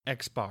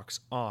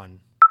Xbox On.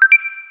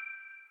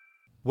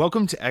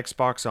 Welcome to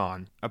Xbox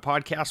On, a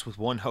podcast with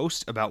one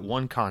host about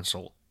one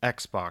console,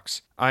 Xbox.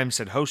 I'm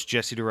said host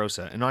Jesse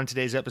DeRosa, and on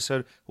today's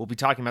episode, we'll be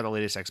talking about the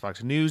latest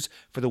Xbox news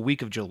for the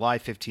week of July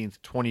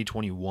 15th,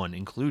 2021,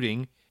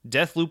 including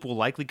Deathloop will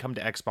likely come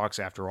to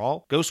Xbox after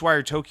all,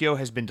 Ghostwire Tokyo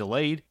has been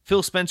delayed,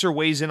 Phil Spencer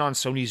weighs in on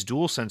Sony's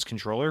DualSense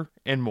controller,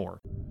 and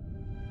more.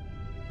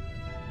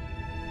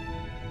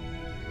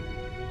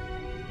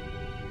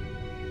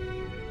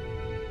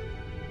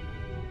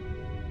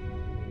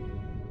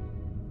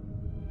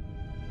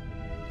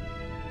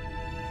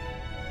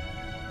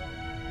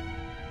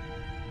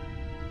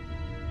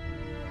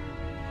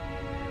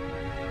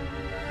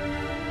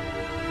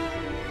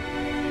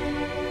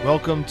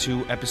 Welcome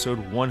to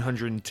episode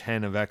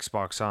 110 of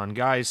Xbox On.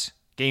 Guys,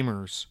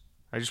 gamers,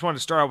 I just wanted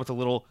to start out with a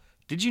little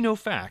did you know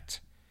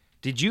fact.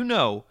 Did you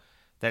know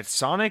that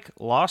Sonic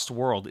Lost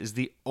World is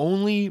the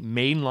only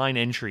mainline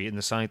entry in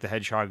the Sonic the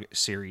Hedgehog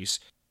series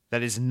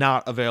that is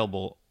not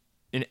available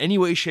in any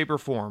way, shape, or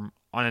form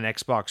on an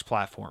Xbox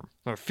platform?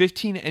 There are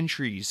 15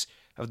 entries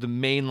of the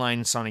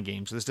mainline Sonic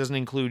games. So this doesn't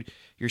include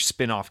your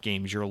spin-off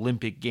games, your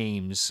Olympic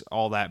games,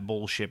 all that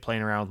bullshit,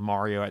 playing around with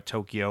Mario at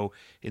Tokyo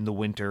in the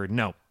winter.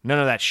 No, none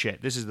of that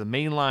shit. This is the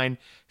mainline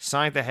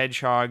Sonic the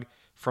Hedgehog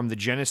from the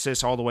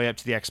Genesis all the way up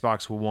to the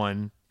Xbox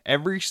One.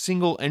 Every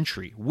single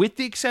entry, with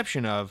the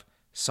exception of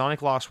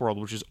Sonic Lost World,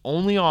 which is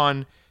only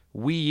on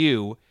Wii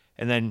U,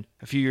 and then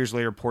a few years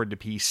later ported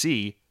to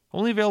PC,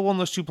 only available on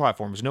those two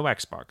platforms, no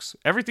Xbox.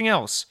 Everything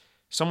else,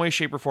 some way,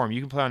 shape, or form, you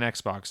can play on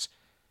Xbox.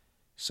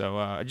 So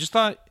I just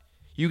thought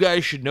you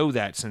guys should know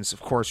that since,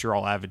 of course, you're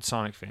all avid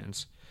Sonic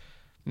fans.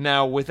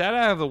 Now, with that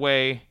out of the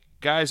way,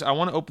 guys, I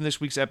want to open this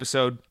week's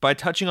episode by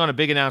touching on a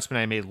big announcement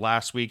I made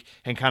last week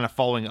and kind of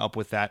following up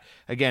with that.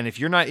 Again, if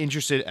you're not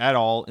interested at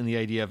all in the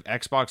idea of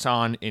Xbox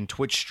On and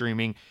Twitch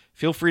streaming,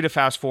 feel free to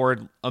fast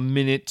forward a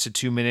minute to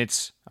 2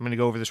 minutes. I'm going to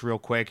go over this real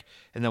quick,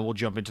 and then we'll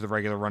jump into the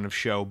regular run of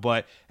show.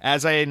 But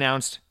as I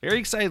announced very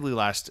excitedly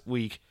last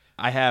week,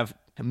 I have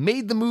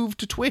made the move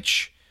to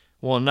Twitch.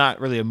 Well, not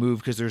really a move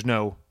because there's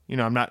no,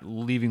 I'm not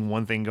leaving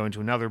one thing going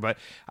to another, but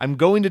I'm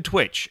going to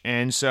Twitch.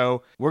 And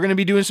so we're going to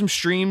be doing some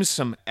streams,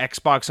 some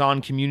Xbox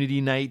On community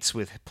nights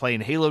with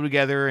playing Halo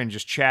together and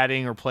just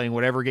chatting or playing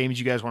whatever games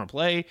you guys want to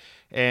play.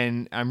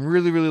 And I'm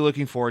really, really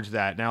looking forward to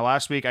that. Now,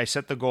 last week I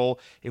set the goal,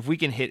 if we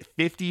can hit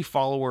 50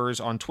 followers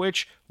on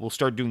Twitch, we'll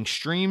start doing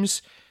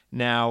streams.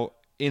 Now,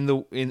 in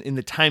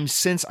the time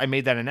since I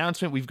made that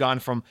announcement, we've gone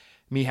from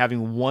me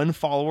having one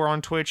follower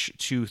on Twitch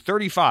to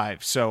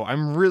 35. So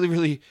I'm really,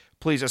 really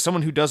pleased. As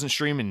someone who doesn't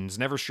stream and has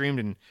never streamed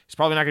and is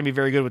probably not going to be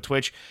very good with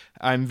Twitch,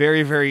 I'm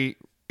very, very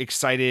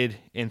excited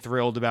and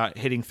thrilled about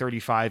hitting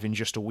 35 in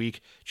just a week,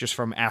 just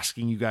from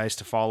asking you guys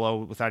to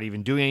follow without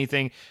even doing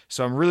anything.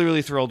 So I'm really,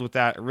 really thrilled with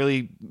that. I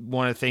really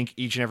want to thank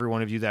each and every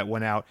one of you that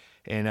went out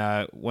and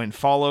went and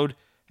followed.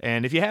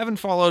 And if you haven't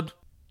followed,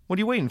 what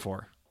are you waiting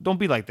for? Don't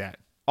be like that.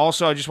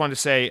 Also, I just wanted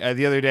to say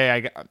the other day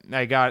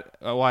I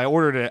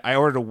ordered a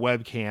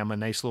webcam, a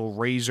nice little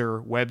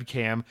Razer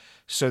webcam,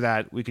 so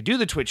that we could do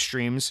the Twitch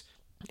streams.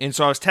 And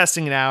so I was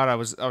testing it out. I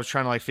was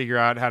trying to figure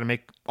out how to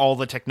make all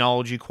the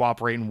technology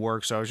cooperate and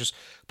work. So I was just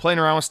playing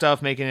around with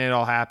stuff, making it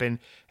all happen.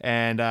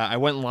 And I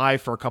went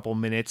live for a couple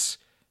minutes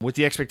with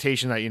the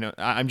expectation that,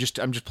 I'm just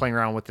playing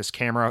around with this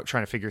camera,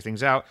 trying to figure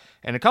things out.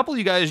 And a couple of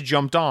you guys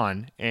jumped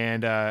on,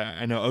 and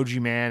I know OG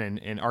Man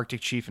and Arctic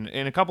Chief and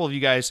a couple of you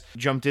guys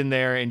jumped in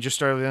there and just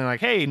started like,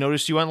 hey,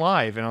 noticed you went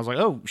live. And I was like,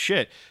 oh,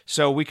 shit.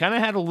 So we kind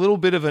of had a little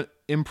bit of an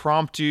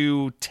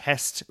impromptu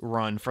test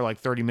run for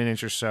 30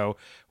 minutes or so,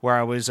 where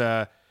I was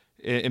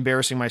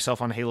embarrassing myself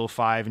on Halo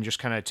 5 and just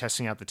kind of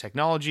testing out the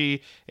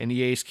technology. And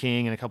EA's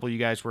King and a couple of you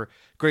guys were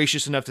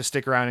gracious enough to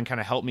stick around and kind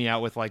of help me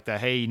out with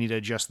hey, you need to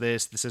adjust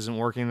this isn't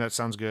working, that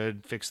sounds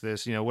good, fix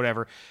this,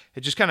 whatever.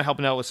 It just kind of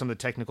helping out with some of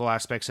the technical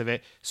aspects of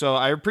it. So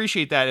I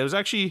appreciate that. It was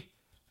actually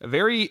a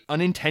very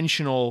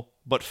unintentional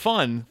but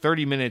fun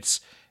 30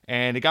 minutes,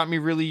 and it got me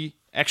really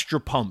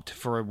extra pumped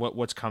for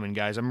what's coming,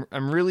 guys. I'm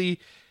really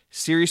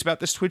serious about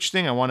this Twitch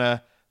thing. I want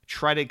to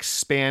try to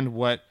expand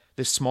what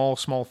this small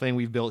thing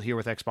we've built here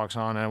with Xbox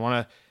On, and I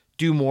want to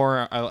do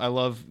more. I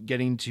love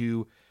getting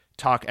to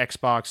talk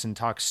Xbox and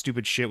talk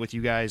stupid shit with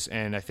you guys,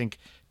 and I think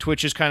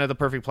Twitch is kind of the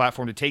perfect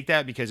platform to take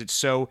that, because it's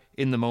so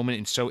in the moment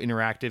and so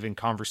interactive and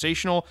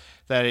conversational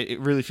that it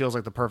really feels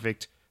like the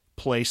perfect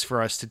place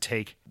for us to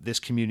take this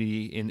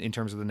community in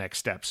terms of the next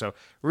step. So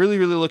really,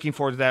 really looking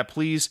forward to that.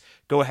 Please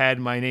go ahead.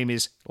 My name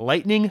is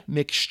Lightning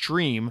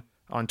McStream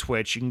on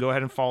Twitch. You can go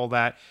ahead and follow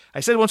that.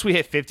 I said once we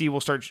hit 50, we'll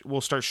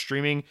start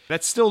streaming.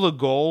 That's still the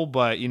goal,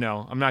 but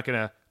I'm not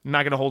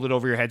gonna hold it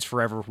over your heads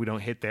forever if we don't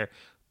hit there.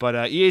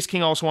 But EA's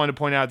King also wanted to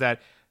point out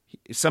that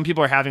some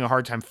people are having a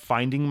hard time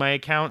finding my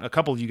account. A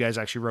couple of you guys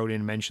actually wrote in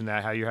and mentioned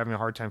that, how you're having a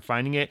hard time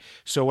finding it.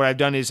 So what I've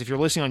done is, if you're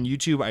listening on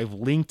YouTube, I've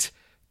linked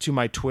to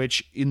my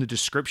Twitch in the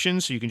description,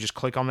 so you can just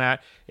click on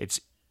that. It's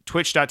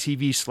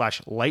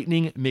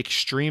twitch.tv/Lightning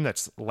McStream.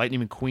 That's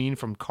Lightning McQueen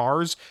from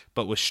Cars,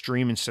 but with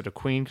stream instead of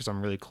Queen because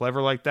I'm really clever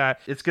like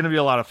that. It's going to be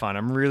a lot of fun.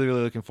 I'm really,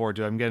 really looking forward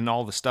to it. I'm getting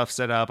all the stuff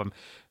set up.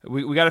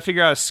 We got to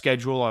figure out a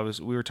schedule.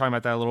 We were talking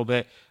about that a little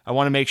bit. I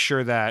want to make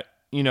sure that,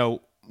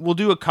 we'll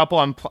do a couple.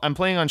 I'm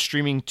planning on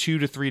streaming 2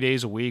 to 3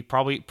 days a week.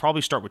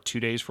 Probably start with 2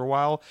 days for a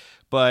while.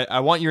 But I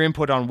want your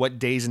input on what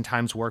days and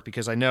times work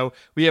because I know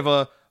we have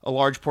a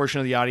large portion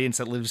of the audience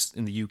that lives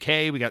in the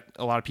UK. We got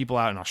a lot of people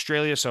out in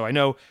Australia. So I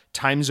know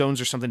time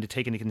zones are something to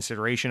take into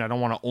consideration. I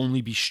don't want to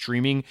only be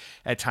streaming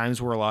at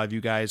times where a lot of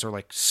you guys are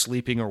like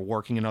sleeping or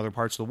working in other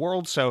parts of the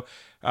world. So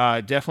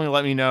definitely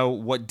let me know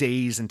what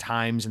days and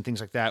times and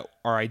things like that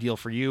are ideal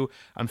for you.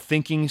 I'm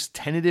thinking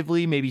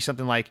tentatively maybe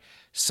something like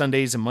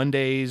Sundays and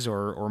Mondays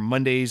or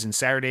Mondays and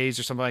Saturdays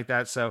or something like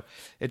that. So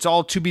it's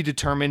all to be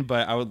determined,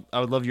 but I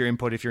would love your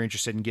input if you're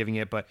interested in giving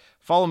it. But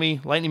follow me,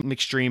 Lightning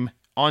McStream,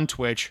 on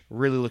Twitch.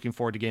 Really looking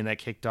forward to getting that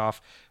kicked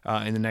off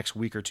in the next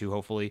week or two,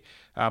 hopefully.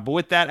 But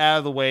with that out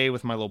of the way,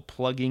 with my little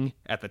plugging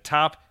at the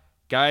top,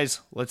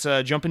 guys, let's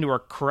jump into our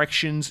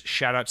corrections,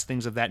 shout-outs,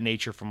 things of that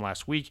nature from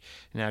last week.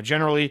 Now,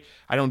 generally,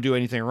 I don't do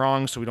anything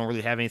wrong, so we don't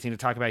really have anything to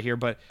talk about here,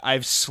 but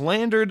I've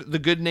slandered the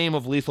good name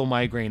of Lethal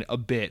Migraine a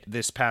bit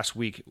this past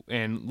week,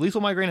 and Lethal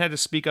Migraine had to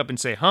speak up and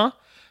say,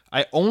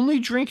 I only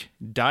drink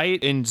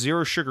diet and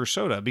zero sugar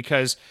soda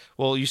because,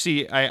 well, you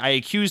see, I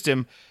accused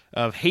him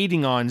of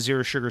hating on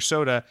zero sugar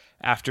soda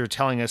after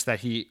telling us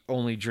that he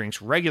only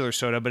drinks regular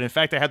soda, but in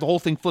fact, I had the whole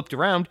thing flipped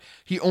around.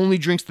 He only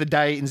drinks the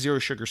diet and zero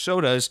sugar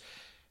sodas,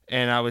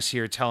 and I was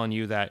here telling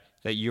you that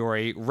you're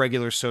a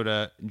regular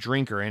soda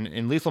drinker.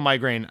 And Lethal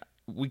Migraine,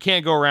 we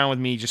can't go around with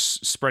me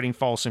just spreading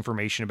false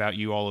information about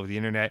you all over the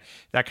internet.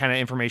 That kind of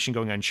information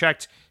going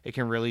unchecked, it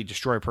can really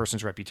destroy a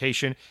person's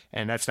reputation,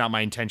 and that's not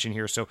my intention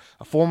here. So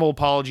a formal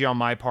apology on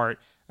my part.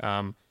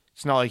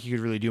 It's not like you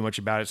could really do much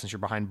about it since you're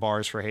behind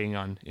bars for hating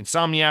on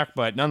Insomniac,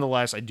 but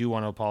nonetheless, I do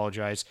want to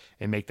apologize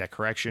and make that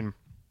correction.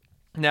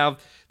 Now,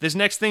 this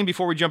next thing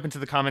before we jump into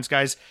the comments,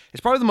 guys, is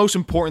probably the most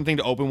important thing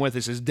to open with.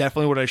 This is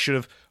definitely what I should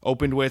have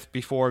opened with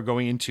before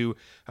going into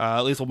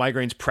Lethal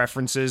Migraine's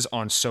preferences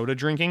on soda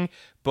drinking.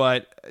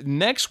 But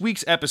next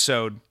week's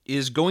episode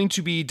is going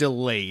to be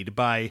delayed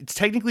it's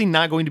technically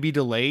not going to be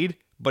delayed,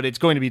 but it's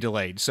going to be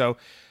delayed. So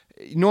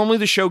normally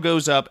the show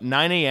goes up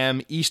 9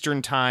 a.m.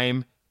 Eastern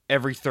time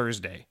every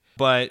Thursday.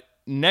 But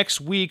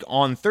next week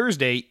on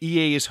Thursday,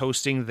 EA is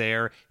hosting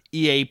their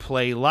EA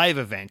Play Live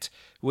event,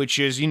 which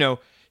is,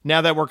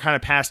 now that we're kind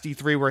of past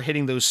E3, we're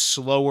hitting those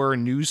slower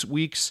news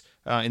weeks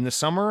in the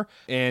summer.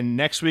 And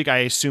next week, I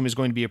assume, is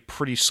going to be a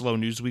pretty slow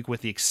news week with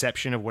the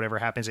exception of whatever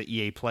happens at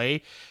EA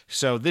Play.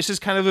 So this is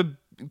kind of a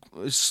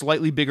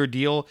slightly bigger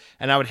deal.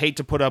 And I would hate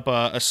to put up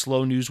a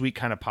slow news week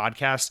kind of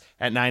podcast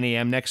at 9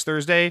 a.m. next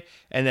Thursday.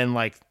 And then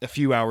like a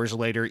few hours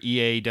later,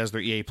 EA does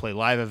their EA Play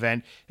Live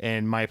event.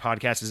 And my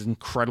podcast is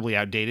incredibly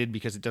outdated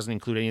because it doesn't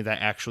include any of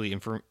that actually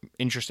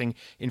interesting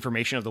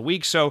information of the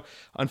week. So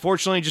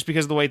unfortunately, just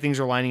because of the way things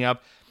are lining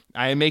up,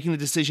 I am making the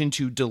decision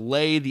to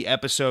delay the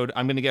episode.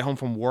 I'm going to get home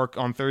from work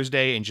on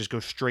Thursday and just go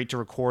straight to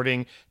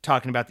recording,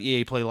 talking about the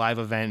EA Play Live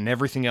event and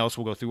everything else.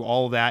 We'll go through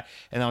all of that,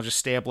 and I'll just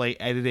stay up late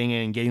editing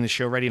and getting the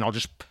show ready, and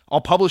I'll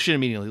publish it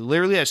immediately.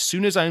 Literally, as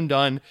soon as I'm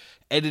done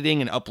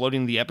editing and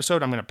uploading the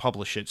episode, I'm going to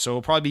publish it. So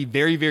it'll probably be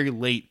very, very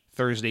late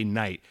Thursday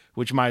night,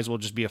 which might as well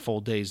just be a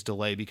full day's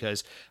delay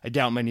because I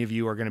doubt many of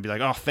you are going to be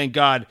like, oh, thank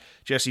God,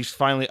 Jesse's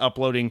finally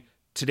uploading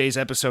today's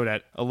episode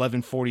at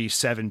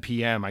 11:47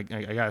 p.m. I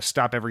got to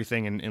stop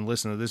everything and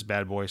listen to this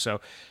bad boy.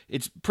 So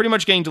it's pretty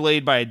much getting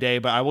delayed by a day,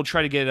 but I will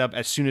try to get it up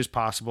as soon as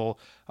possible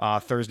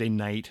Thursday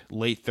night,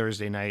 late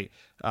Thursday night.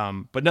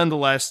 But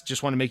nonetheless,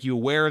 just want to make you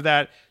aware of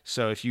that.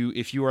 So if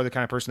you are the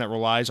kind of person that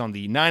relies on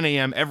the 9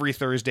 a.m. every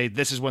Thursday,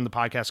 this is when the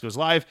podcast goes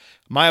live.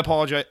 My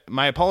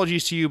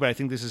apologies to you, but I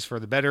think this is for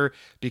the better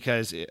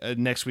because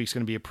next week's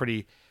going to be a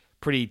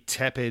pretty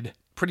tepid,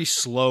 pretty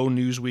slow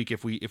news week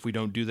if we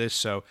don't do this.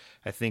 So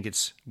I think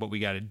it's what we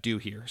got to do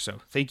here. So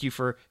thank you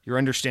for your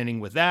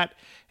understanding with that.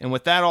 And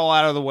with that all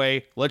out of the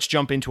way, let's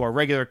jump into our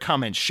regular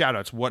comments,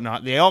 shoutouts,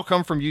 whatnot. They all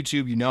come from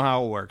YouTube. You know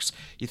how it works.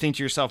 You think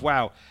to yourself,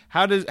 wow,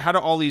 how do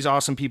all these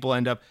awesome people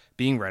end up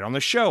being right on the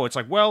show? It's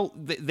like, well,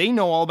 they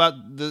know all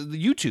about the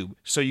YouTube.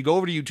 So you go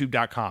over to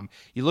youtube.com.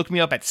 You look me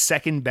up at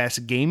Second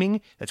Best Gaming.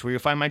 That's where you'll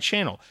find my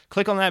channel.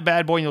 Click on that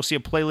bad boy and you'll see a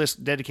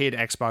playlist dedicated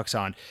to Xbox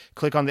On.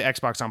 Click on the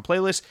Xbox On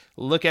playlist.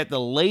 Look at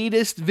the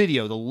latest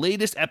video, the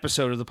latest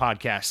episode of the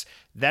podcast.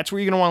 That's where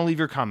you're going to want to leave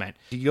your comment.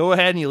 You go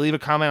ahead and you leave a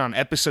comment on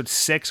episode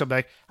 6. I'll be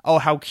like, oh,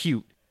 how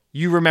cute.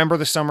 You remember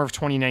the summer of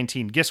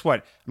 2019. Guess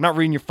what? I'm not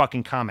reading your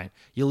fucking comment.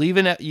 You leave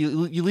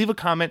a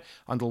comment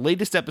on the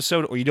latest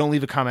episode or you don't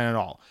leave a comment at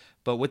all.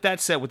 But with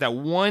that said, with that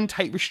one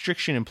tight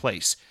restriction in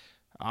place,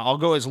 I'll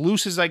go as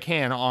loose as I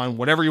can on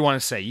whatever you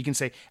want to say. You can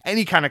say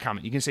any kind of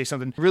comment. You can say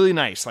something really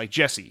nice like,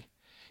 Jesse,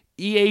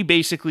 EA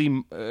basically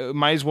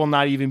might as well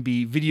not even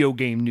be video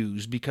game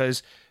news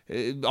because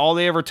all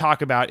they ever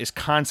talk about is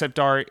concept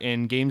art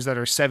and games that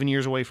are 7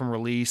 years away from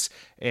release,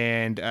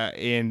 and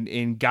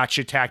in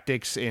gotcha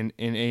tactics and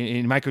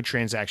in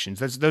microtransactions.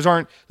 Those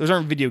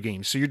aren't video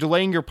games. So you're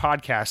delaying your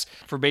podcast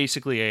for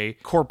basically a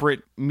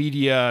corporate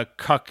media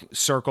cuck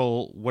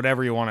circle,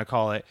 whatever you want to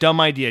call it.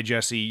 Dumb idea,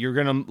 Jesse. You're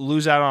gonna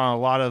lose out on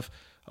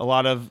a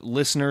lot of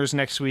listeners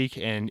next week,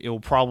 and it will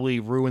probably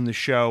ruin the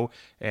show,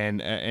 and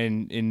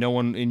no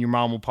one, and your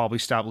mom will probably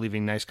stop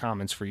leaving nice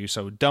comments for you.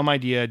 So dumb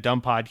idea,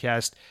 dumb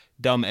podcast,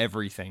 dumb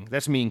everything.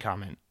 That's a mean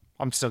comment.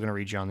 I'm still going to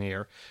read you on the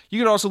air.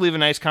 You could also leave a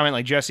nice comment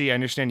like, Jesse, I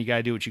understand you got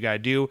to do what you got to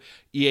do.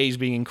 EA is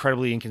being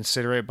incredibly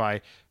inconsiderate by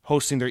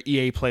hosting their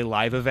EA Play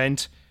Live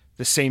event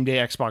the same day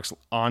Xbox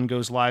On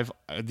goes live.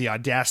 The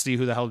audacity,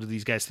 who the hell do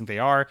these guys think they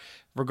are?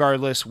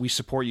 Regardless, we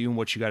support you in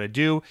what you got to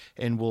do,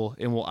 and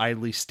we'll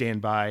idly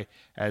stand by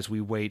as we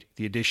wait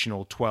the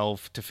additional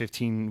 12 to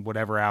 15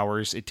 whatever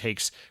hours it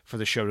takes for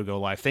the show to go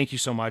live. Thank you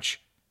so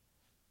much.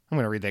 I'm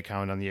going to read that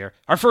comment on the air.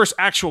 Our first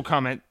actual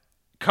comment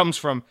comes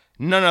from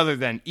none other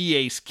than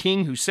EA's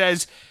King, who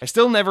says, I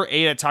still never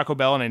ate at Taco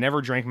Bell and I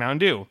never drank Mountain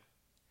Dew.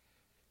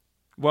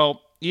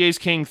 Well, EA's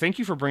King, thank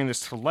you for bringing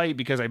this to light,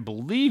 because I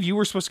believe you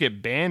were supposed to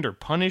get banned or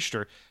punished,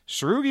 or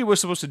Tsurugi was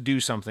supposed to do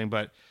something.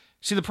 But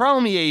see, the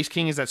problem, EA's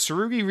King, is that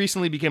Tsurugi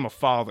recently became a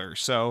father.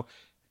 So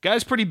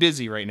guy's pretty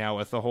busy right now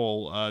with the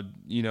whole,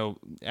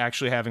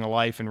 actually having a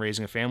life and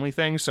raising a family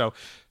thing. So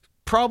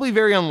probably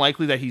very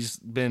unlikely that he's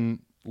been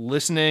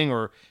listening,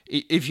 or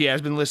if he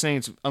has been listening,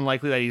 it's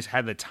unlikely that he's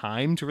had the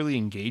time to really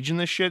engage in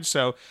this shit.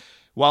 So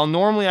while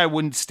normally I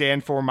wouldn't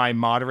stand for my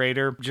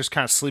moderator just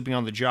kind of sleeping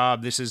on the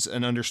job, this is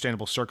an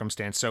understandable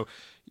circumstance. So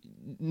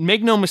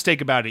make no mistake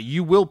about it,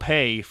 you will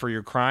pay for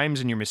your crimes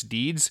and your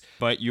misdeeds,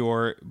 but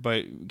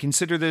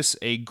consider this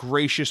a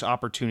gracious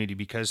opportunity,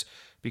 because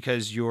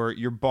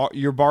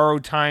your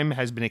borrowed time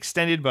has been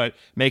extended. But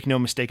make no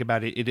mistake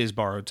about it, it is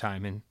borrowed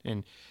time,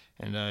 and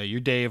your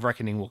day of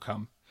reckoning will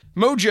come.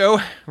 Mojo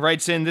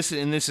writes in, this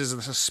is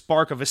a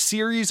spark of a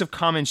series of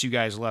comments you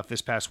guys left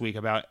this past week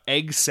about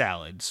egg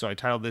salad. So I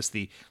titled this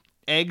the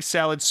Egg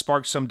Salad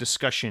Sparked Some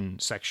Discussion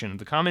section of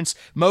the comments.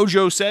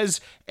 Mojo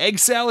says, egg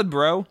salad,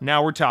 bro.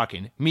 Now we're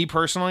talking. Me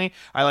personally,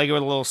 I like it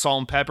with a little salt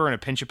and pepper and a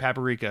pinch of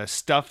paprika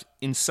stuffed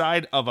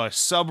inside of a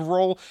sub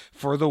roll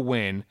for the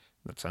win.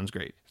 That sounds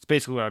great. It's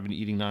basically what I've been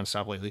eating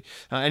nonstop lately.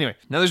 Anyway,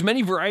 now there's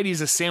many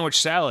varieties of sandwich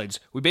salads.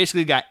 We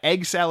basically got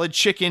egg salad,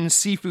 chicken,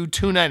 seafood,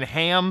 tuna, and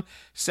ham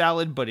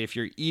salad, but if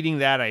you're eating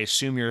that, I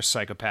assume you're a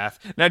psychopath.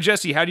 Now,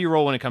 Jesse, how do you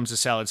roll when it comes to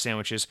salad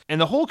sandwiches?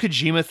 And the whole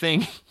Kojima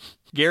thing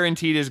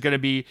guaranteed is going to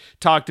be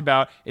talked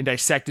about and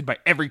dissected by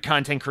every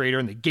content creator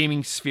in the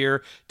gaming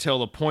sphere till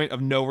the point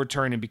of no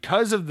return. And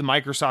because of the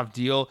Microsoft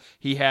deal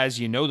he has,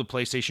 the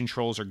PlayStation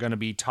trolls are going to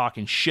be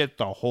talking shit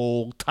the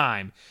whole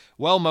time.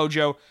 Well,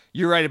 Mojo,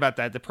 you're right about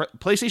that. The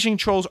PlayStation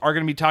trolls are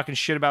going to be talking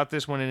shit about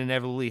this when it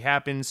inevitably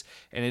happens,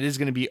 and it is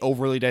going to be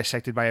overly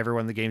dissected by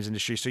everyone in the games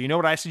industry. So you know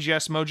what I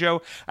suggest,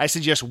 Mojo? I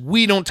suggest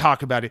we don't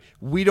talk about it.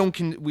 We don't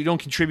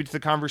contribute to the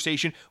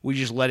conversation. We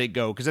just let it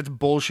go, because that's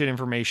bullshit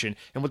information.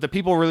 And what the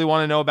people really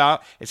want to know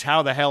about is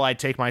how the hell I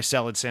take my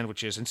salad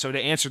sandwiches. And so to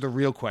answer the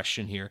real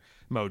question here,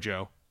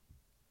 Mojo,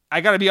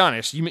 I got to be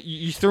honest,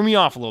 you threw me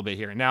off a little bit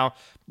here. Now,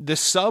 the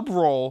sub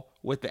roll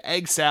with the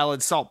egg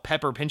salad, salt,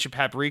 pepper, pinch of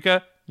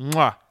paprika,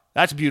 mwah,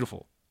 that's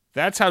beautiful.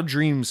 That's how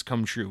dreams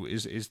come true,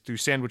 is through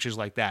sandwiches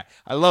like that.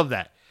 I love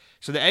that.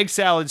 So the egg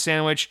salad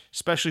sandwich,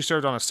 especially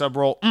served on a sub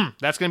roll,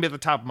 that's going to be at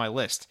the top of my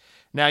list.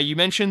 Now, you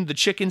mentioned the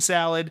chicken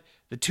salad,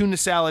 the tuna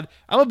salad.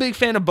 I'm a big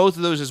fan of both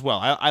of those as well.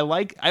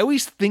 I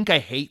always think I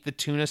hate the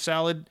tuna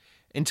salad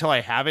until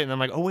I have it, and I'm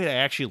like, oh wait, I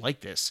actually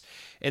like this.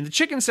 And the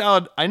chicken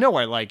salad, I know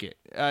I like it.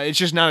 It's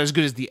just not as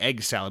good as the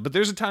egg salad, but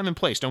there's a time and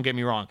place, don't get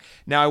me wrong.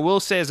 Now, I will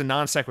say as a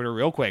non sequitur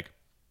real quick,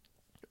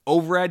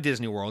 over at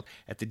Disney World,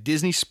 at the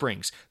Disney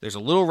Springs, there's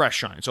a little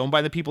restaurant. It's owned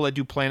by the people that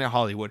do Planet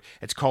Hollywood.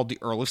 It's called the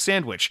Earl of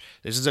Sandwich.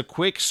 This is a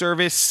quick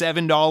service,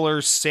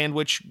 $7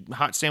 sandwich,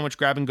 hot sandwich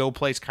grab-and-go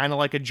place, kind of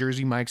like a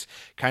Jersey Mike's,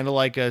 kind of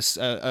like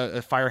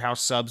a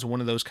Firehouse Subs,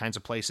 one of those kinds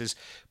of places,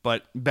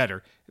 but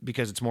better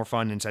because it's more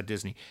fun and it's at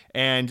Disney.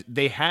 And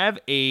they have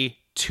a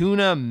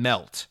tuna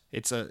melt.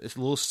 It's a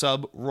little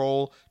sub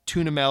roll,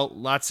 tuna melt,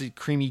 lots of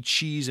creamy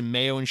cheese and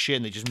mayo and shit,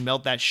 and they just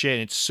melt that shit,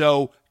 and it's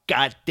so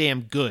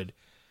goddamn good.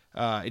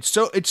 It's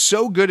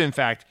so good, in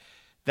fact,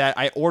 that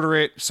I order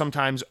it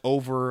sometimes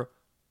over,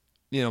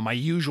 my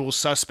usual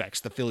suspects,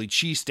 the Philly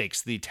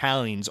cheesesteaks, the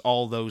Italians,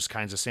 all those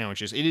kinds of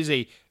sandwiches. It is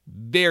a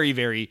very,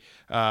 very,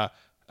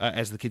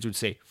 as the kids would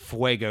say,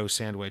 fuego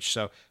sandwich.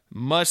 So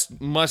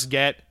must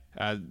get.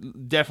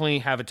 Definitely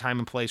have a time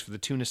and place for the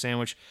tuna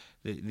sandwich,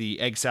 the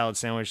egg salad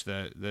sandwich,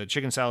 the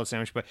chicken salad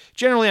sandwich. But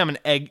generally, I'm an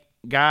egg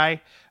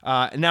guy.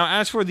 Now,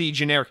 as for the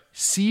generic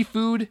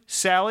seafood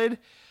salad,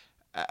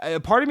 a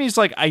part of me is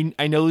like,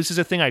 I know this is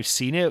a thing, I've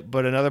seen it,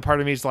 but another part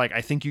of me is like,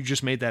 I think you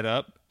just made that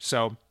up.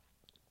 So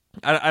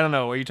I don't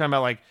know. Are you talking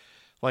about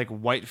like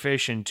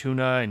whitefish and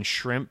tuna and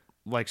shrimp,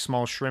 like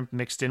small shrimp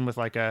mixed in with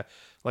like a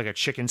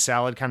chicken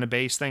salad kind of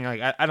base thing?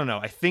 Like I don't know.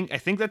 I think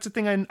that's a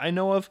thing I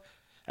know of.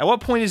 At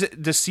what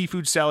point does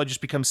seafood salad just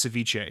become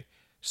ceviche?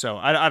 So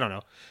I don't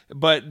know.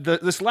 But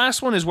this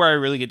last one is where I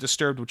really get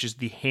disturbed, which is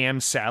the ham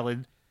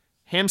salad.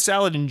 Ham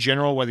salad in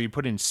general, whether you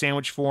put it in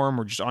sandwich form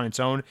or just on its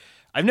own.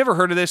 I've never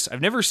heard of this.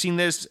 I've never seen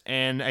this,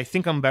 and I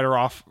think I'm better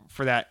off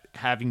for that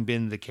having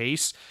been the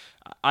case.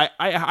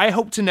 I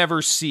hope to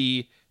never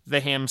see the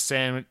ham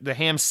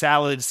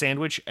salad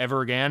sandwich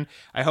ever again.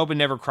 I hope it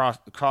never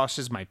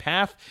crosses my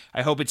path.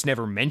 I hope it's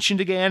never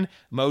mentioned again.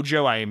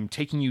 Mojo, I am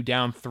taking you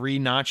down 3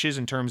 notches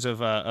in terms of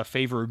a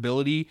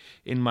favorability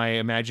in my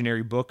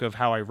imaginary book of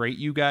how I rate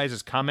you guys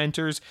as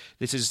commenters.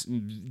 This is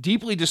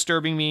deeply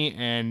disturbing me,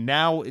 and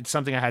now it's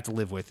something I had to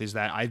live with, is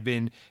that I've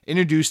been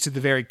introduced to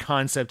the very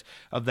concept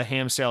of the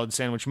ham salad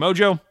sandwich.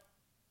 Mojo,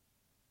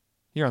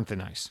 you're on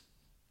thin ice.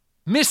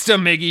 Mr.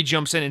 Miggy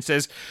jumps in and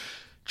says,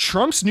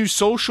 Trump's new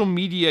social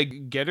media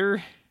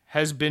getter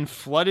has been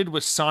flooded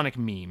with Sonic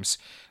memes.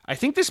 I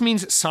think this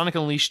means Sonic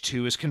Unleashed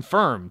 2 is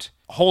confirmed.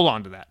 Hold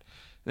on to that.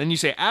 Then you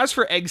say, as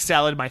for egg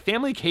salad, my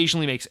family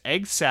occasionally makes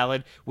egg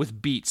salad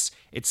with beets.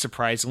 It's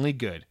surprisingly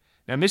good.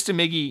 Now, Mr.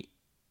 Miggy,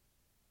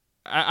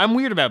 I'm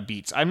weird about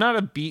beets. I'm not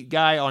a beet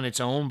guy on its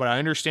own, but I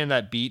understand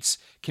that beets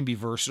can be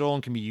versatile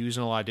and can be used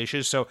in a lot of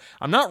dishes. So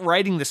I'm not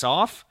writing this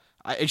off.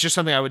 It's just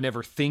something I would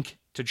never think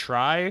to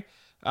try.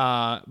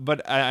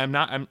 But I'm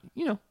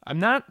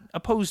not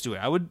opposed to it.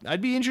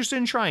 I'd be interested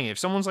in trying it. If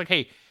someone's like,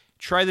 hey,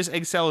 try this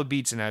egg salad with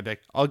beets, and I'd be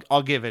like,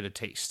 I'll give it a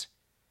taste.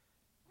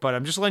 But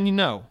I'm just letting you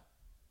know.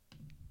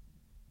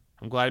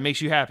 I'm glad it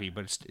makes you happy,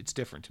 but it's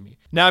different to me.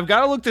 Now, I've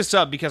got to look this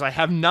up because I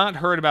have not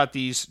heard about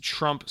these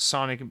Trump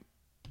Sonic.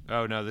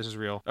 Oh no, this is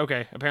real.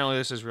 Okay, apparently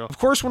this is real. Of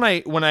course, when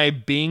I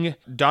Bing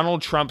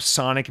Donald Trump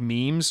Sonic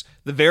memes,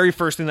 the very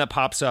first thing that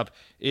pops up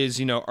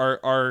is,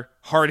 our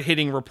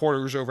hard-hitting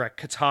reporters over at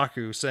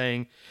Kotaku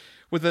saying,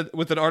 with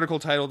an article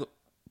titled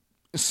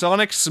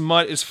 "Sonic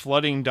Smut is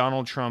Flooding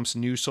Donald Trump's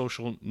New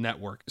Social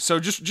Network." So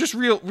just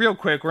real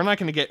quick, we're not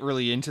going to get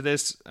really into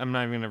this. I'm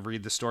not even going to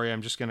read the story.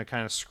 I'm just going to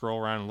kind of scroll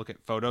around and look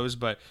at photos,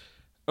 but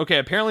okay,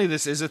 apparently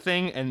this is a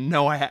thing, and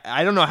no,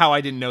 I don't know how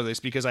I didn't know this,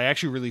 because I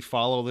actually really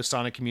follow the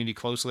Sonic community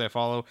closely. I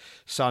follow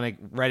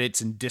Sonic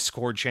Reddits and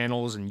Discord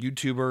channels and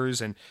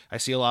YouTubers, and I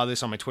see a lot of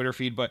this on my Twitter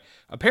feed, but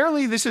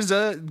apparently this has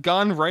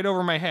gone right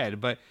over my head.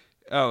 But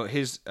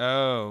that's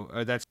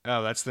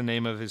the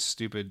name of his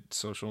stupid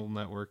social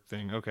network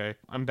thing. Okay,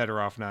 I'm better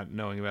off not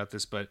knowing about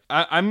this, but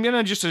I'm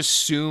gonna just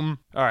assume.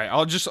 All right,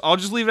 I'll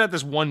just leave it at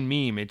this one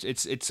meme.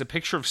 It's a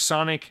picture of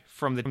Sonic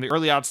from the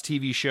early aughts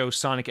TV show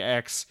Sonic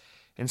X.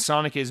 And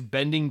Sonic is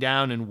bending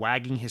down and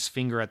wagging his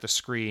finger at the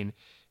screen.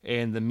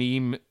 And the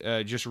meme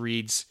just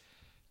reads,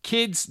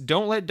 "Kids,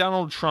 don't let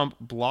Donald Trump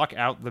block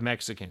out the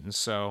Mexicans."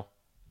 So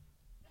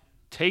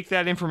take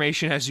that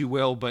information as you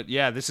will. But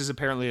yeah, this is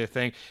apparently a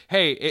thing.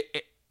 Hey,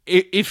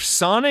 if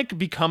Sonic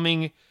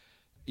becoming,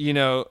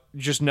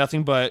 just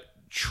nothing but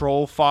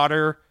troll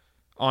fodder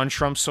on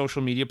Trump's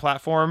social media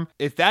platform,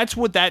 if that's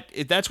what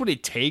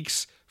it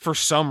takes for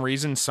some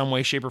reason, some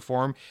way, shape, or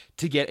form,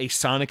 to get a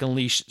Sonic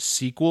Unleashed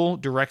sequel,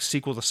 direct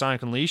sequel to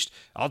Sonic Unleashed,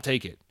 I'll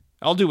take it.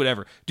 I'll do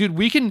whatever. Dude,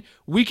 we can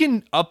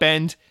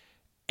upend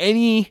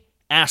any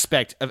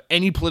aspect of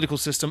any political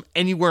system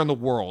anywhere in the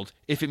world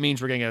if it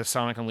means we're going to get a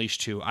Sonic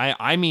Unleashed 2.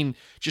 I mean,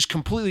 just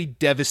completely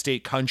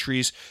devastate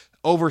countries,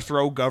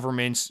 overthrow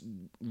governments,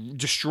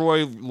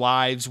 destroy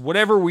lives,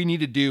 whatever we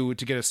need to do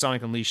to get a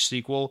Sonic Unleashed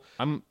sequel.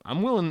 I'm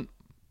willing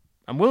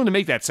to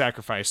make that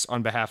sacrifice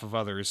on behalf of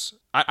others.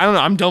 I don't know.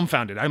 I'm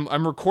dumbfounded.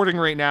 I'm recording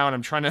right now, and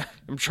I'm trying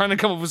to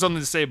come up with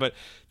something to say, but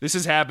this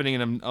is happening,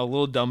 and I'm a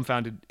little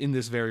dumbfounded in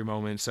this very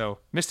moment. So,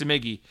 Mr.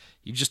 Miggy,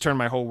 you just turned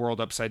my whole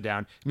world upside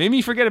down. Made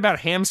me forget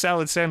about ham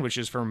salad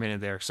sandwiches for a minute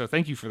there. So,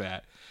 thank you for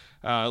that.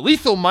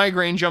 Lethal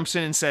Migraine jumps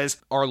in and says,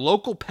 our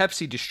local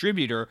Pepsi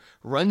distributor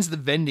runs the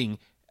vending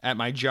at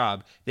my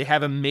job. They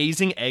have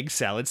amazing egg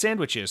salad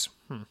sandwiches.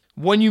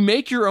 When you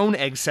make your own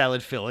egg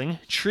salad filling,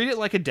 treat it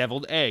like a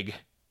deviled egg.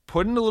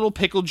 Put in a little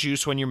pickle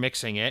juice when you're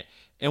mixing it,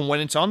 and when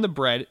it's on the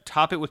bread,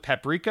 top it with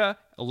paprika,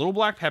 a little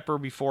black pepper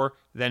before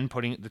then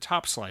putting the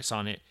top slice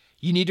on it.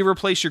 You need to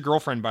replace your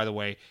girlfriend, by the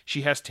way.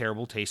 She has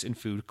terrible taste in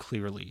food,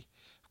 clearly.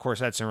 Of course,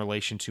 that's in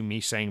relation to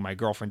me saying my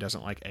girlfriend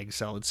doesn't like egg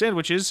salad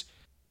sandwiches.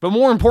 But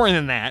more important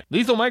than that,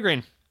 Lethal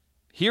Migraine.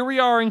 Here we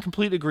are in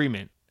complete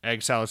agreement.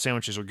 Egg salad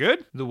sandwiches are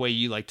good, the way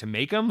you like to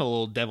make them, a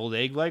little deviled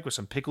egg-like with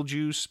some pickle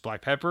juice,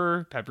 black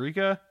pepper,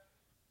 paprika.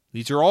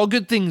 These are all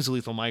good things,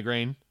 Lethal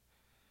Migraine.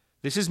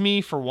 This is me,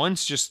 for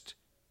once, just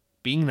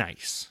being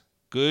nice.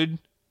 Good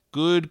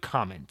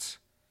comment.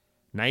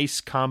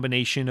 Nice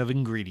combination of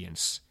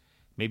ingredients.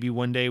 Maybe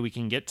one day we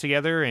can get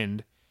together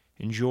and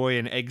enjoy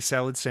an egg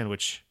salad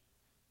sandwich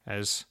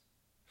as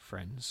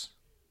friends.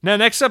 Now,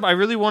 next up, I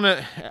really want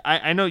to...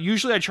 I know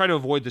usually I try to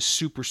avoid the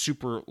super,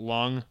 super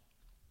long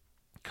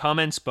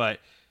comments, but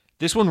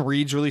this one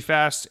reads really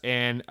fast,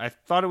 and I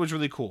thought it was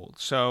really cool.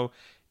 So,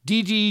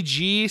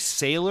 DDG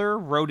Sailor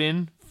wrote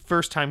in,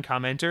 first-time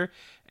commenter,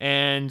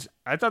 and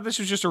I thought this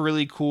was just a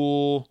really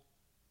cool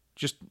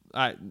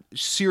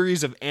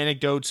series of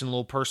anecdotes and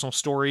little personal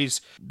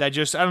stories that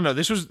just, I don't know,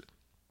 this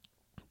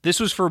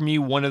was for me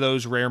one of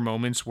those rare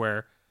moments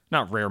where,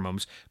 not rare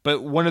moments,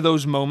 but one of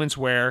those moments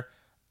where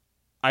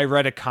I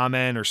read a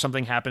comment or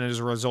something happened as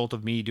a result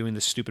of me doing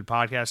this stupid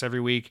podcast every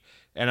week,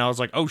 and I was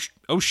like,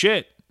 oh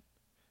shit.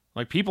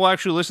 Like, people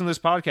actually listen to this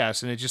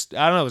podcast, and it just,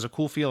 I don't know, it was a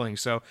cool feeling.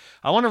 So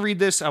I want to read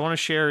this. I want to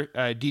share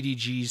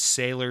DDG's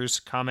Sailor's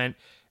comment,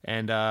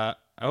 and I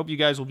hope you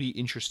guys will be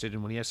interested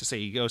in what he has to say.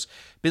 He goes,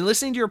 been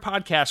listening to your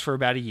podcast for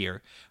about a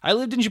year. I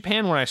lived in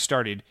Japan when I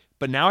started,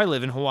 but now I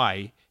live in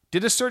Hawaii.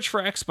 Did a search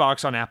for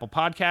Xbox on Apple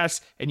Podcasts,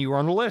 and you were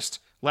on the list.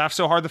 Laughed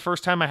so hard the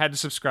first time I had to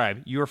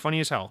subscribe. You are funny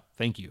as hell.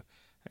 Thank you.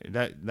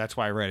 That's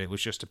why I read it,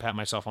 was just to pat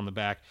myself on the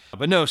back.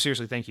 But no,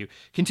 seriously, thank you.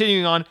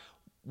 Continuing on.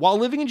 While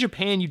living in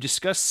Japan, you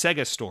discussed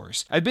Sega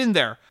stores. I've been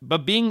there,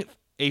 but being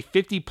a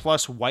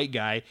 50-plus white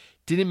guy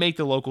didn't make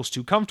the locals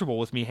too comfortable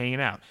with me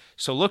hanging out.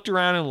 So looked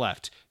around and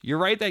left. You're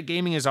right that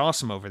gaming is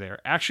awesome over there.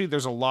 Actually,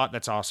 there's a lot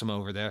that's awesome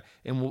over there,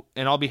 and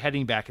I'll be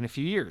heading back in a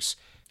few years.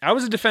 I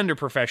was a Defender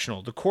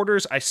professional. The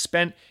quarters I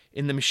spent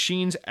in the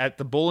machines at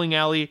the bowling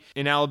alley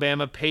in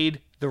Alabama paid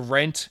the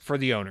rent for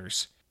the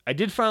owners. I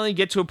did finally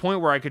get to a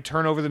point where I could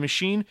turn over the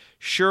machine.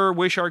 Sure,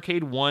 wish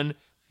Arcade 1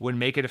 would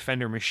make a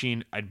Defender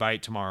machine. I'd buy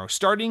it tomorrow.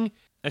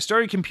 I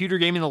started computer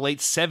gaming in the late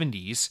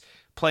 70s,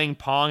 playing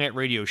Pong at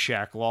Radio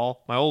Shack,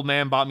 lol. My old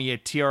man bought me a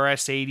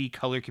TRS-80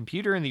 color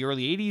computer in the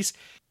early 80s,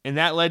 and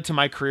that led to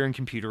my career in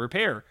computer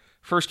repair.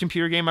 First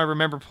computer game I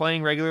remember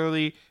playing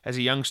regularly as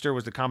a youngster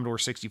was the Commodore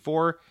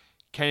 64.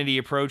 Kennedy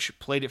Approach,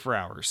 played it for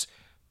hours.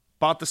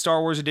 Bought the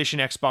Star Wars Edition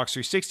Xbox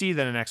 360,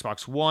 then an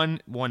Xbox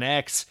One, One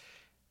X,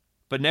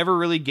 but never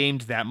really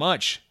gamed that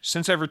much.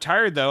 Since I've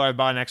retired, though, I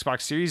bought an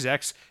Xbox Series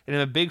X, and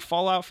I'm a big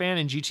Fallout fan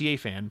and GTA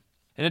fan.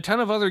 And a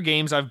ton of other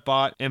games I've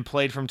bought and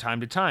played from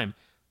time to time.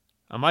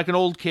 I'm like an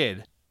old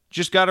kid.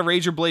 Just got a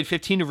Razer Blade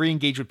 15 to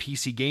re-engage with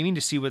PC gaming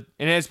to see what...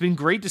 And it's been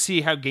great to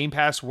see how Game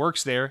Pass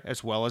works there,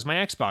 as well as my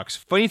Xbox.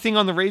 Funny thing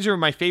on the Razer,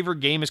 my favorite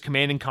game is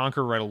Command &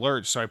 Conquer Red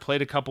Alert, so I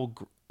played a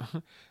couple...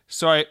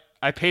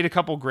 I paid a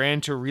couple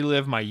grand to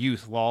relive my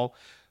youth, lol.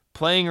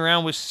 Playing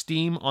around with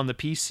Steam on the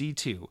PC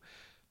too.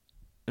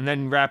 And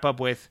then wrap up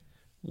with,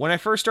 when I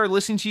first started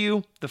listening to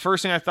you, the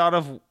first thing I thought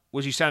of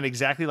was you sound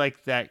exactly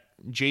like that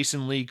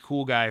Jason Lee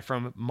cool guy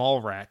from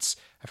Mallrats.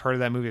 I've heard of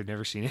that movie. I've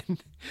never seen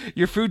it.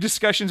 Your food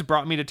discussions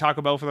brought me to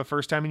Taco Bell for the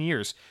first time in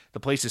years. The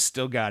place has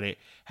still got it.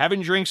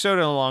 Haven't drank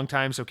soda in a long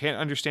time, so can't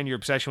understand your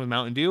obsession with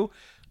Mountain Dew.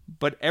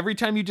 But every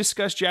time you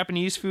discuss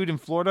Japanese food in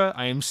Florida,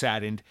 I am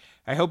saddened.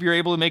 I hope you're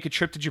able to make a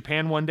trip to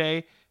Japan one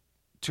day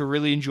to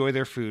really enjoy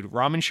their food.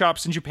 Ramen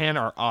shops in Japan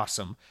are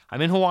awesome.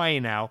 I'm in Hawaii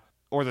now,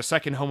 or the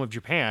second home of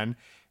Japan,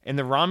 and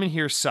the ramen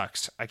here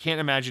sucks. I can't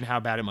imagine how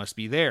bad it must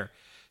be there.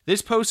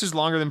 This post is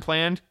longer than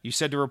planned. You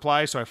said to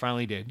reply, so I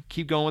finally did.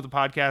 Keep going with the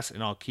podcast,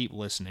 and I'll keep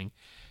listening.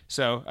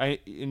 So I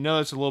know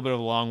it's a little bit of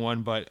a long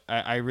one, but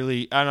I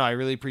really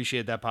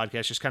appreciate that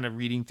podcast. Just kind of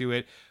reading through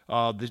it,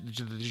 the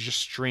just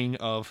string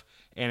of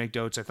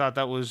anecdotes. I thought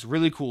that was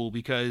really cool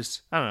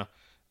because, I don't know,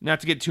 not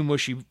to get too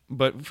mushy,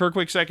 but for a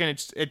quick second,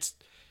 it's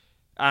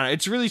I don't know,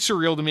 it's really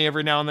surreal to me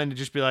every now and then to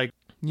just be like,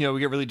 you know, we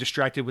get really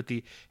distracted with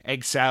the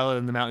egg salad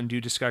and the Mountain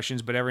Dew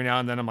discussions, but every now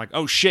and then I'm like,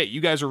 oh shit,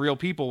 you guys are real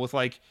people with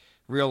like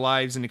real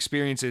lives and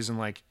experiences, and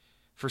like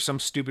for some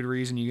stupid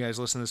reason you guys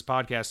listen to this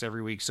podcast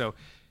every week. So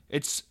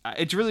it's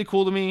really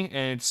cool to me,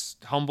 and it's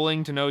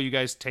humbling to know you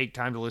guys take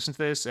time to listen to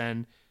this,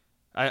 and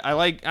I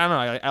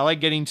like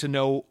getting to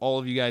know all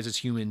of you guys as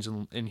humans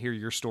and hear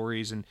your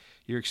stories and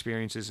your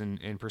experiences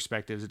and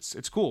perspectives.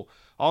 It's cool.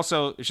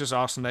 Also, it's just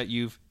awesome that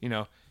you've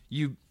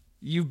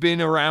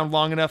been around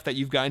long enough that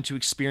you've gotten to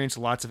experience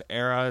lots of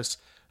eras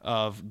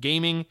of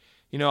gaming.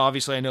 You know,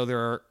 obviously I know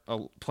there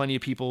are plenty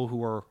of people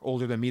who are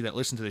older than me that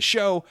listen to the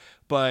show,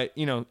 but,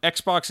 you know,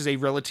 Xbox is a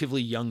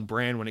relatively young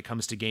brand when it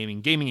comes to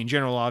gaming. Gaming in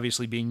general,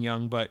 obviously being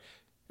young, but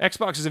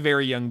Xbox is a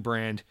very young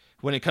brand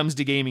when it comes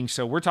to gaming.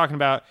 So we're talking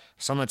about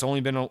something that's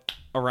only been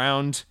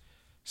around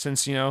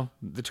since, you know,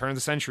 the turn of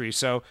the century.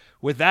 So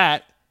with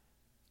that,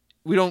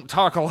 we don't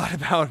talk a lot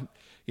about,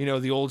 you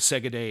know, the old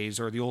Sega days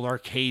or the old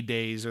arcade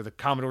days or the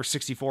Commodore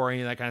 64 or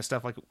any of that kind of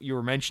stuff like you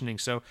were mentioning.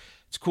 So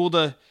it's cool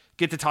to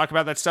get to talk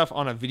about that stuff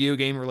on a video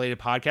game related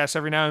podcast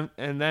every now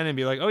and then and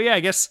be like, oh yeah, I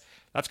guess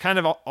that's kind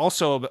of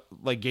also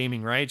like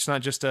gaming, right? It's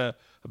not just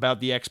about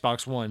the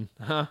Xbox One.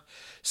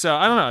 So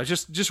I don't know.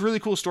 It's just really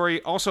cool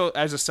story. Also,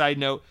 as a side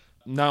note,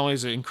 not only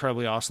is it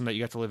incredibly awesome that you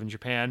got to live in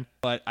Japan,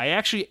 but I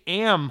actually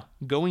am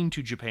going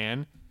to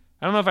Japan.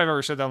 I don't know if I've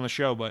ever said that on the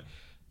show, but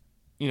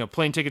you know,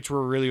 plane tickets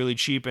were really, really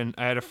cheap, and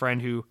I had a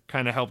friend who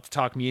kind of helped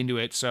talk me into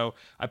it. So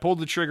I pulled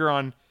the trigger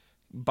on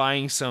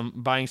buying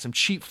some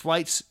cheap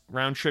flights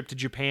round trip to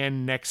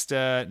Japan next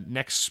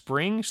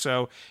spring.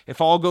 So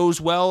if all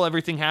goes well,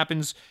 everything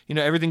happens, you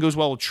know, everything goes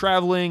well with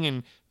traveling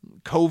and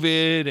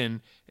COVID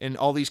and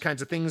all these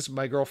kinds of things.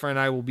 My girlfriend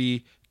and I will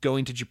be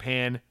going to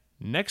Japan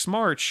next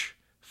March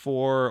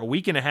for a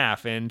week and a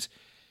half. And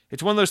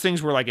it's one of those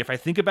things where, like, if I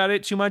think about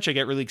it too much, I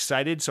get really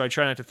excited. So I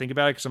try not to think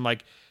about it because I'm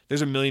like,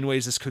 there's a million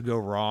ways this could go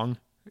wrong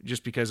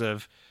just because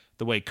of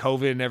the way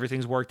COVID and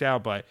everything's worked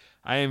out. But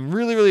I am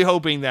really, really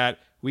hoping that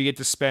we get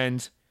to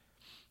spend,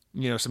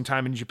 you know, some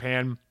time in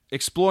Japan,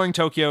 exploring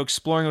Tokyo,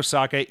 exploring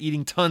Osaka,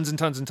 eating tons and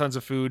tons and tons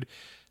of food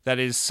that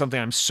is something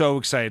I'm so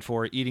excited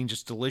for. Eating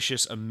just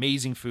delicious,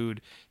 amazing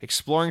food,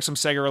 exploring some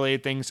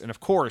Sega-related things, and of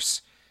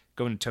course,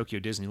 going to Tokyo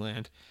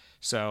Disneyland.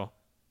 So,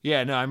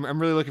 yeah, no,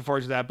 I'm really looking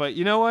forward to that. But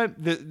you know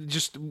what?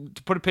 Just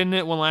to put a pin in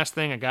it, one last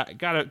thing, I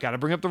gotta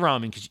bring up the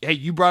ramen because hey,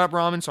 you brought up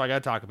ramen, so I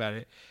gotta talk about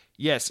it.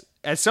 Yes,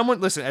 as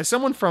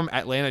someone from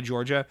Atlanta,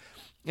 Georgia,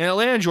 and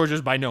Atlanta, Georgia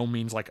is by no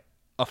means like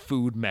a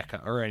food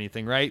mecca or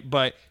anything, right?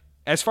 But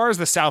as far as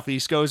the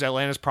Southeast goes,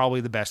 Atlanta's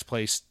probably the best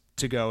place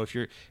to go if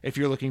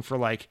you're looking for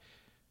like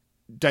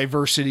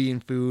diversity in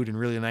food and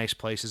really nice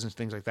places and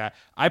things like that.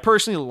 I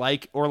personally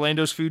like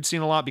Orlando's food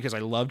scene a lot because I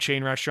love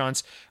chain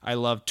restaurants. I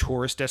love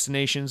tourist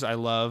destinations. I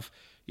love,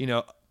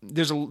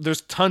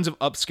 there's tons of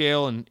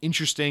upscale and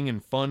interesting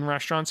and fun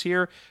restaurants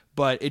here,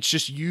 but it's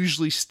just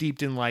usually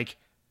steeped in like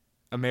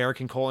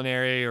American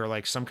culinary or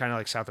like some kind of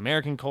like South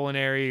American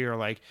culinary or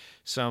like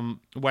some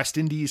West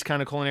Indies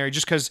kind of culinary,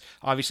 just because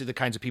obviously the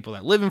kinds of people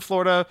that live in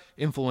Florida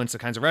influence the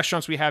kinds of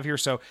restaurants we have here.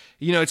 So,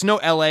 it's no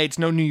LA, it's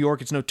no New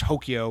York, it's no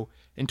Tokyo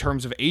in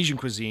terms of Asian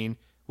cuisine,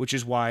 which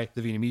is why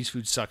the Vietnamese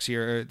food sucks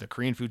here, the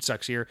Korean food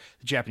sucks here,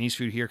 the Japanese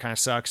food here kind of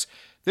sucks.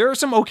 There are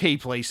some okay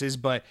places,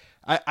 but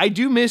I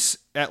do miss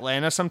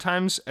Atlanta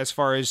sometimes as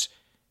far as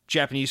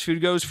Japanese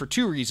food goes for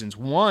two reasons.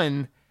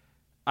 One,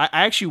 I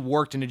actually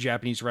worked in a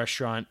Japanese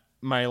restaurant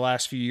my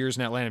last few years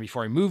in Atlanta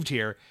before I moved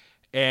here,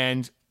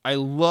 and I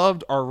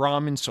loved our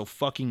ramen so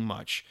fucking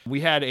much.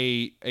 We had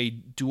a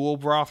dual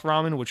broth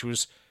ramen, which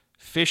was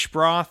fish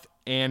broth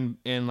and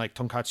like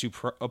tonkatsu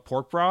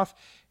pork broth,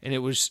 and it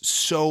was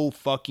so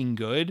fucking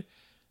good.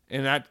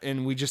 And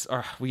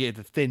we had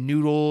the thin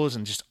noodles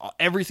and just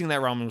everything.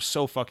 That ramen was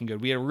so fucking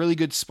good. We had a really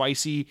good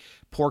spicy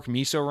pork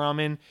miso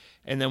ramen,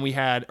 and then we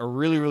had a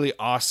really, really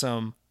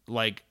awesome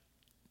like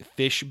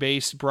fish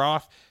based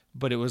broth,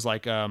 but it was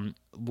like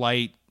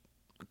light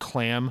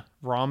clam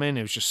ramen.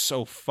 It was just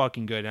so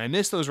fucking good. And I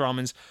miss those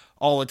ramens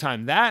all the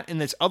time. That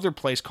and this other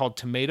place called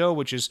Tomato,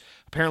 which is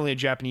apparently a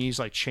Japanese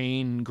like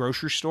chain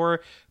grocery store,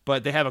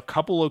 but they have a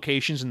couple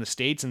locations in the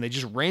States and they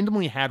just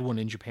randomly had one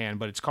in Japan,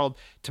 but it's called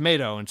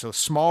Tomato. And it's a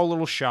small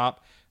little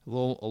shop, a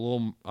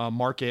little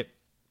market,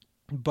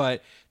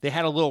 but they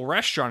had a little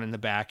restaurant in the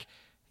back,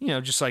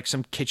 just like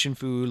some kitchen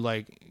food,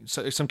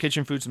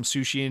 some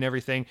sushi and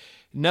everything.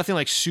 Nothing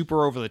like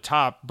super over the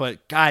top,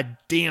 but god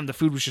damn, the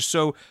food was just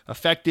so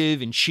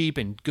effective and cheap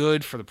and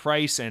good for the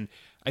price. And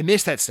I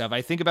miss that stuff.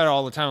 I think about it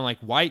all the time. I'm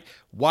like,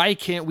 why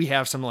can't we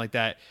have something like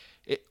that?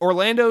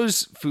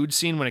 Orlando's food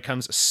scene, when it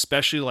comes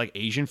especially like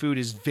Asian food,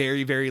 is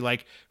very, very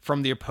like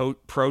from the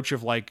approach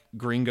of like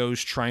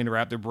gringos trying to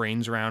wrap their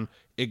brains around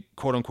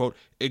quote unquote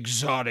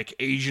exotic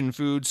Asian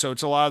food. So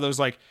it's a lot of those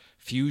like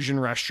fusion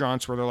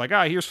restaurants where they're like,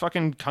 here's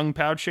fucking kung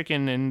pao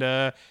chicken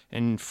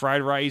and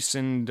fried rice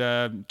and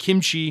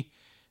kimchi,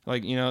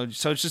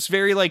 so it's just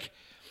very like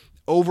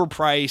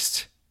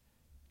overpriced,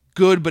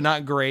 good but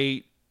not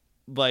great,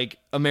 like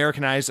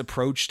Americanized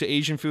approach to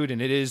Asian food,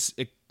 and it is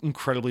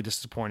incredibly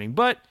disappointing.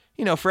 But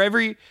for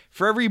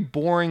every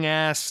boring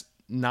ass,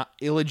 not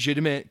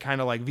illegitimate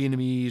kind of like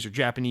Vietnamese or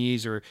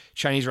Japanese or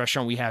Chinese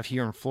restaurant we have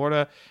here in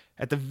Florida,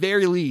 at the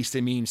very least,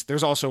 it means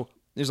there's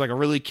like a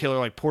really killer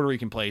like Puerto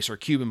Rican place or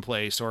Cuban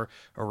place or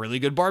a really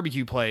good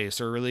barbecue place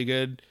or a really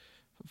good,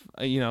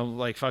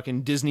 like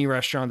fucking Disney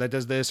restaurant that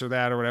does this or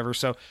that or whatever.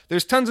 So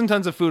there's tons and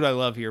tons of food I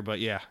love here, but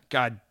yeah,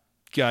 God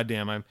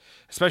damn, I'm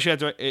especially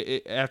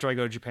after I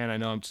go to Japan, I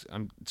know it's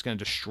going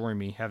to destroy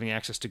me having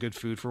access to good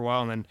food for a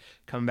while and then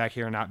coming back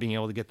here and not being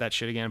able to get that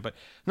shit again. But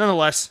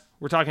nonetheless,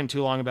 we're talking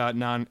too long about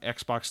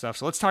non-Xbox stuff,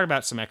 so let's talk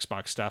about some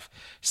Xbox stuff.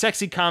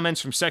 Sexy comments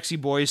from Sexy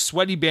Boys.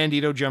 Sweaty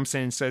Bandito jumps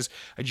in and says,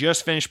 I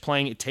just finished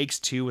playing It Takes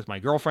Two with my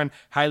girlfriend.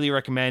 Highly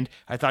recommend.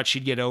 I thought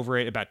she'd get over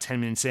it about 10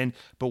 minutes in,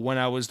 but when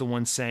I was the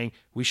one saying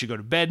we should go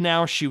to bed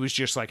now, she was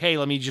just like, hey,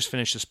 let me just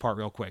finish this part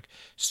real quick.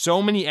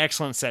 So many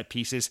excellent set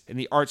pieces, and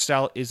the art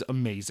style is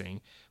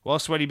amazing. Well,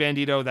 Sweaty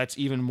Bandito, that's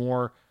even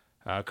more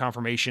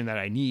confirmation that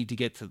I need to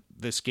get to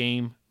this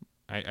game.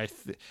 I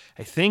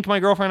think my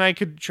girlfriend and I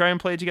could try and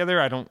play it together.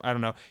 I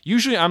don't know.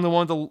 Usually I'm the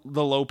one with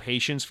the low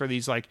patience for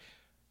these like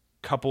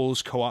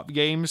couples co-op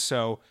games,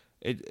 so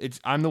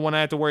I'm the one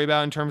I have to worry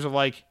about in terms of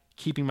like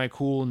keeping my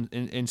cool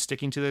and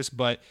sticking to this.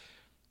 But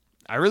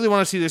I really want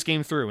to see this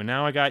game through, and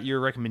now I got your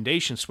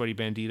recommendation, Sweaty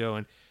Bandito,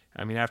 and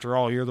I mean, after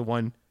all, you're the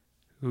one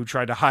who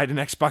tried to hide an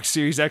Xbox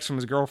Series X from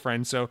his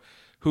girlfriend, so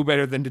who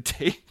better than to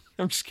take?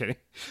 I'm just kidding,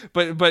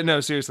 but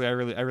no, seriously, I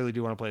really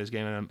do want to play this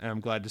game, and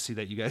I'm glad to see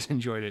that you guys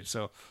enjoyed it.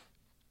 So.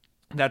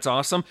 That's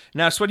awesome.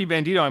 Now, Sweaty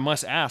Bandito, I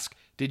must ask,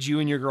 did you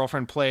and your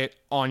girlfriend play it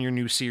on your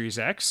new Series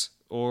X,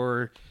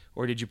 or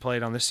did you play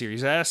it on the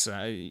Series S?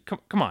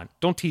 Come on,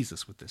 don't tease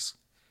us with this.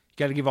 You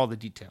got to give all the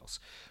details.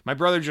 My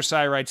brother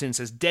Josiah writes in and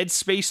says, Dead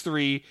Space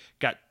 3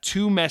 got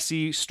too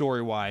messy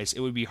story-wise. It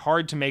would be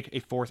hard to make a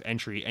fourth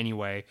entry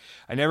anyway.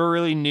 I never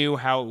really knew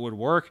how it would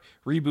work.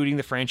 Rebooting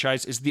the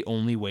franchise is the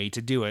only way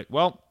to do it.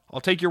 Well,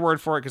 I'll take your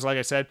word for it, because like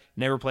I said,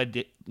 never played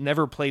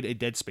a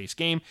Dead Space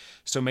game,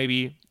 so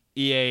maybe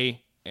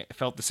EA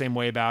felt the same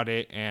way about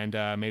it, and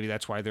maybe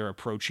that's why they're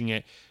approaching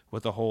it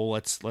with the whole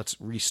let's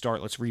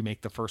restart, let's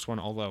remake the first one,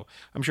 although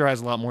I'm sure it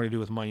has a lot more to do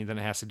with money than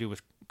it has to do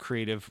with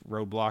creative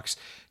roadblocks.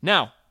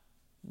 Now,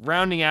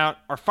 rounding out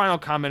our final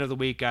comment of the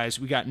week, guys,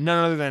 we got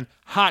none other than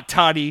Hot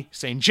Toddy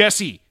saying,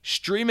 Jesse,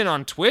 streaming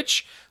on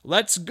Twitch?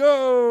 Let's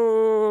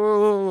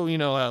go! You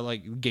know,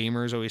 like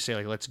gamers always say,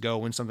 like, let's go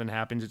when something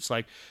happens. It's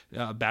like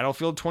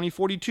Battlefield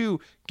 2042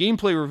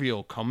 gameplay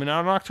reveal coming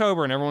out in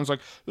October, and everyone's like,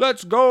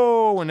 let's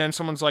go! And then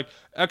someone's like,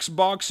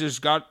 Xbox has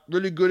got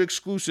really good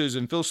exclusives,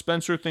 and Phil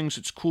Spencer thinks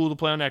it's cool to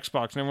play on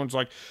Xbox, and everyone's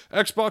like,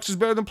 Xbox is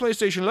better than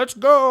PlayStation, let's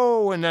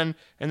go! And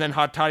then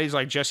Hot Toddy's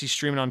like, Jesse's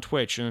streaming on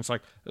Twitch, and it's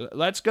like,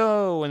 let's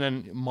go! And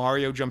then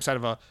Mario jumps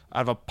out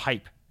of a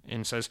pipe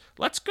and says,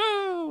 let's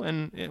go!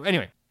 And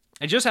anyway,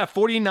 I just have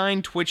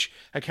 49 Twitch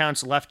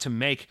accounts left to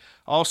make.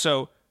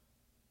 Also,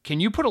 can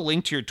you put a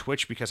link to your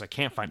Twitch, because I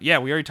can't find it? Yeah,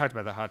 we already talked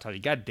about the Hot Toddy.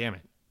 God damn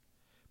it.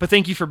 But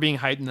thank you for being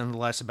hyped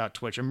nonetheless about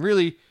Twitch. I'm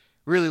really,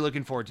 really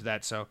looking forward to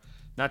that. So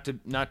not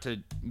to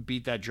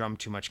beat that drum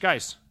too much.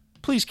 Guys,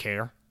 please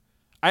care.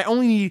 I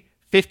only need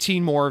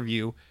 15 more of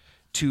you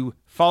to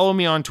follow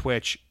me on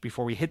Twitch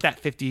before we hit that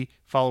 50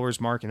 followers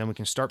mark, and then we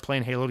can start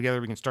playing Halo together.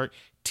 We can start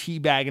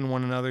teabagging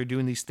one another,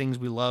 doing these things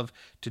we love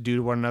to do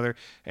to one another.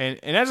 And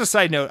as a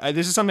side note,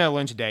 this is something I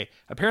learned today.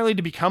 Apparently,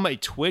 to become a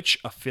Twitch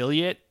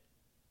affiliate,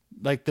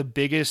 like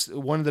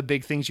one of the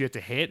big things you have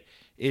to hit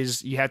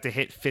is you have to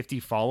hit 50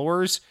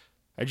 followers.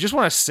 I just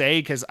want to say,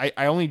 because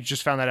I only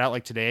just found that out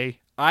like today,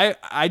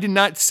 I did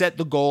not set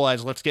the goal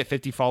as let's get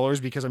 50 followers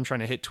because I'm trying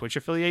to hit Twitch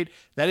affiliate.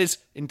 That is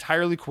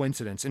entirely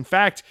coincidence. In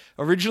fact,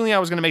 originally I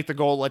was going to make the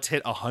goal, let's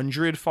hit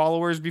 100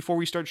 followers before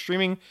we start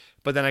streaming.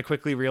 But then I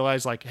quickly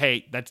realized, like,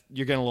 hey,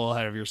 you're getting a little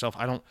ahead of yourself.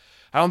 I don't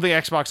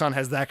think Xbox On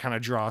has that kind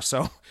of draw.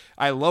 So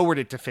I lowered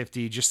it to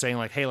 50, just saying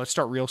like, hey, let's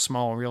start real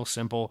small and real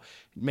simple,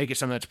 make it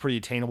something that's pretty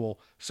attainable.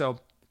 So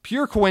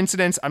pure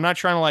coincidence. I'm not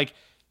trying to like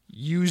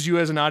use you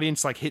as an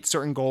audience, like hit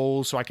certain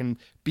goals so I can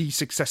be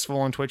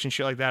successful on Twitch and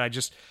shit like that. I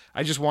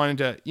just wanted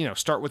to,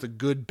 start with a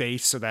good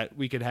base so that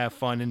we could have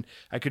fun and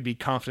I could be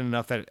confident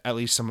enough that at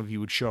least some of you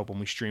would show up when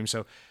we stream.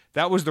 So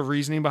that was the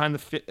reasoning behind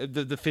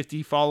the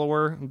 50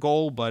 follower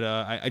goal. But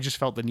I just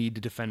felt the need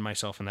to defend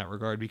myself in that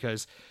regard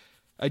because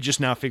I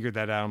just now figured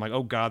that out. I'm like,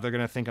 oh God, they're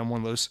going to think I'm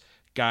one of those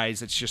guys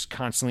that's just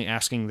constantly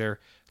asking their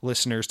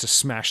listeners to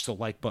smash the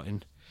like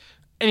button.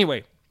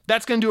 Anyway,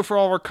 that's going to do it for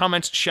all of our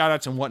comments,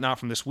 shoutouts, and whatnot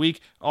from this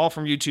week. All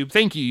from YouTube.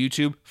 Thank you,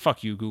 YouTube.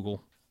 Fuck you,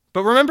 Google.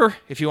 But remember,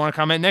 if you want to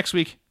comment next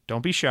week,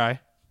 don't be shy.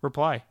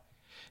 Reply.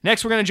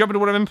 Next, we're going to jump into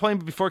what I've been playing.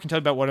 But before I can tell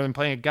you about what I've been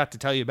playing, I got to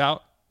tell you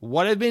about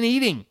what I've been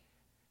eating.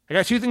 I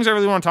got two things I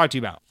really want to talk to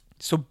you about.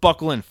 So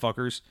buckle in,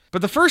 fuckers.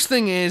 But the first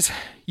thing is,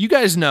 you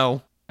guys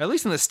know, at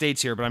least in the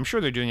States here, but I'm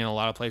sure they're doing it in a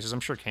lot of places. I'm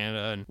sure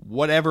Canada and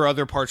whatever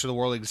other parts of the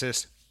world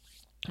exist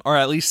are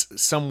at least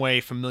some way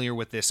familiar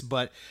with this,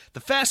 but the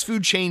fast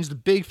food chains, the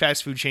big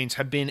fast food chains,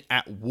 have been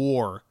at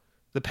war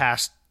the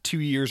past 2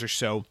 years or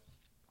so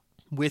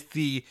with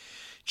the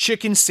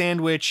chicken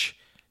sandwich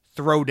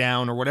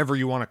throwdown, or whatever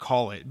you want to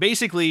call it.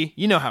 Basically,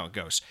 you know how it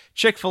goes.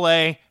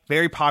 Chick-fil-A,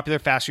 very popular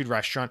fast food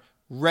restaurant,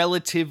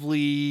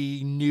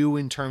 relatively new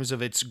in terms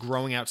of its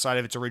growing outside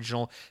of its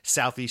original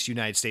Southeast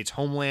United States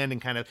homeland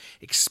and kind of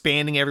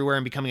expanding everywhere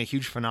and becoming a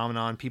huge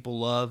phenomenon. People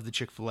love the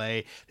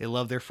Chick-fil-A. They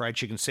love their fried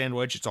chicken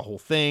sandwich. It's a whole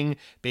thing.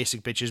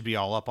 Basic bitches be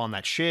all up on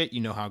that shit.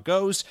 You know how it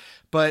goes.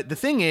 But the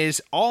thing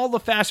is, all the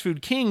fast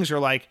food kings are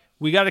like,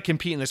 we got to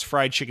compete in this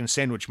fried chicken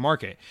sandwich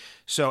market.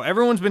 So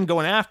everyone's been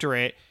going after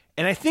it.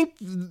 And I think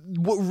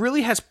what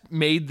really has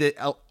made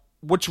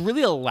what's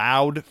really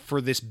allowed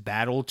for this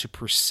battle to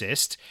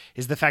persist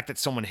is the fact that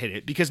someone hit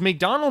it. Because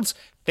McDonald's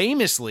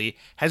famously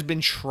has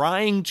been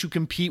trying to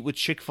compete with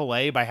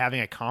Chick-fil-A by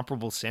having a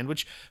comparable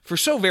sandwich for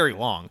so very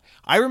long.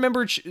 I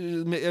remember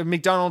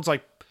McDonald's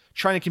like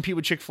trying to compete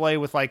with Chick-fil-A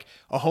with like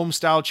a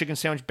home-style chicken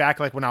sandwich back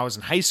like when I was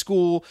in high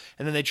school,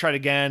 and then they tried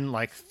again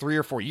like 3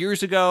 or 4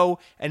 years ago,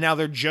 and now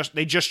they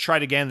just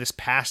tried again this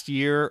past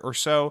year or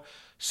so.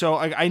 So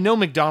I know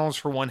McDonald's,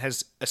 for one,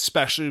 has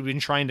especially been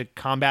trying to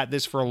combat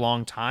this for a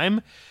long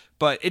time,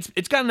 but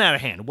it's gotten out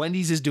of hand.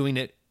 Wendy's is doing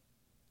it,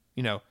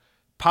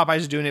 Popeyes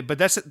is doing it, but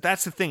that's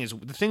the thing is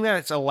the thing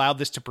that's allowed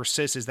this to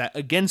persist is that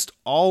against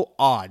all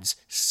odds,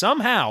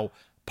 somehow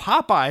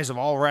Popeyes of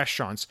all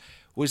restaurants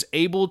was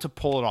able to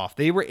pull it off.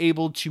 They were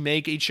able to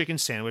make a chicken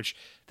sandwich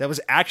that was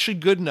actually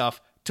good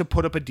enough to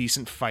put up a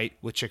decent fight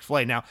with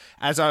Chick-fil-A. Now,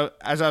 as I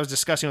was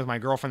discussing with my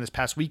girlfriend this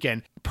past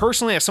weekend,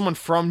 personally, as someone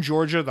from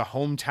Georgia, the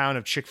hometown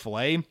of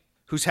Chick-fil-A,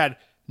 who's had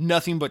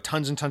nothing but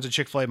tons and tons of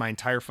Chick-fil-A my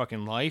entire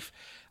fucking life,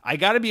 I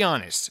got to be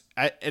honest,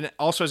 and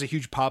also as a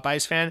huge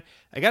Popeyes fan,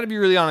 I got to be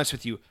really honest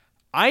with you.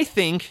 I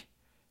think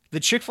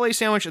the Chick-fil-A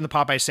sandwich and the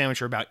Popeyes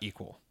sandwich are about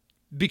equal.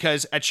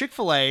 Because at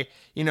Chick-fil-A,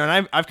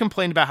 and I've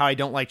complained about how I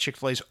don't like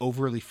Chick-fil-A's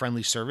overly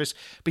friendly service,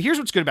 but here's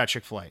what's good about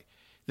Chick-fil-A.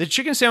 The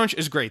chicken sandwich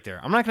is great there.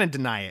 I'm not going to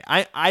deny it.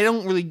 I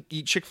don't really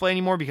eat Chick-fil-A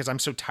anymore because I'm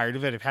so tired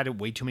of it. I've had it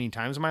way too many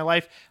times in my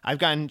life. I've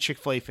gotten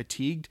Chick-fil-A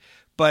fatigued.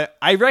 But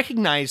I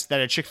recognize that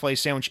a Chick-fil-A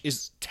sandwich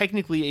is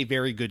technically a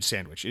very good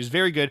sandwich. It is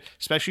very good,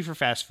 especially for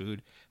fast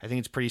food. I think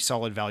it's pretty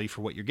solid value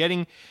for what you're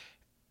getting.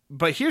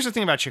 But here's the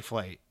thing about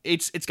Chick-fil-A.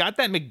 It's got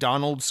that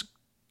McDonald's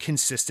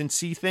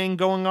consistency thing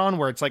going on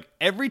where it's like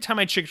every time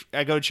I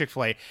go to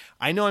Chick-fil-A,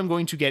 I know I'm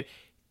going to get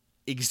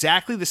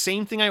exactly the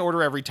same thing I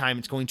order every time.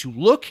 It's going to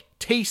look,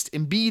 taste,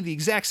 and be the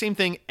exact same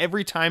thing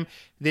every time.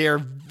 They are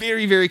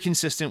very, very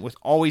consistent with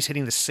always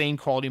hitting the same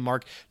quality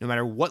mark, no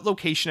matter what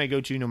location I go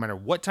to, no matter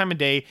what time of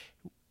day,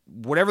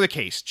 whatever the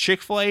case.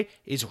 Chick-fil-A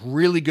is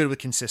really good with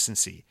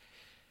consistency.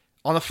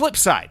 On the flip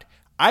side,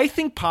 I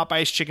think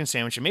Popeye's chicken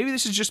sandwich, and maybe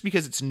this is just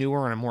because it's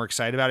newer and I'm more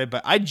excited about it,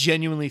 but I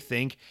genuinely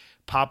think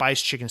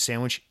Popeye's chicken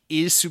sandwich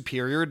is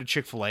superior to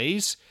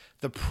Chick-fil-A's.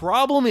 The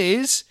problem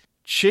is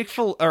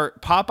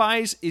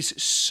Popeyes is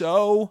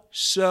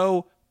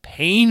so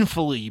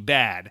painfully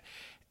bad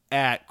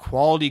at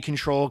quality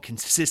control,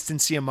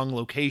 consistency among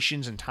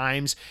locations and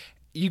times.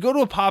 You go to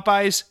a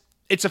Popeyes,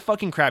 it's a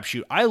fucking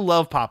crapshoot. I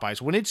love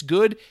Popeyes. When it's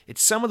good,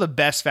 it's some of the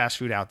best fast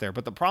food out there.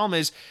 But the problem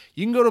is,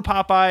 you can go to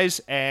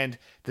Popeyes and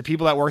the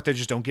people that work there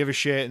just don't give a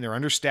shit, and they're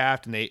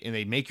understaffed, and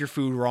they make your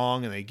food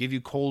wrong, and they give you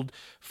cold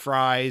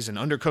fries and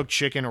undercooked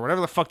chicken or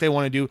whatever the fuck they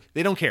want to do.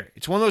 They don't care.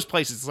 It's one of those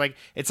places.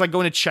 It's like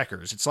going to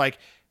Checkers. It's like,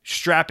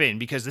 strap in,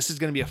 because this is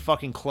going to be a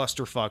fucking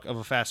clusterfuck of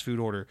a fast food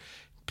order.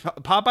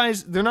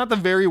 Popeyes, they're not the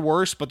very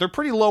worst, but they're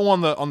pretty low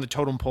on the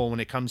totem pole when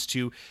it comes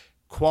to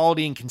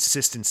quality and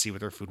consistency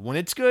with their food. When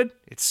it's good,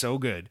 it's so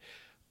good.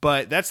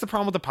 But that's the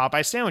problem with the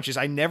Popeye sandwiches.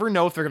 I never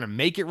know if they're going to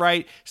make it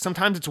right.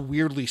 Sometimes it's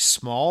weirdly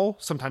small.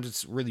 Sometimes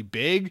it's really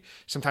big.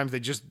 Sometimes they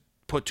just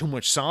put too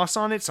much sauce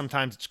on it.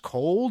 Sometimes it's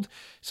cold.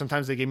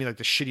 Sometimes they give me like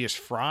the shittiest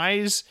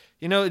fries.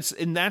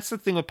 And that's the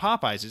thing with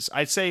Popeyes is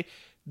I'd say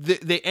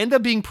they end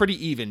up being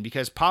pretty even,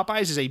 because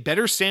Popeyes is a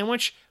better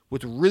sandwich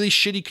with really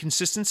shitty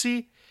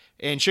consistency,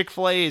 and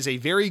Chick-fil-A is a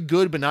very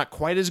good but not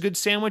quite as good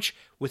sandwich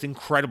with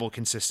incredible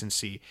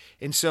consistency.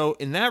 And so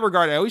in that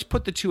regard, I always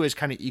put the two as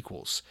kind of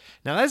equals.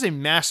 Now, that is a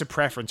massive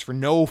preference for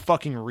no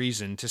fucking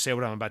reason to say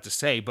what I'm about to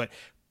say, but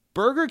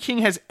Burger King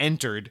has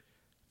entered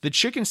the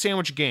chicken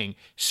sandwich gang.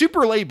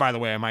 Super late, by the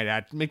way, I might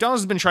add.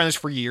 McDonald's has been trying this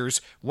for years.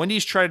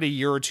 Wendy's tried it a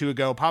year or two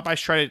ago. Popeyes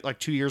tried it like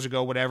 2 years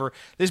ago, whatever.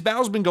 This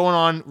battle's been going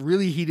on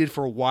really heated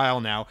for a while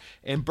now.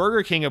 And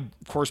Burger King, of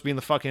course, being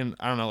the fucking,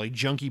 I don't know, like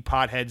junkie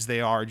potheads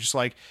they are, just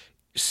like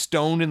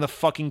stoned in the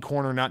fucking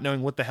corner, not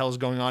knowing what the hell is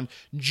going on,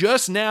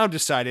 just now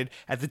decided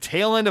at the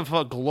tail end of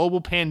a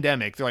global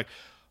pandemic, they're like,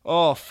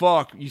 oh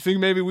fuck, you think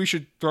maybe we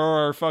should throw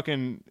our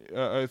fucking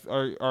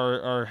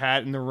our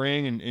hat in the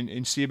ring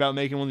and see about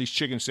making one of these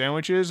chicken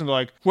sandwiches? And they're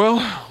like,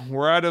 well,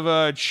 we're out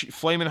of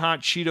flaming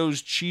hot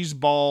Cheetos cheese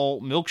ball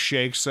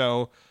milkshake,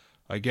 so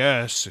I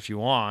guess if you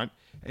want.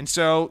 And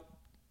so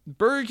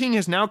Burger King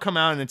has now come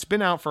out, and it's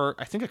been out for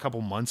I think a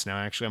couple months now.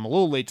 Actually, I'm a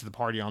little late to the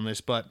party on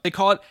this, but they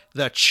call it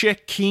the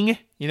Chick King,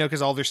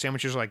 because all their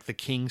sandwiches are like the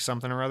King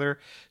something or other.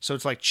 So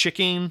it's like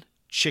chicken.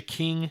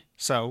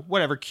 So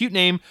whatever, cute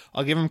name.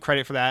 I'll give them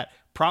credit for that.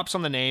 Props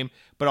on the name,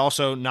 but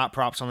also not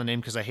props on the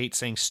name, because I hate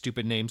saying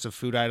stupid names of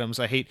food items.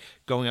 I hate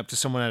going up to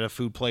someone at a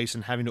food place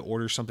and having to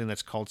order something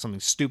that's called something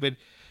stupid.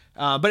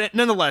 But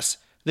nonetheless,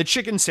 the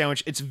chicken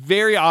sandwich, it's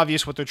very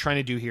obvious what they're trying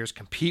to do here is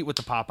compete with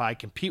the Popeye,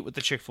 compete with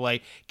the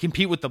Chick-fil-A,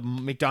 compete with the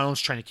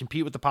McDonald's, trying to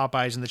compete with the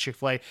Popeyes and the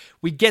Chick-fil-A.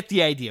 We get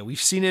the idea. We've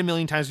seen it a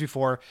million times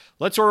before.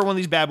 Let's order one of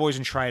these bad boys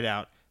and try it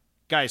out.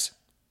 Guys,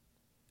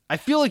 I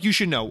feel like you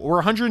should know. We're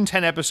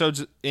 110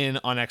 episodes in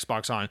on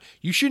Xbox On.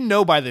 You should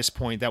know by this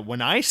point that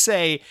when I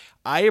say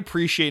I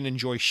appreciate and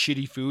enjoy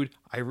shitty food,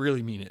 I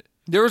really mean it.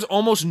 There is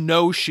almost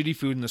no shitty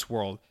food in this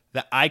world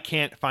that I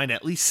can't find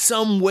at least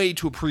some way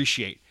to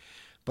appreciate.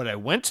 But I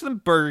went to the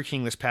Burger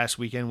King this past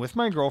weekend with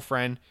my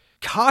girlfriend,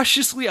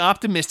 cautiously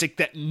optimistic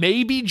that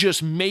maybe,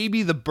 just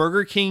maybe, the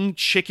Burger King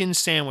chicken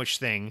sandwich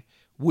thing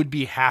would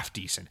be half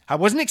decent. I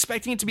wasn't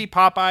expecting it to be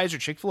Popeyes or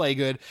Chick-fil-A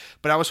good,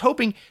 but I was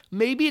hoping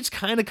maybe it's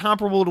kind of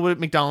comparable to what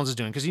McDonald's is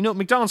doing. Because,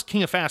 McDonald's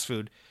king of fast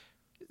food.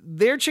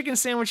 Their chicken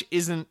sandwich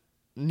isn't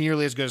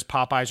nearly as good as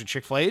Popeyes or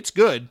Chick-fil-A. It's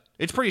good.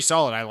 It's pretty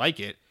solid. I like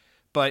it.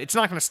 But it's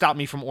not going to stop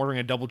me from ordering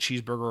a double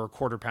cheeseburger or a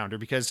quarter pounder,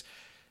 because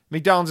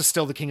McDonald's is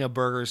still the king of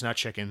burgers, not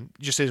chicken.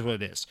 It just is what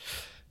it is.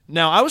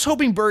 Now, I was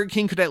hoping Burger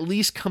King could at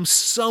least come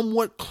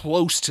somewhat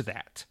close to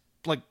that.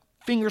 Like,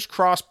 fingers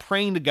crossed,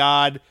 praying to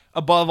God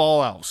above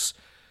all else.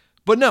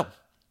 But no,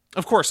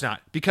 of course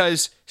not.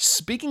 Because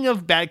speaking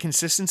of bad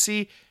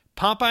consistency,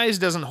 Burger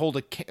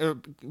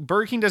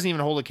King doesn't even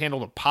hold a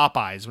candle to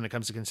Popeyes when it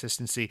comes to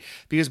consistency,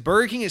 because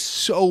Burger King is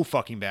so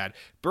fucking bad.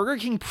 Burger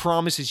King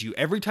promises you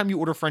every time you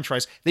order French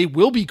fries, they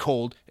will be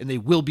cold and they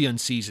will be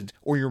unseasoned,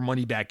 or your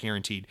money back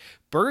guaranteed.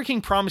 Burger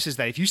King promises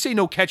that if you say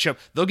no ketchup,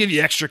 they'll give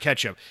you extra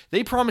ketchup.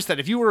 They promise that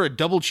if you order a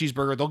double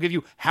cheeseburger, they'll give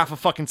you half a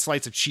fucking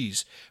slice of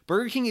cheese.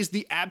 Burger King is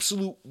the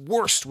absolute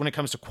worst when it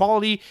comes to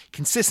quality,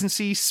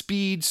 consistency,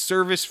 speed,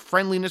 service,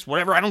 friendliness,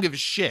 whatever. I don't give a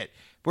shit.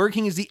 Burger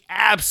King is the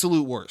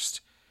absolute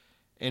worst.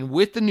 And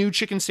with the new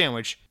chicken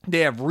sandwich,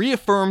 they have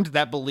reaffirmed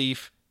that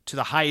belief to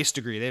the highest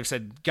degree. They've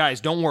said, guys,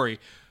 don't worry.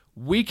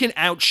 We can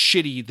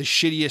out-shitty the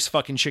shittiest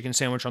fucking chicken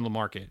sandwich on the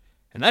market.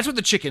 And that's what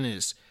the chicken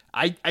is.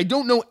 I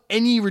don't know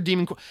any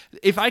redeeming.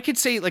 If I could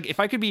say, like, if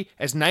I could be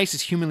as nice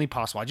as humanly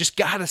possible, I just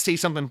gotta say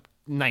something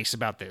nice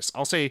about this.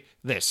 I'll say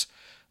this.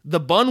 The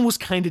bun was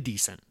kind of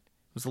decent.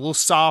 It was a little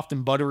soft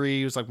and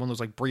buttery. It was like one of those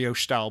like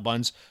brioche style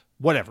buns.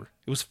 Whatever.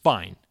 It was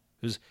fine.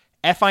 It was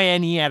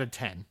FINE out of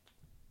 10.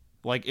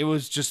 Like, it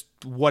was just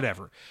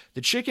whatever.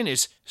 The chicken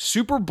is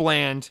super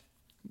bland.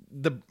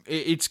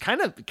 It's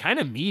kind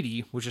of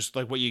meaty, which is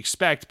like what you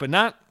expect, but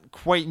not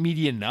quite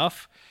meaty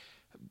enough.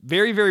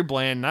 Very, very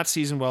bland, not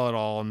seasoned well at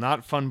all,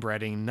 not fun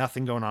breading,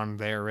 nothing going on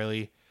there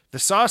really. The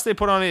sauce they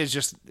put on it is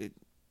just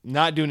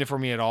not doing it for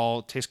me at all.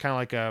 It tastes kind of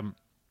like I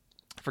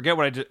forget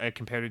what I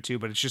compared it to,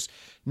 but it's just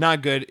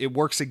not good. It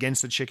works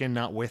against the chicken,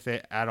 not with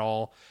it at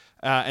all.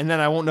 And then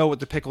I won't know what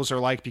the pickles are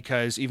like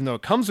because even though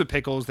it comes with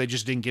pickles, they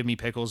just didn't give me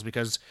pickles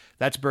because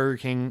that's Burger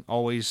King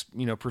always,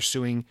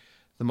 pursuing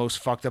the most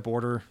fucked up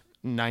order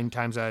 9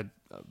 times out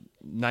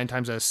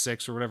of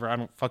 6 or whatever. I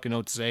don't fucking know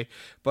what to say.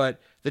 But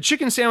the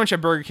chicken sandwich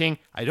at Burger King,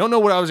 I don't know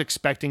what I was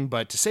expecting,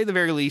 but to say the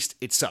very least,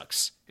 it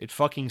sucks. It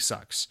fucking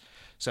sucks.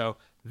 So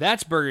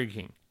that's Burger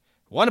King.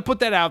 Want to put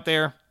that out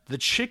there. The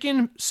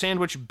chicken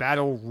sandwich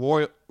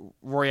battle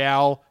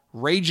royale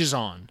rages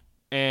on.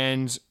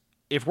 And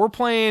if we're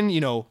playing,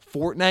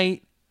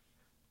 Fortnite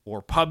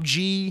or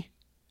PUBG,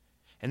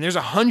 and there's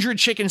 100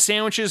 chicken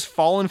sandwiches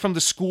falling from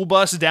the school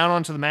bus down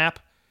onto the map,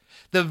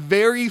 the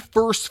very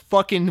first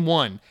fucking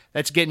one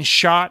that's getting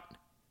shot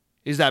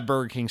is that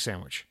Burger King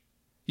sandwich.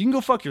 You can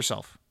go fuck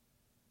yourself.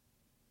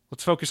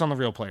 Let's focus on the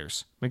real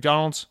players.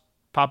 McDonald's,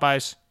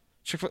 Popeyes,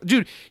 Chick-fil-A.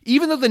 Dude,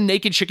 even though the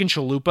naked chicken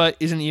chalupa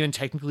isn't even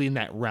technically in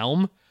that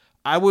realm,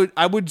 I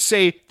would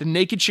say the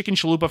naked chicken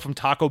chalupa from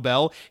Taco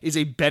Bell is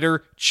a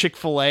better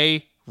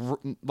Chick-fil-A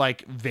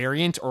like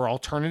variant or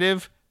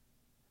alternative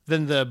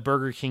than the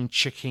Burger King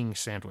chicken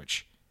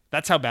sandwich.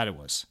 That's how bad it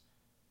was.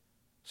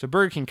 So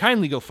Burger King,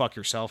 kindly go fuck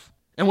yourself.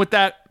 And with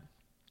that,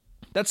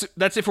 that's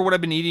it for what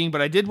I've been eating,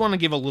 but I did want to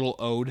give a little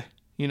ode,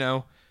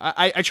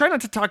 I try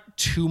not to talk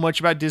too much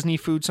about Disney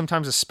food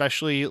sometimes,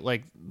 especially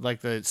like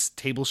the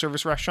table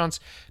service restaurants,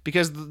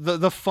 because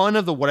the fun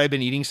of the what I've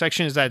been eating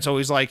section is that it's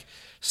always like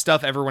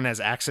stuff everyone has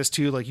access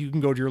to. Like you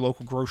can go to your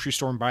local grocery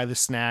store and buy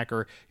this snack,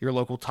 or your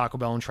local Taco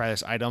Bell and try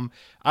this item.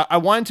 I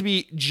want it to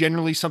be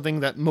generally something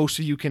that most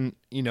of you can,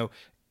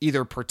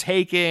 either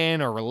partake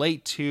in or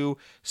relate to.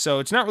 So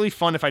it's not really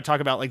fun if I talk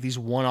about like these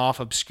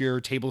one-off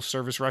obscure table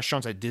service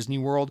restaurants at Disney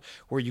World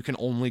where you can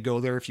only go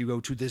there if you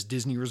go to this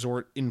Disney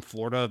resort in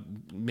Florida,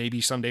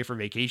 maybe someday for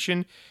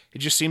vacation. It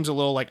just seems a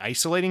little like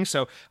isolating.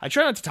 So I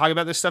try not to talk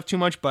about this stuff too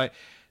much, but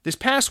this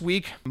past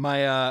week,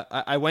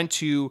 I went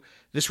to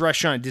this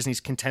restaurant at Disney's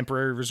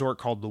Contemporary Resort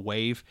called The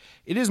Wave.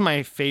 It is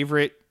my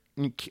favorite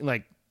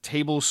like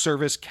table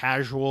service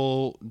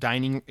casual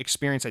dining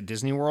experience at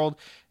Disney World.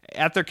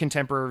 At their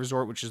Contemporary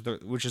Resort, which is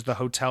the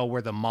hotel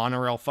where the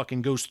monorail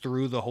fucking goes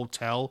through the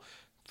hotel,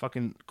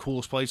 fucking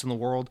coolest place in the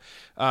world.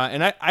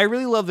 And I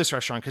really love this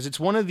restaurant because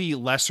it's one of the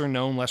lesser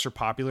known, lesser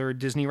popular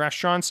Disney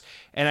restaurants.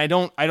 And I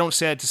don't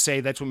say that to say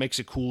that's what makes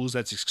it cool is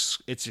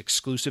it's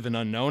exclusive and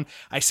unknown.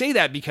 I say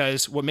that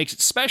because what makes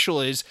it special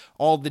is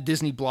all the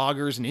Disney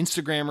bloggers and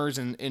Instagrammers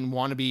and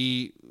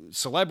wannabe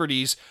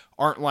celebrities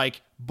aren't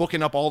like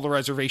booking up all the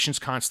reservations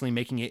constantly,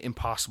 making it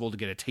impossible to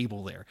get a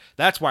table there.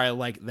 That's why I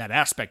like that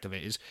aspect of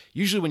it. Is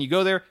usually when you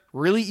go there,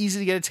 really easy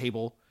to get a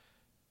table.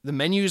 The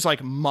menu is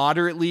like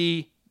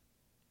moderately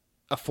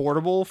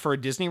affordable for a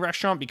Disney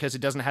restaurant because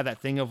it doesn't have that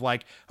thing of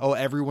like, oh,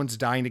 everyone's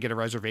dying to get a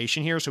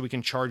reservation here, so we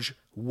can charge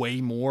way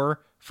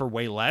more for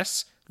way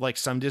less, like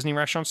some Disney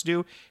restaurants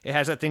do. It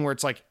has that thing where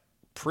it's like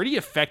pretty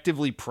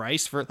effectively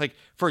priced for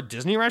a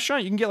Disney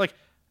restaurant. You can get like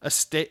a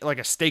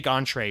steak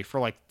entree for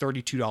like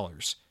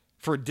 $32.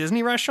 For a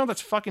Disney restaurant, that's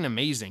fucking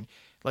amazing.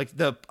 Like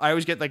I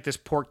always get like this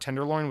pork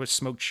tenderloin with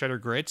smoked cheddar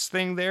grits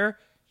thing there.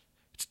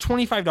 It's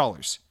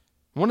 $25.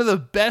 One of the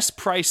best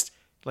priced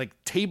like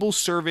table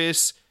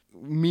service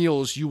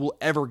meals you will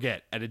ever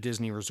get at a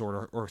Disney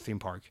resort or theme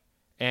park.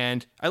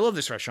 And I love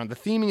this restaurant. The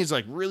theming is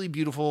like really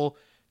beautiful.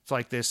 It's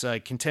like this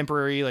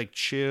contemporary, like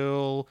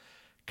chill,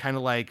 kind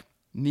of like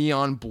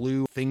neon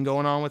blue thing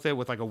going on with it,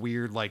 with like a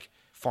weird like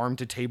farm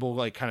to table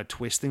like kind of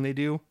twist thing they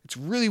do. It's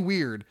really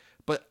weird,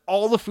 but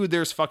all the food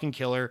there is fucking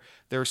killer.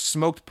 There's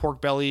smoked pork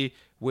belly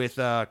with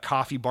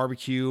coffee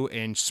barbecue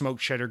and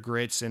smoked cheddar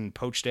grits and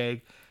poached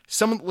egg.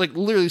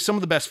 Literally some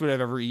of the best food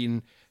I've ever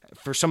eaten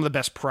for some of the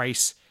best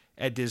price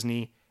at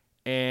Disney.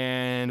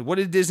 And what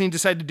did Disney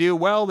decide to do?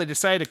 Well, they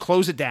decided to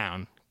close it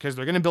down because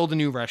they're going to build a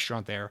new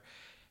restaurant there.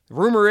 The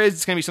rumor is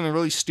it's going to be something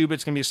really stupid.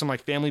 It's going to be some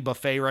like family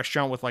buffet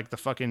restaurant with like the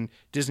fucking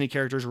Disney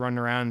characters running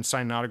around and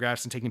signing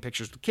autographs and taking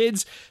pictures with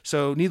kids.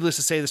 So needless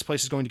to say, this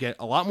place is going to get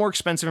a lot more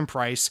expensive in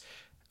price,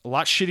 a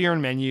lot shittier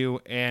in menu,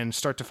 and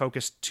start to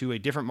focus to a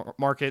different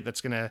market that's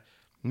going to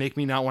make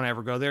me not want to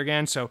ever go there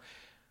again. So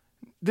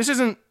this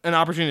isn't an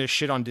opportunity to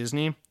shit on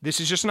Disney. This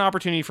is just an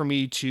opportunity for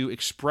me to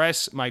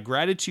express my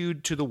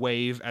gratitude to The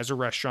Wave as a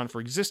restaurant for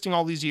existing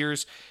all these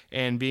years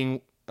and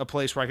being a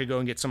place where I could go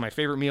and get some of my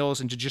favorite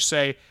meals, and to just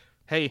say,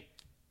 hey,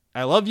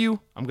 I love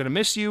you. I'm going to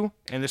miss you.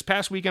 And this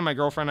past weekend, my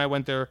girlfriend and I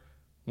went there.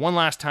 one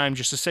last time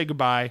just to say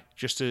goodbye,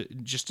 just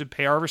to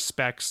pay our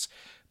respects.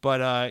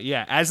 But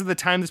yeah, as of the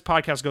time this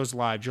podcast goes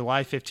live,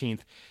 July 15th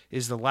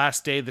is the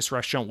last day this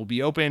restaurant will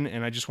be open,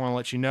 and I just want to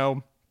let you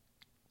know,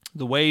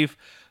 The Wave,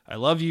 I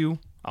love you,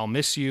 I'll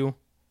miss you,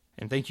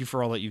 and thank you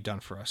for all that you've done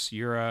for us.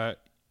 Your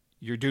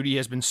duty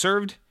has been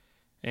served,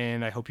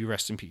 and I hope you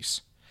rest in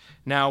peace.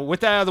 Now, with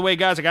that out of the way,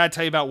 guys, I got to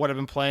tell you about what I've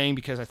been playing,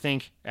 because I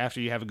think after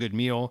you have a good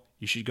meal,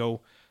 you should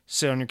go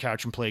sit on your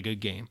couch and play a good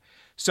game.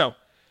 So,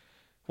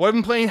 what I've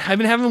been playing, I've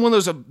been having one of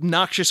those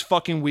obnoxious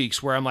fucking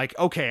weeks where I'm like,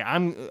 okay,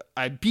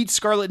 I beat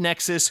Scarlet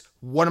Nexus.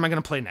 What am I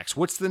going to play next?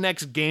 What's the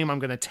next game I'm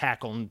going to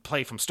tackle and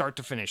play from start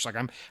to finish? Like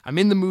I'm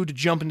in the mood to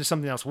jump into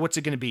something else. What's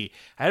it going to be?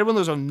 I had one of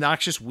those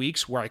obnoxious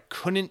weeks where I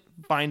couldn't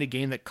find a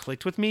game that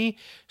clicked with me.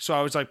 So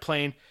I was like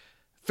playing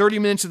 30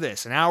 minutes of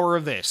this, an hour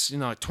of this,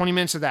 20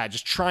 minutes of that,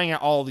 just trying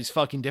out all these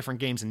fucking different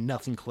games and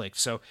nothing clicked.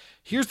 So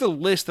here's the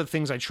list of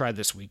things I tried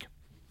this week.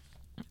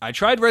 I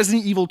tried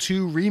Resident Evil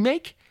 2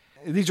 Remake.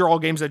 These are all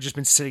games that have just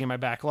been sitting in my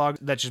backlog,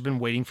 that's just been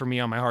waiting for me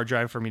on my hard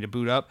drive for me to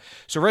boot up.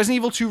 So Resident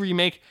Evil 2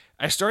 Remake,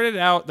 I started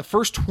out the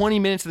first 20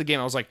 minutes of the game.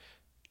 I was like,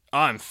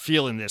 I'm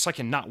feeling this. I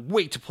cannot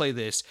wait to play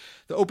this.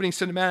 The opening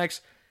cinematics,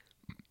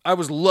 I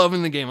was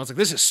loving the game. I was like,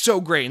 this is so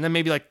great. And then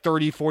maybe like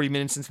 30, 40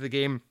 minutes into the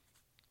game,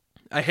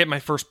 I hit my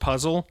first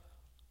puzzle.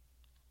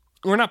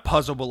 Or not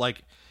puzzle, but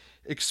like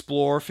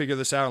explore, figure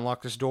this out,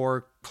 unlock this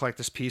door, collect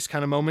this piece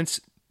kind of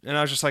moments. And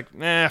I was just like,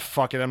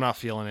 fuck it, I'm not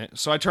feeling it.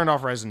 So I turned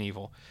off Resident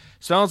Evil.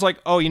 So I was like,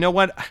 oh, you know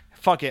what?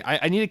 Fuck it.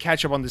 I need to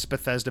catch up on this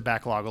Bethesda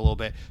backlog a little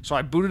bit. So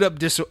I booted up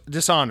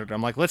Dishonored.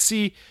 I'm like, let's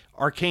see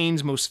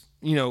Arcane's most,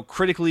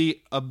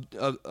 critically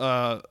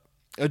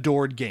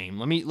adored game.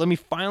 Let me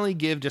finally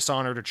give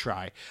Dishonored a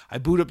try. I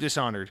boot up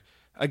Dishonored.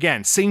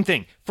 Again, same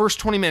thing. First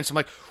 20 minutes, I'm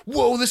like,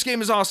 whoa, this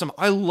game is awesome.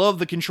 I love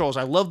the controls.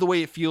 I love the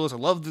way it feels. I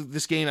love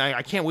this game.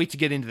 I can't wait to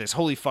get into this.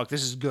 Holy fuck,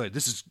 this is good.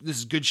 This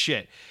is good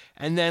shit.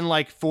 And then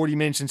like 40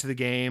 minutes into the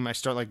game, I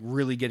start like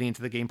really getting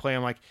into the gameplay.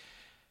 I'm like,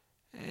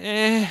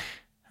 I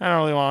don't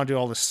really want to do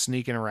all this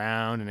sneaking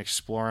around and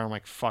exploring. I'm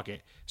like, fuck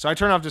it. So I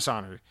turn off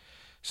Dishonored.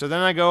 So then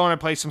I go and I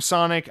play some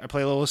Sonic. I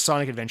play a little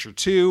Sonic Adventure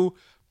 2,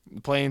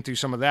 playing through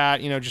some of that,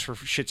 just for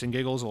shits and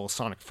giggles, a little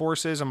Sonic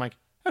Forces. I'm like,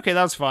 okay,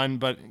 that was fun,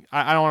 but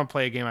I don't want to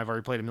play a game I've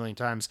already played a million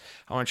times.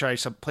 I want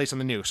to play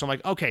something new. So I'm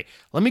like, okay,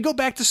 let me go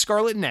back to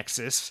Scarlet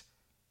Nexus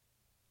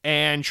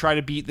and try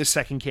to beat the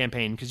second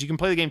campaign, because you can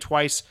play the game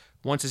twice,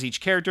 once as each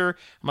character.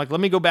 I'm like,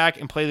 let me go back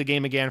and play the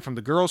game again from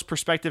the girl's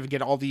perspective and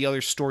get all the other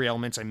story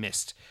elements I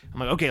missed. I'm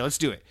like, okay, let's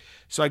do it.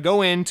 So I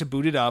go in to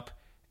boot it up,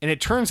 and it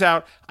turns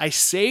out I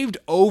saved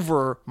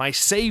over my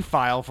save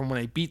file from when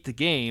I beat the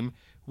game,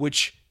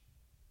 which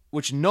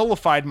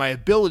nullified my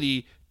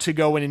ability to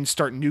go in and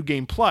start New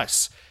Game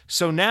Plus.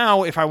 So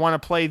now if I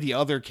want to play the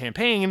other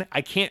campaign,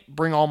 I can't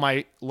bring all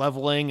my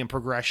leveling and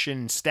progression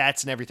and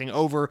stats and everything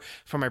over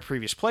from my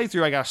previous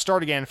playthrough. I got to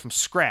start again from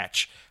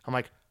scratch. I'm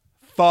like,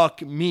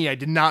 fuck me. I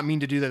did not mean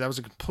to do that. That was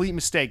a complete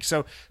mistake.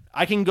 So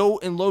I can go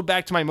and load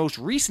back to my most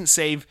recent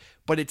save,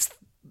 but it's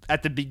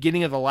at the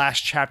beginning of the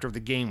last chapter of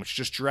the game, which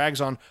just drags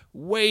on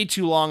way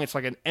too long. It's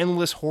like an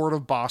endless horde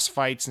of boss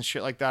fights and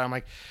shit like that. I'm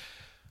like,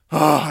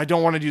 oh, I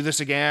don't want to do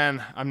this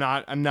again. I'm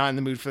not in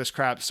the mood for this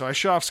crap. So I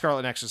shut off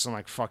Scarlet Nexus and I'm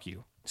like, fuck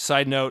you.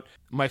 Side note,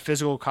 my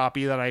physical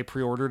copy that I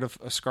pre-ordered of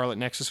Scarlet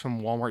Nexus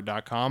from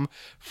Walmart.com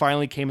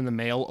finally came in the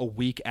mail a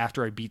week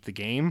after I beat the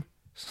game.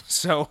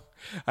 So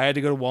I had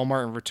to go to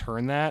Walmart and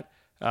return that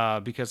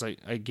because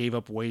I gave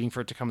up waiting for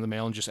it to come in the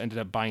mail and just ended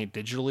up buying it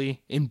digitally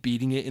and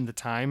beating it in the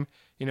time.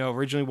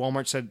 Originally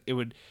Walmart said it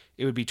would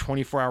be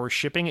 24-hour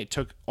shipping. It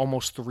took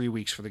almost 3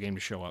 weeks for the game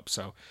to show up.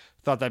 So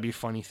thought that'd be a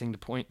funny thing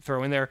to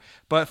throw in there.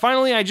 But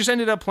finally, I just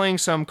ended up playing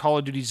some Call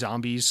of Duty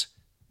Zombies,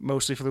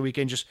 mostly for the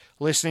weekend, just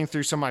listening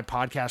through some of my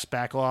podcast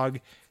backlog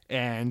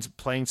and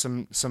playing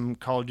some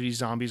Call of Duty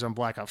Zombies on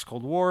Black Ops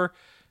Cold War,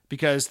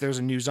 because there's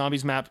a new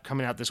Zombies map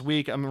coming out this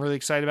week I'm really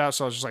excited about.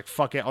 So I was just like,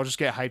 fuck it, I'll just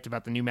get hyped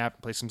about the new map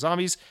and play some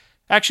Zombies.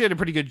 Actually had a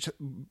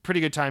pretty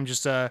good time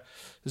just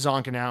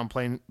zonking out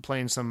and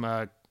playing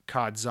some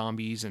COD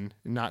Zombies and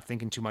not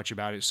thinking too much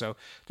about it. So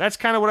that's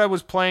kind of what I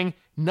was playing.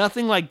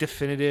 Nothing like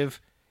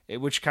definitive,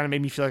 which kind of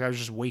made me feel like I was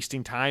just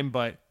wasting time,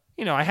 but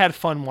I had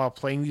fun while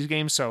playing these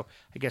games, so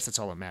I guess that's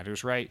all that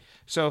matters, right?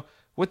 So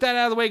with that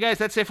out of the way, guys,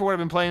 that's it for what I've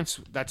been playing.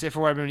 That's it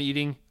for what I've been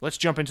eating. Let's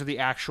jump into the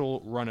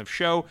actual run of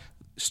show,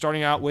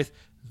 starting out with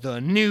the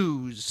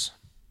news.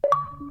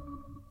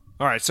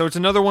 All right, so it's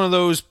another one of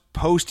those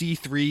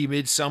post-E3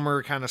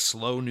 midsummer kind of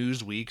slow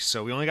news weeks,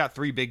 so we only got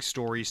 3 big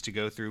stories to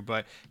go through,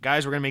 but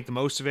guys, we're going to make the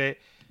most of it.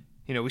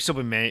 We've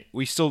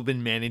still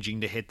been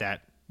managing to hit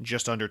that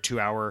just under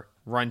 2-hour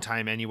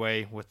runtime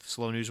anyway with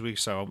slow news week,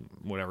 so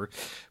whatever.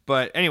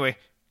 But anyway,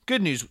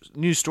 good news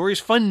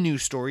stories, fun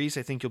news stories.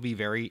 I think you'll be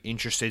very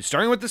interested.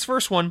 Starting with this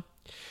first one.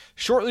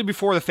 Shortly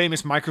before the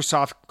famous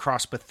Microsoft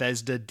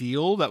cross-Bethesda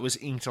deal that was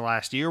inked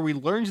last year, we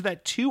learned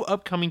that 2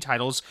 upcoming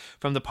titles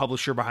from the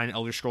publisher behind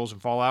Elder Scrolls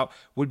and Fallout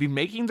would be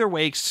making their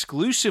way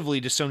exclusively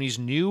to Sony's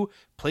new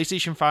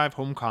PlayStation 5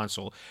 home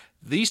console.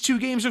 These 2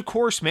 games, of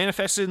course,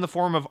 manifested in the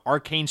form of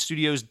Arcane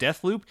Studios'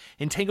 Deathloop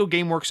and Tango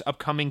Gameworks'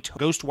 upcoming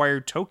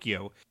Ghostwire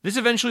Tokyo. This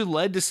eventually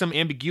led to some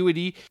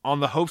ambiguity on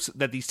the hopes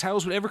that these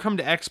titles would ever come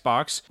to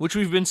Xbox, which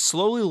we've been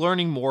slowly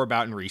learning more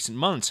about in recent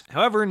months.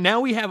 However, now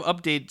we have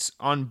updates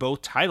on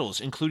both titles,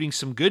 including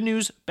some good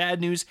news,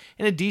 bad news,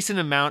 and a decent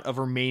amount of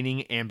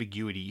remaining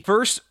ambiguity.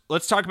 First,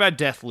 let's talk about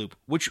Deathloop,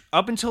 which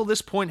up until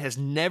this point has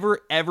never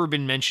ever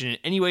been mentioned in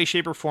any way,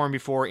 shape, or form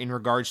before in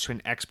regards to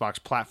an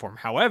Xbox platform.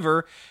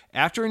 However,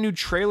 after a new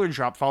trailer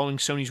dropped following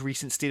Sony's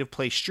recent State of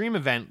Play stream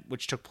event,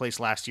 which took place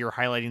last year,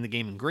 highlighting the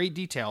game in great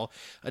detail,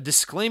 a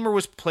disclaimer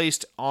was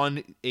placed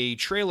on a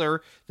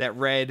trailer that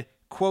read,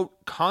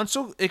 quote,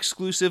 console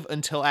exclusive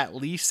until at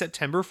least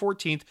September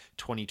 14th,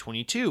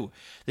 2022.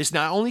 This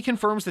not only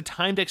confirms the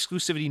timed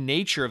exclusivity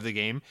nature of the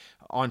game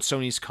on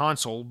Sony's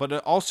console, but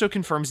it also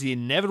confirms the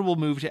inevitable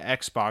move to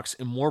Xbox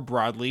and more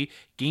broadly,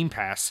 Game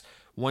Pass,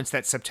 once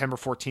that September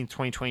 14th,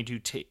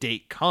 2022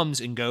 date comes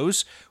and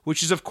goes,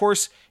 which is, of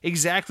course,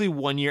 exactly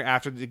 1 year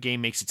after the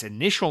game makes its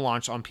initial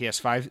launch on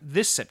PS5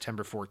 this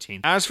September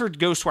 14th. As for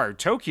Ghostwire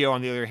Tokyo,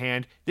 on the other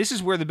hand, this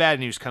is where the bad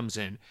news comes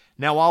in.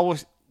 Now, while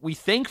we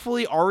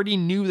thankfully already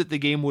knew that the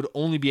game would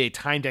only be a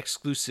timed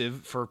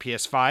exclusive for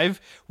PS5,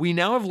 we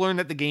now have learned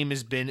that the game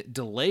has been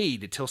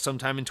delayed until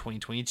sometime in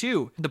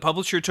 2022. The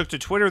publisher took to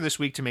Twitter this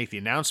week to make the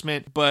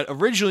announcement, but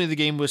originally the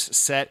game was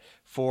set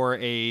for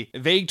a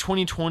vague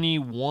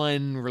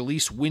 2021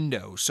 release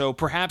window, so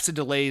perhaps a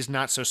delay is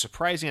not so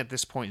surprising at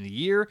this point in the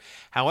year.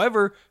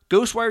 However,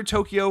 Ghostwire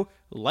Tokyo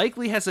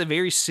likely has a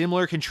very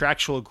similar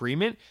contractual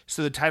agreement,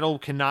 so the title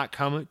cannot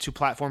come to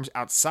platforms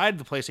outside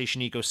the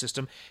PlayStation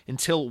ecosystem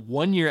until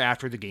 1 year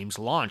after the game's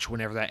launch,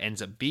 whenever that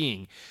ends up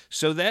being.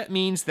 So that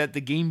means that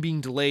the game being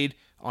delayed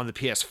on the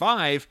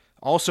PS5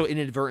 also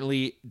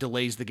inadvertently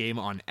delays the game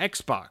on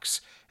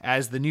Xbox,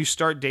 as the new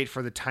start date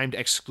for the timed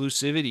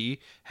exclusivity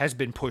has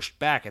been pushed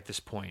back at this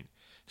point.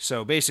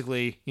 So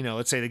basically,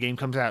 let's say the game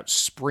comes out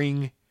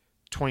spring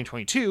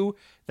 2022,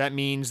 that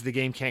means the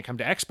game can't come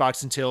to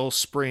Xbox until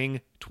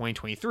spring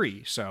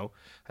 2023. So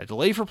a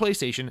delay for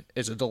PlayStation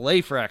is a delay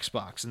for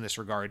Xbox in this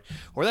regard,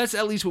 or that's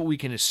at least what we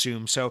can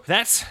assume. So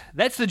that's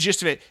the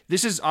gist of it.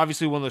 This is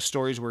obviously one of those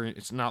stories where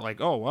it's not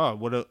like, oh wow,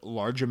 what a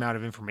large amount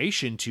of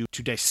information to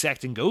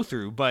dissect and go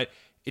through, but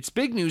it's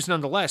big news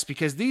nonetheless,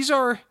 because these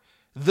are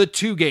the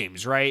 2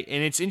 games, right?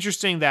 And it's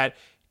interesting that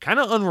kind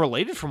of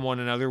unrelated from one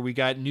another, we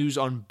got news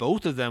on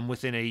both of them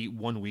within a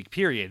 1 week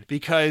period,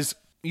 because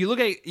you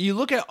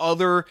look at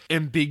other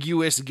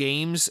ambiguous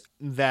games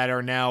that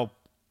are now,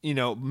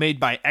 made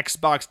by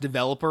Xbox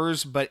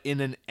developers, but in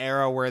an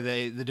era where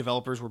the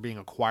developers were being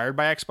acquired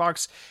by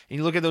Xbox. And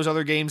you look at those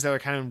other games that are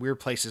kind of in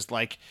weird places,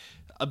 like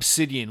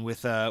Obsidian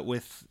with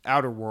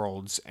Outer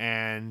Worlds,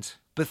 and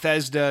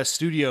Bethesda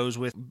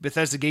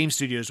Game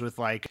Studios with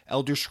like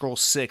Elder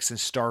Scrolls 6 and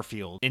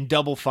Starfield, and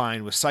Double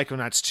Fine with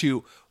Psychonauts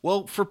 2.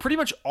 Well, for pretty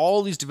much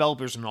all these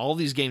developers and all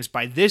these games,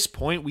 by this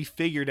point, we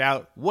figured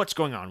out what's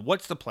going on.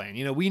 What's the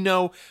plan? We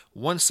know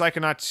once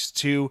Psychonauts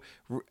 2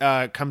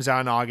 comes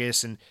out in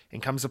August and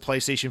comes to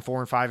PlayStation 4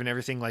 and 5 and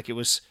everything, like it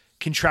was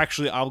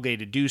contractually obligated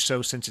to do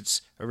so since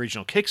its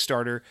original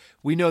Kickstarter.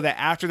 We know that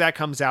after that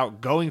comes out,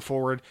 going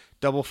forward,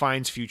 Double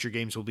Fine's future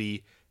games will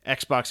be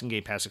Xbox and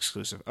Game Pass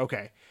exclusive.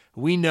 Okay.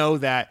 We know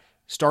that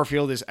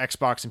Starfield is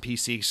Xbox and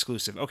PC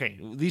exclusive. Okay,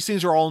 these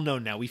things are all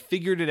known now. We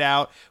figured it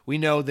out. We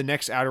know the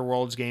next Outer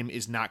Worlds game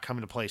is not coming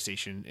to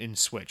PlayStation and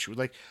Switch.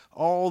 Like,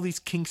 all these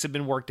kinks have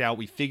been worked out.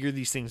 We figured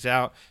these things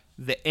out.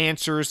 The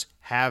answers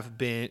have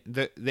been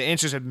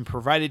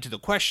provided to the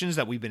questions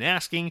that we've been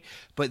asking,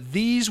 but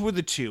these were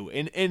the 2,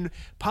 and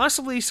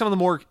possibly some of the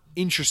more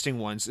interesting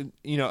ones.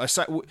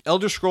 Aside,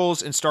 Elder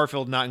Scrolls and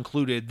Starfield not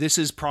included,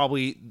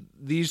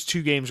 these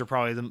 2 games are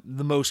probably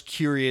the most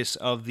curious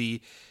of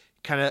the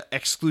kind of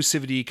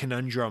exclusivity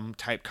conundrum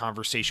type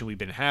conversation we've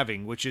been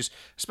having, which is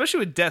especially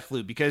with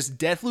Deathloop, because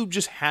Deathloop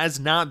just has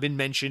not been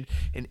mentioned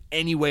in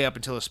any way up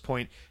until this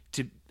point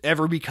to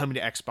ever be coming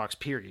to Xbox,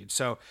 period.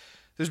 So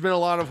there's been a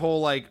lot of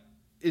whole,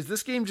 is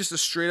this game just a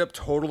straight up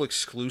total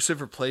exclusive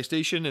for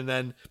PlayStation? And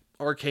then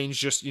Arcane's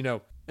just,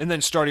 and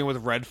then starting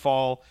with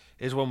Redfall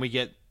is when we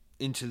get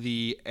into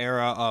the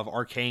era of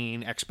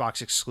Arcane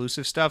Xbox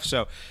exclusive stuff.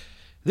 So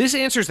this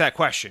answers that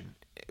question,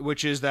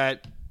 which is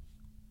that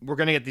we're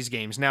going to get these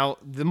games. Now,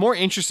 the more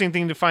interesting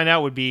thing to find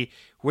out would be,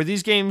 were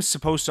these games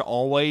supposed to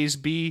always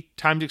be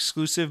timed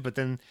exclusive, but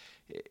then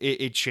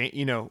it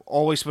changed,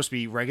 always supposed to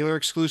be regular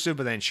exclusive,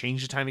 but then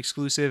change the time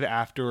exclusive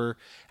after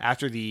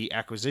the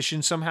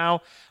acquisition somehow?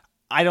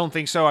 I don't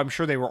think so. I'm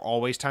sure they were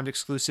always timed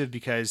exclusive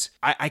because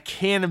I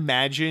can't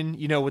imagine,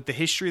 with the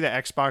history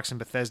that Xbox and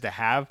Bethesda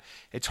have,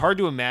 it's hard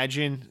to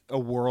imagine a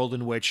world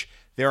in which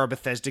there are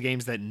Bethesda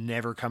games that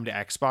never come to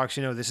Xbox.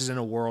 This isn't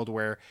a world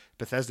where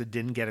Bethesda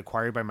didn't get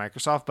acquired by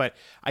Microsoft, but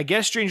I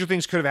guess stranger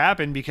things could have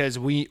happened because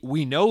we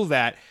know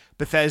that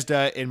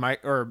Bethesda and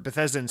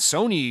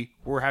Sony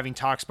were having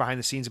talks behind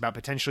the scenes about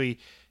potentially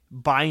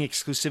buying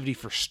exclusivity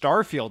for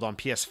Starfield on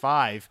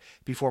PS5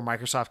 before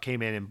Microsoft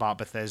came in and bought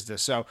Bethesda.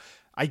 So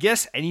I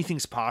guess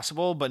anything's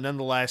possible, but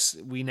nonetheless,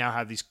 we now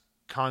have these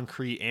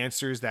concrete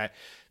answers that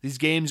these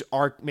games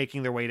are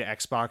making their way to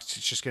Xbox.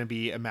 It's just going to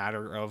be a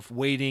matter of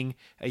waiting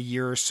a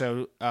year or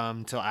so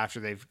until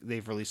after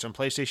they've released on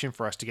PlayStation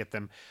for us to get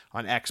them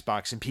on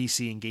Xbox and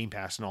PC and Game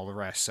Pass and all the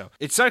rest. So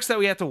it sucks that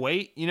we have to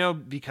wait,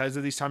 because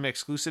of these time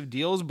exclusive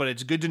deals, but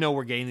it's good to know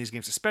we're getting these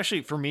games,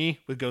 especially for me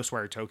with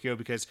Ghostwire Tokyo,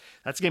 because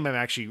that's a game I'm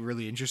actually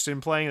really interested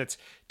in playing. That's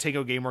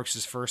Tango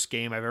Gameworks' first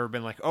game I've ever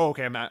been like, oh,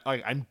 okay,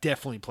 I'm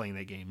definitely playing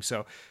that game.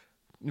 So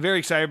very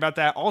excited about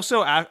that.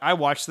 Also, I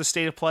watched the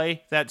State of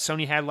Play that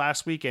Sony had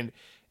last week, and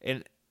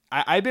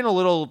I've been a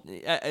little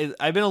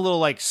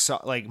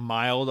like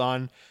mild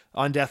on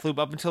Deathloop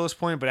up until this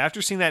point, but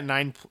after seeing that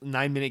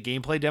 9-minute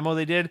gameplay demo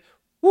they did,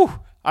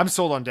 I'm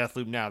sold on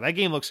Deathloop now. That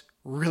game looks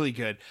really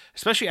good,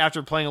 especially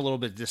after playing a little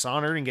bit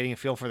Dishonored and getting a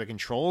feel for the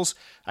controls.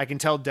 I can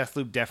tell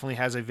Deathloop definitely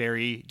has a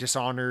very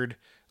Dishonored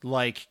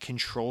like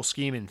control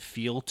scheme and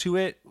feel to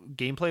it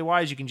gameplay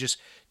wise. You can just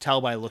tell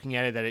by looking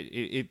at it that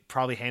it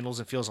probably handles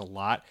and feels a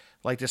lot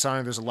like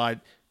Dishonored. There's a lot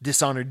of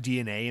Dishonored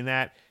DNA in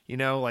that,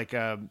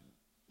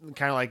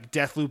 kind of like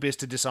Deathloop is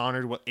to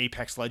Dishonored what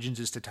Apex Legends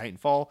is to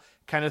Titanfall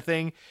kind of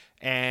thing.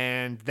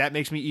 And that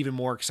makes me even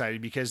more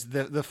excited because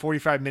the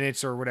 45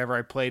 minutes or whatever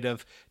I played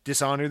of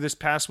Dishonored this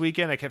past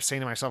weekend, I kept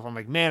saying to myself, I'm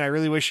like, man, I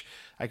really wish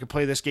I could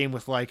play this game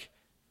with like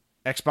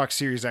Xbox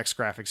Series X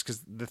graphics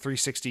because the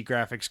 360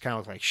 graphics kind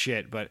of look like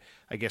shit, but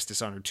I guess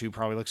Dishonored 2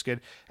 probably looks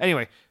good.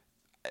 Anyway,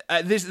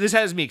 this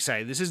has me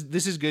excited.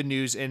 This is good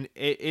news, and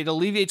it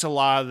alleviates a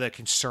lot of the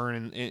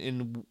concern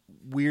and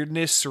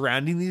weirdness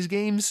surrounding these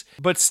games.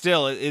 But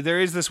still,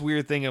 there is this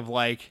weird thing of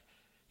like,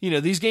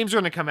 these games are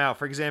going to come out.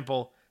 For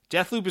example,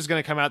 Deathloop is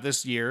going to come out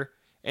this year,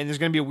 and there's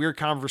going to be a weird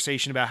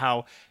conversation about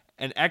how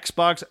an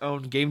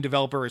Xbox-owned game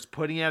developer is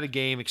putting out a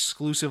game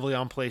exclusively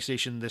on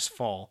PlayStation this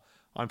fall,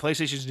 on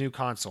PlayStation's new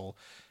console.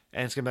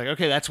 And it's going to be like,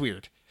 okay, that's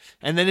weird.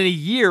 And then in a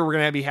year, we're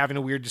going to be having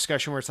a weird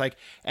discussion where it's like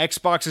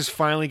Xbox is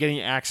finally getting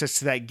access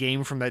to that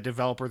game from that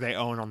developer they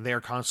own on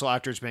their console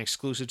after it's been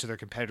exclusive to their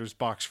competitor's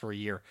box for a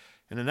year.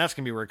 And then that's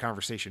going to be a weird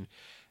conversation.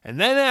 And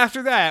then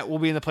after that, we'll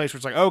be in the place where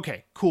it's like,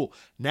 okay, cool.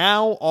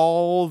 Now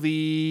all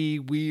the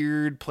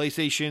weird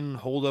PlayStation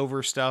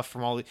holdover stuff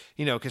from all the,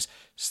 because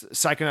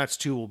Psychonauts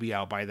 2 will be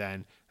out by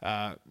then.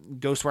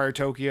 Ghostwire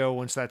Tokyo,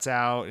 once that's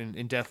out, and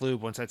Deathloop,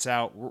 once that's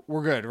out,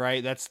 we're good,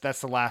 right? That's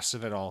the last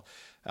of it all.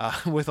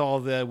 With all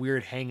the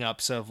weird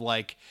hang-ups of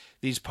like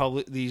these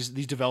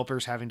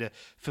developers having to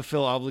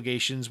fulfill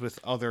obligations with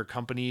other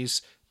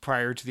companies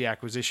prior to the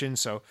acquisition.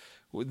 So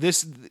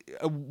this,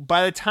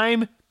 by the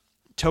time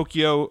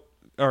Tokyo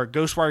or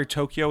Ghostwire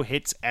Tokyo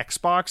hits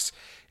Xbox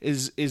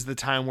is the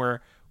time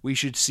where we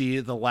should see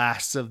the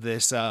last of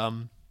this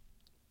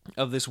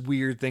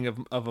weird thing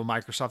of a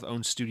Microsoft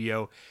owned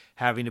studio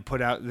having to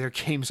put out their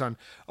games on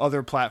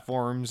other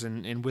platforms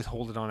and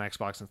withhold it on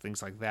Xbox and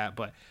things like that.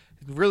 But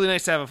really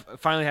nice to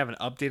finally have an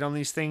update on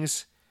these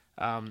things.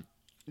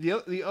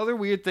 The other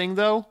weird thing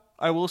though,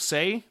 I will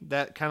say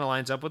that kind of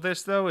lines up with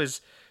this though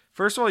is,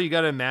 first of all, you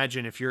got to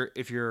imagine if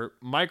you're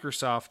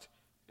Microsoft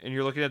and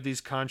you're looking at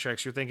these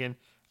contracts, you're thinking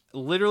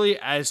literally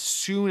as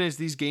soon as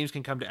these games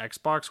can come to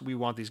Xbox, we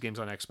want these games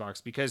on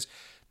Xbox, because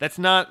that's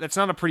not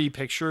a pretty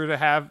picture to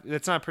have.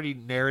 That's not a pretty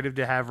narrative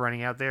to have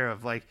running out there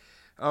of like,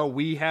 oh,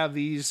 we have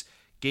these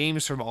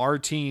games from our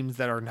teams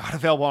that are not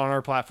available on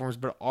our platforms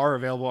but are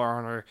available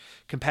on our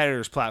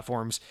competitors'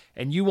 platforms,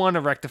 and you want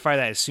to rectify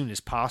that as soon as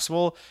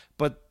possible.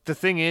 But the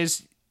thing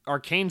is,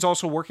 Arcane's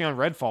also working on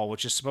Redfall,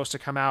 which is supposed to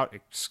come out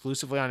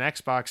exclusively on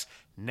Xbox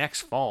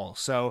next fall.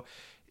 So,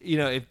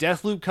 if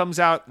Deathloop comes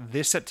out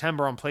this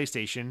September on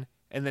PlayStation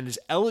and then is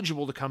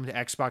eligible to come to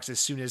Xbox as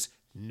soon as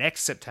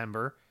next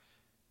September,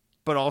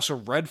 but also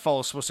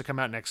Redfall is supposed to come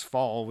out next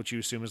fall, which you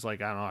assume is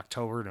like, I don't know,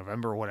 October,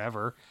 November,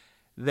 whatever,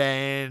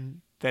 then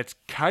that's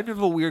kind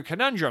of a weird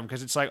conundrum,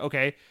 because it's like,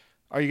 okay,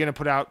 are you going to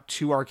put out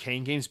 2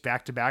 Arcane games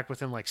back to back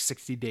within like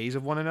 60 days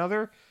of one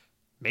another?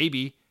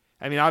 Maybe.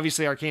 I mean,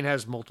 obviously Arcane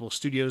has multiple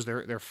studios.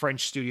 They're a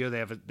French studio. They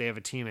have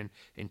a team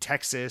in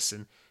Texas,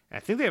 and I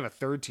think they have a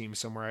third team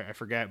somewhere. I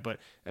forget, but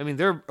I mean,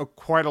 they're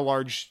quite a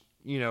large,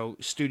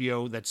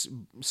 studio that's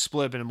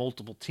split up into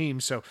multiple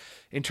teams. So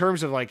in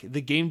terms of like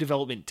the game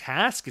development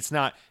task, it's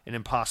not an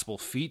impossible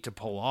feat to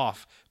pull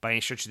off by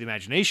any stretch of the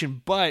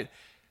imagination, but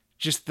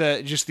just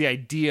the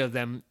idea of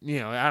them,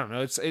 I don't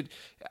know.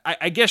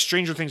 I guess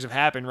stranger things have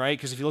happened, right?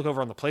 Because if you look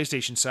over on the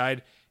PlayStation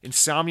side,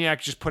 Insomniac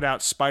just put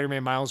out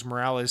Spider-Man Miles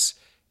Morales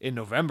in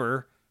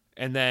November,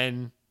 and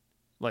then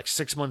like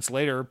 6 months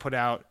later put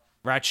out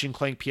Ratchet and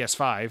Clank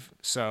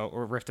PS5,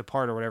 or Rift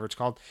Apart or whatever it's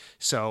called.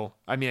 So,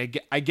 I mean,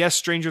 I guess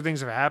stranger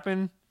things have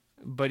happened,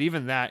 but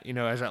even that,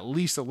 has at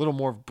least a little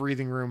more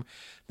breathing room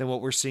than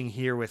what we're seeing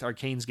here with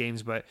Arcane's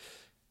games. But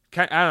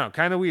I don't know,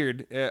 kind of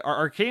weird.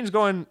 Arcane's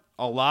going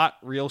a lot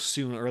real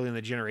soon, early in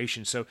the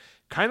generation. So,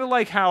 kind of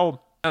like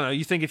how, I don't know,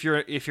 you think if you're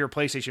a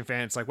PlayStation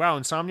fan, it's like, wow,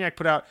 Insomniac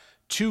put out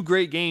 2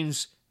 great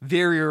games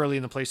very early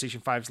in the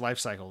PlayStation 5's life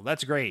cycle.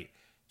 That's great.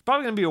 It's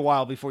probably going to be a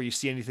while before you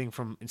see anything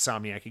from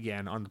Insomniac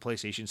again on the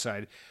PlayStation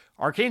side.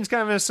 Arcane's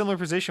kind of in a similar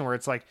position where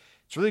it's like,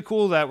 it's really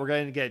cool that we're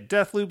going to get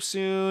Deathloop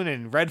soon,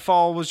 and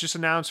Redfall was just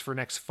announced for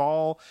next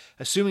fall.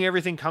 Assuming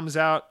everything comes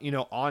out,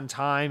 on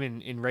time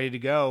and ready to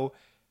go,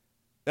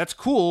 that's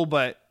cool,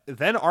 but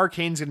then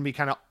Arcane's going to be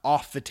kind of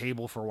off the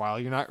table for a while.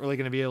 You're not really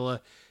going to be able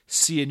to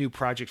see a new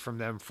project from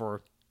them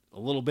for a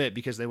little bit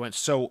because they went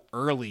so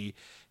early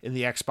in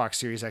the Xbox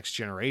Series X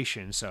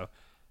generation. So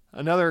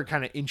another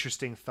kind of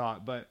interesting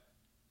thought, but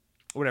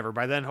whatever.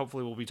 By then,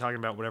 hopefully, we'll be talking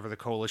about whatever the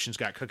Coalition's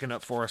got cooking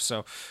up for us.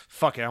 So,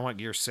 fuck it. I want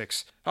Gear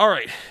 6. All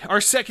right.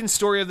 Our second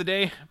story of the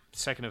day.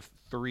 Second of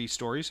 3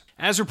 stories.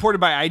 As reported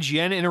by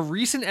IGN, in a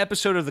recent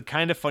episode of the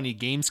Kinda Funny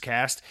Games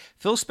cast,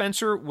 Phil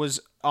Spencer was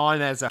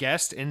on as a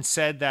guest and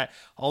said that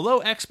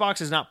although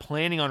Xbox is not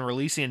planning on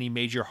releasing any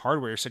major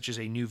hardware such as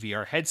a new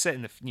VR headset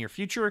in the near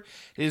future,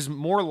 it is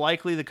more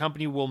likely the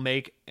company will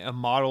make a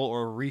model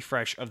or a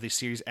refresh of the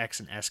Series X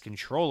and S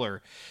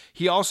controller.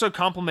 He also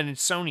complimented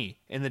Sony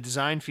in the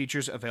design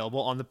features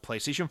available on the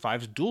PlayStation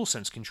 5's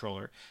DualSense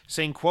controller,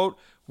 saying, quote,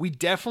 we're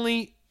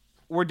definitely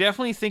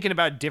thinking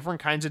about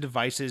different kinds of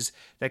devices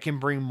that can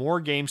bring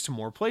more games to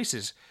more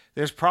places.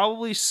 There's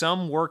probably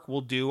some work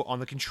we'll do on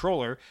the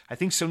controller. I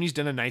think Sony's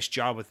done a nice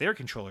job with their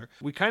controller.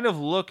 We kind of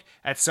look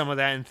at some of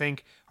that and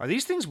think, are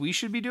these things we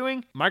should be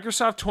doing?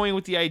 Microsoft is toying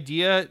with the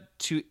idea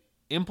to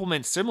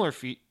implement similar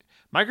features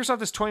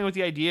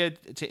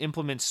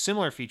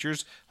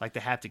like the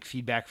haptic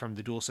feedback from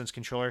the DualSense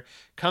controller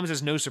comes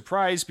as no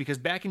surprise because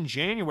back in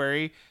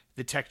January,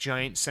 the tech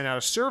giant sent out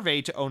a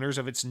survey to owners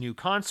of its new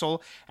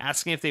console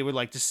asking if they would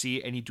like to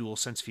see any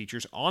DualSense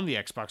features on the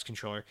Xbox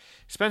controller.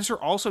 Spencer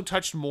also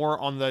touched more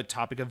on the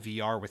topic of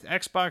VR with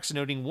Xbox,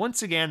 noting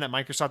once again that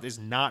Microsoft is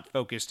not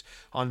focused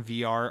on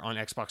VR on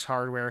Xbox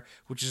hardware,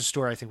 which is a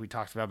story I think we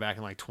talked about back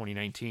in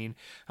 2019,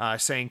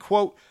 saying,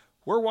 quote,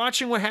 we're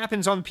watching what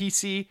happens on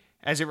PC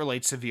as it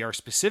relates to VR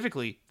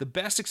specifically. The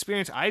best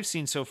experience I've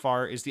seen so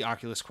far is the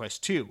Oculus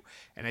Quest 2,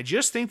 and I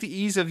just think the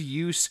ease of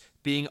use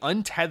being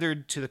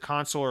untethered to the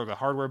console or the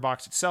hardware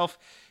box itself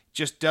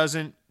just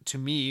doesn't, to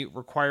me,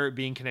 require it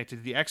being connected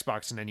to the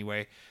Xbox in any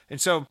way.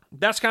 And so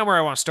that's kind of where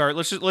I want to start.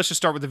 Let's just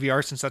start with the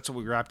VR since that's what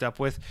we wrapped up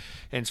with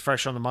and it's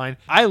fresh on the mind.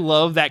 I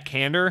love that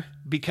candor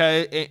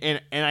because,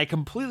 and I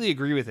completely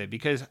agree with it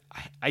because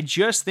I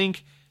just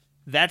think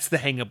that's the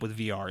hang up with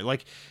VR.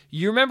 Like,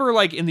 you remember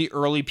like in the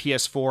early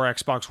PS4,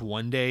 Xbox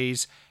One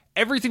days,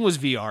 everything was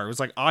VR. It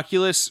was like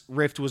Oculus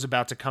Rift was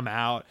about to come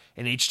out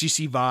and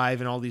HTC Vive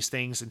and all these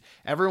things. And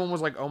everyone was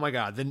like, oh my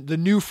God, the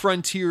new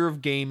frontier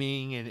of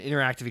gaming and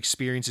interactive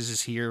experiences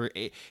is here.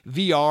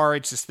 VR,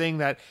 it's this thing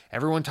that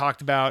everyone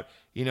talked about,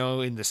 in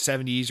the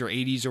 70s or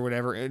 80s or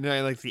whatever,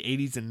 like the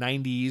 80s and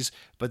 90s,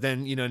 but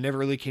then, never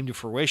really came to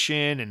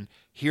fruition. And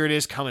here it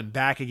is coming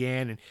back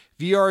again. And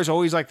VR is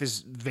always like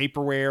this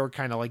vaporware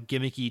kind of like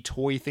gimmicky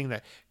toy thing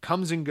that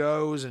comes and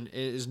goes and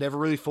is never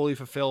really fully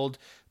fulfilled.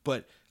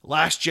 But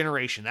last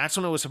generation, that's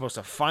when it was supposed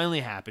to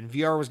finally happen.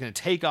 VR was going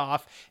to take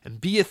off and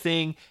be a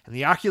thing, and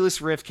the Oculus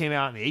Rift came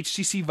out, and the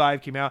HTC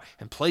Vive came out,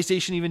 and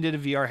PlayStation even did a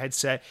VR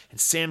headset, and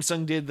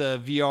Samsung did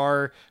the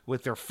VR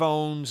with their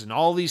phones, and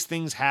all these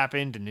things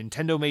happened, and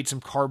Nintendo made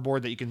some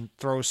cardboard that you can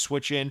throw a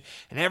Switch in,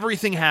 and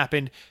everything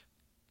happened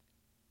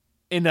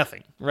in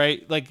nothing,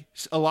 right? Like,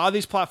 a lot of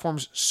these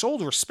platforms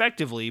sold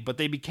respectively, but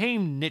they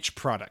became niche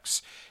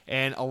products.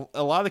 And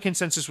a lot of the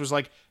consensus was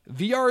like,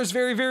 VR is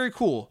very, very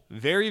cool.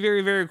 Very,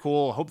 very, very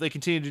cool. I hope they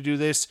continue to do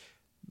this.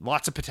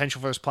 Lots of potential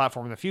for this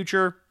platform in the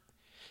future.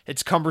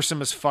 It's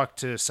cumbersome as fuck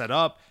to set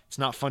up. It's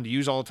not fun to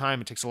use all the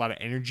time. It takes a lot of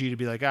energy to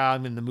be like,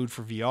 I'm in the mood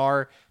for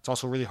VR. It's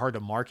also really hard to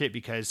market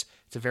because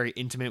it's a very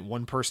intimate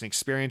one-person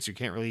experience. You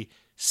can't really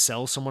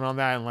sell someone on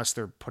that unless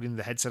they're putting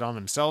the headset on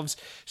themselves.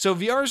 So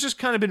VR has just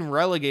kind of been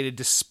relegated,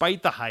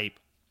 despite the hype,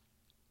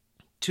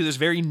 to this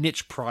very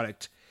niche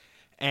product.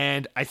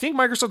 And I think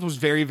Microsoft was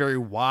very, very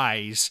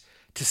wise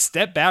to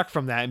step back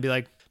from that and be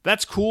like,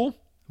 that's cool.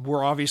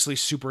 We're obviously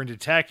super into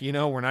tech.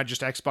 We're not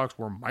just Xbox,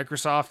 we're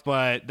Microsoft,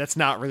 but that's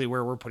not really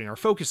where we're putting our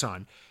focus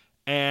on.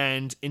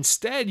 And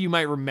instead, you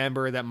might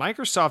remember that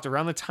Microsoft,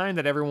 around the time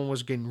that everyone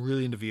was getting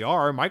really into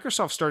VR,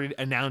 Microsoft started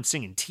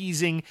announcing and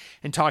teasing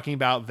and talking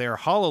about their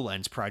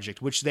HoloLens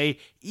project, which they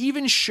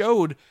even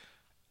showed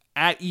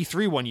at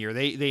E3 one year.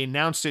 They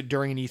announced it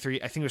during an E3,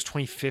 I think it was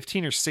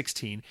 2015 or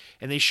 16,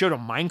 and they showed a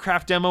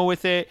Minecraft demo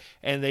with it,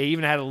 and they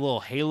even had a little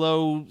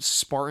Halo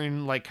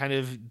Spartan like kind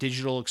of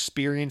digital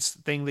experience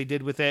thing they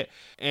did with it.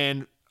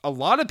 And a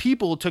lot of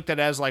people took that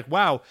as like,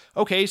 wow,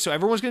 okay, so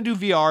everyone's going to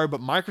do VR, but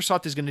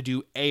Microsoft is going to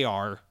do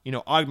AR,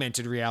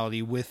 augmented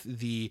reality with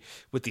the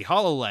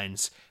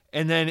HoloLens.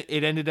 and then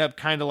it ended up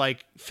kind of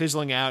like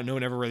fizzling out. No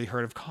one ever really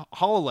heard of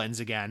HoloLens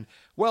again.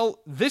 Well,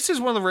 this is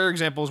one of the rare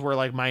examples where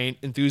like my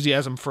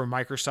enthusiasm for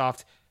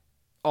Microsoft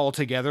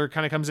altogether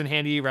kind of comes in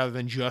handy rather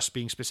than just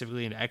being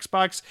specifically into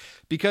Xbox,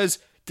 because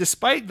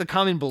despite the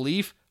common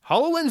belief,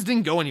 HoloLens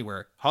didn't go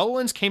anywhere.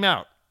 HoloLens came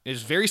out. It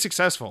was very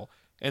successful.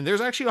 And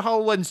there's actually a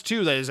HoloLens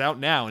 2 that is out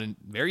now and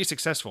very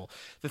successful.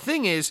 The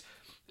thing is,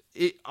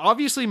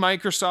 obviously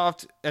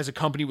Microsoft as a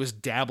company was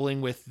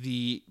dabbling with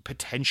the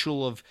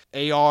potential of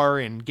AR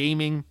and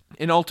gaming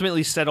and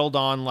ultimately settled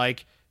on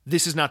like,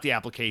 this is not the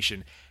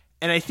application.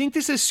 And I think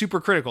this is super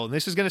critical. And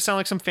this is going to sound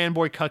like some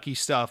fanboy cucky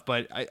stuff,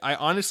 but I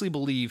honestly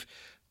believe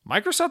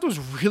Microsoft was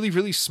really,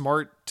 really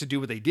smart to do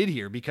what they did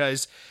here,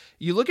 because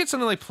you look at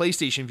something like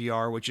PlayStation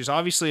VR, which is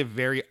obviously a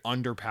very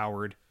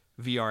underpowered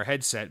VR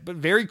headset, but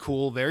very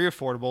cool, very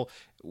affordable,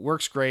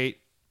 works great,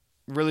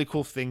 really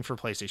cool thing for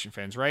PlayStation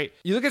fans, right?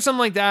 You look at something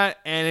like that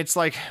and it's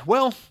like,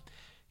 well,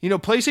 you know,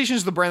 PlayStation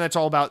is the brand that's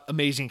all about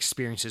amazing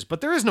experiences,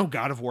 but there is no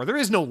God of War, there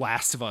is no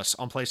Last of Us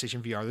on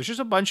PlayStation VR. There's just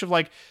a bunch of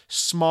like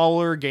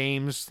smaller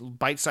games,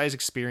 bite-sized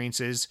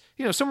experiences,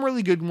 you know, some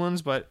really good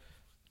ones, but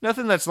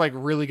nothing that's like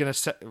really going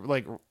to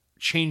like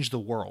change the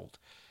world.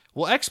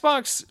 Well,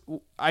 Xbox,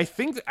 I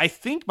think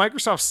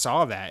Microsoft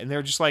saw that and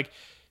they're just like,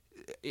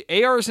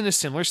 AR is in a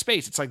similar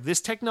space. It's like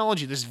this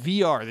technology, this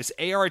VR, this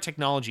AR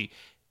technology,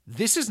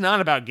 this is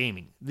not about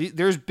gaming.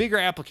 There's bigger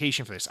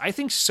application for this. I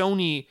think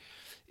Sony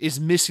is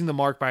missing the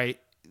mark by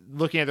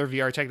looking at their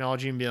VR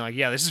technology and being like,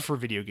 yeah, this is for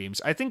video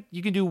games. I think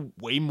you can do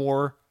way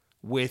more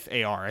with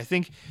AR. I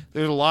think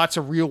there's lots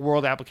of real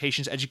world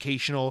applications,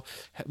 educational,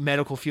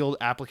 medical field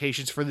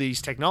applications for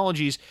these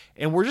technologies.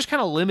 And we're just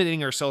kind of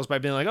limiting ourselves by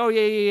being like, oh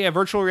yeah,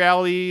 virtual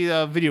reality,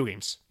 video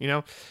games, you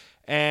know?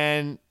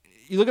 And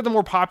you look at the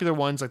more popular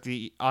ones like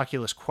the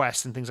Oculus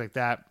Quest and things like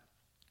that.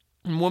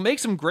 And what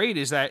makes them great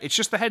is that it's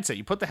just the headset.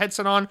 You put the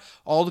headset on,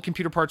 all the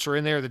computer parts are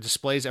in there, the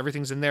displays,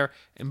 everything's in there,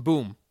 and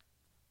boom,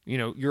 you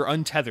know, you're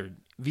untethered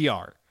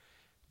VR.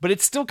 But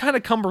it's still kind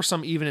of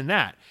cumbersome even in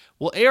that.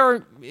 Well,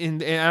 AR,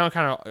 and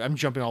I'm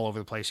jumping all over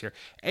the place here.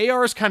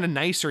 AR is kind of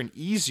nicer and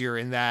easier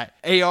in that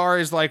AR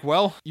is like,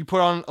 well, you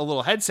put on a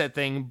little headset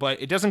thing,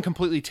 but it doesn't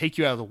completely take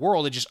you out of the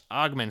world. It just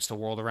augments the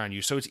world around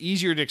you. So it's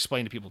easier to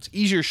explain to people. It's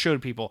easier to show to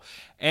people.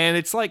 And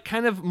it's like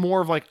kind of more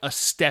of like a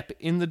step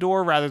in the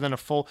door rather than a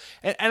full.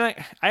 And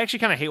I actually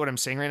kind of hate what I'm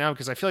saying right now,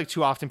 because I feel like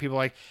too often people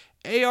are like,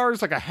 AR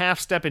is like a half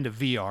step into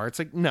VR. It's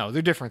like, no,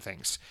 they're different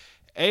things.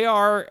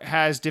 AR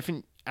has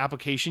different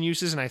application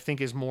uses, and I think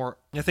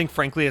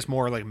frankly has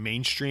more like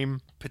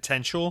mainstream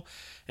potential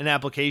and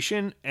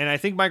application. And I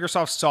think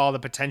Microsoft saw the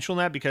potential in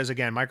that, because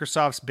again,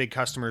 Microsoft's big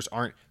customers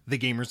aren't the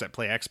gamers that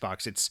play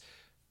Xbox. It's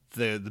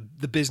the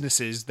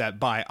businesses that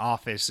buy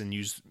Office and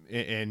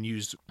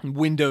use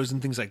Windows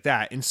and things like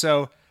that. And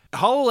so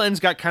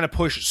HoloLens got kind of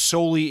pushed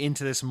solely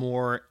into this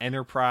more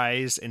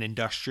enterprise and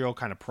industrial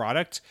kind of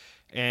product.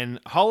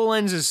 And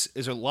HoloLens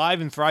is alive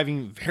and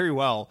thriving very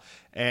well.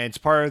 And it's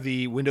part of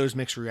the Windows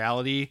Mixed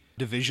Reality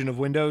division of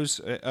Windows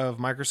of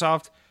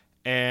Microsoft.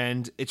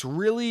 And it's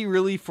really,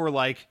 really for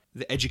like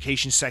the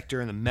education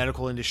sector and the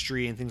medical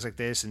industry and things like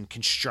this and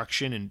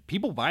construction. And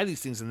people buy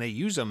these things and they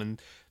use them.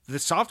 And the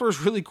software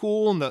is really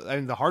cool,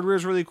 and the hardware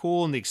is really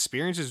cool, and the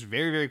experience is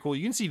very, very cool.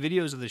 You can see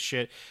videos of this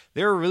shit.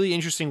 There are really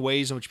interesting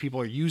ways in which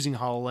people are using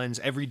HoloLens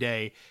every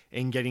day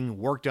and getting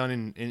work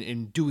done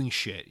and doing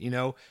shit. You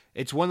know,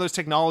 it's one of those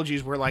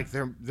technologies where like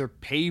they're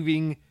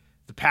paving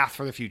the path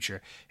for the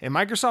future. And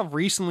Microsoft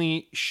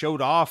recently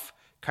showed off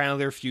kind of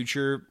their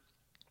future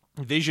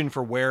vision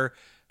for where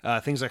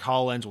things like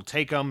HoloLens will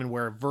take them, and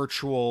where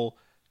virtual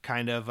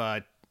kind of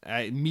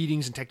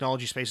meetings and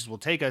technology spaces will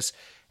take us.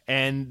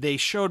 And they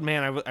showed,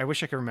 man, I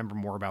wish I could remember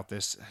more about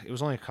this. It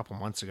was only a couple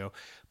months ago,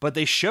 but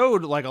they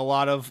showed like a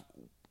lot of,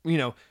 you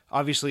know,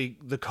 obviously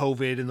the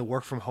COVID and the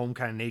work from home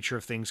kind of nature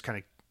of things kind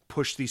of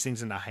pushed these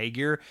things into high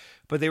gear,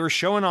 but they were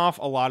showing off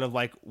a lot of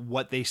like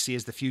what they see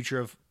as the future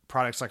of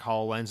products like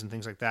HoloLens and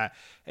things like that.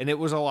 And it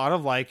was a lot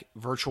of like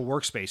virtual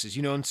workspaces,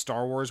 you know, in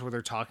Star Wars where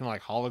they're talking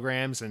like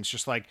holograms, and it's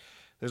just like,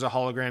 there's a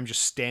hologram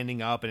just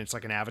standing up and it's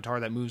like an avatar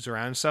that moves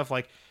around and stuff.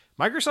 Like,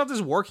 Microsoft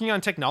is working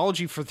on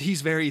technology for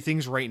these very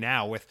things right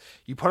now. With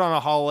you put on a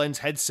HoloLens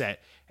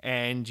headset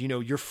and, you know,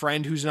 your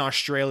friend who's in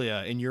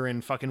Australia and you're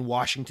in fucking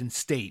Washington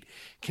State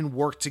can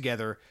work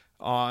together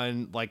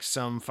on like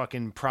some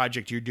fucking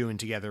project you're doing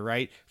together,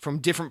 right? From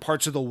different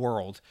parts of the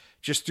world,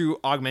 just through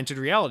augmented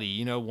reality.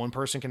 You know, one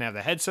person can have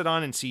the headset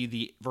on and see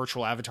the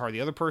virtual avatar of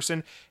the other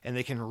person, and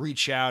they can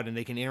reach out and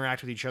they can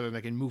interact with each other, and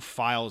they can move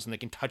files and they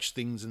can touch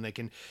things and they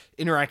can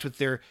interact with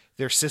their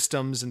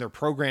systems and their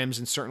programs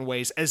in certain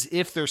ways as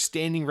if they're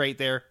standing right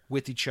there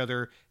with each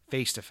other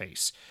face to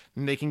face.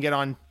 And they can get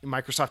on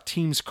Microsoft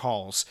Teams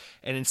calls,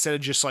 and instead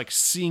of just like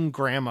seeing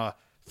grandma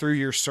through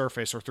your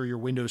Surface or through your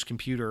Windows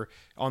computer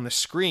on the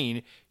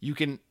screen, you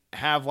can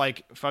have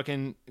like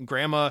fucking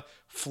grandma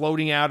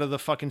floating out of the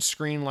fucking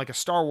screen like a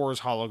Star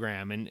Wars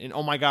hologram, and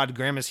oh my god,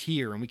 grandma's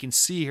here and we can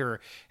see her,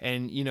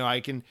 and you know,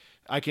 I can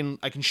I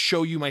can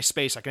show you my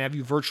space. I can have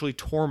you virtually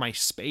tour my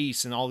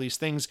space and all these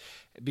things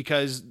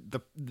because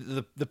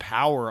the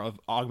power of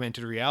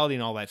augmented reality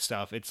and all that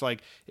stuff. It's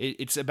like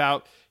it's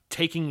about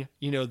taking,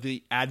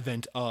 the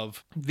advent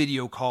of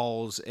video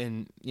calls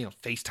and,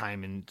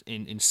 FaceTime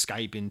and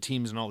Skype and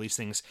Teams and all these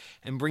things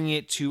and bringing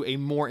it to a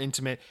more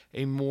intimate,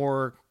 a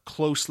more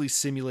closely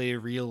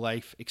simulated real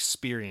life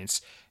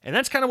experience. And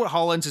that's kind of what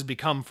HoloLens has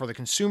become for the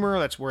consumer.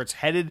 That's where it's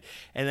headed.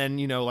 And then,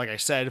 like I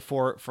said,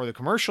 for the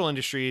commercial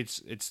industry,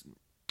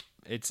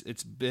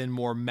 it's been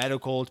more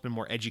medical, it's been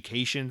more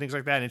education, things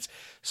like that, and it's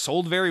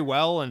sold very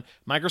well. And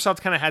Microsoft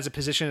kind of has a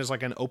position as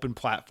like an open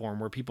platform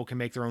where people can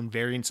make their own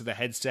variants of the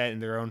headset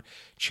and their own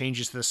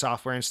changes to the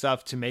software and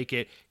stuff to make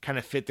it kind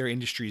of fit their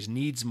industry's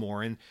needs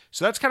more. And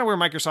so that's kind of where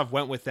Microsoft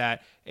went with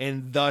that.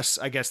 And thus,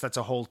 I guess that's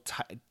a whole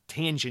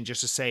tangent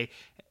just to say,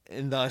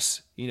 and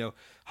thus,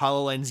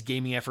 HoloLens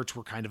gaming efforts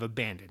were kind of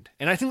abandoned.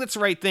 And I think that's the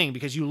right thing,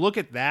 because you look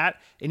at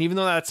that, and even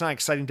though that's not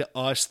exciting to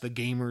us, the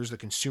gamers, the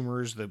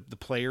consumers, the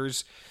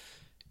players,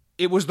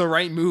 it was the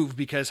right move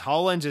because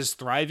HoloLens is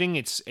thriving.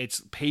 It's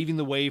paving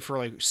the way for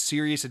like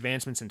serious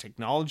advancements in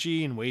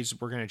technology and ways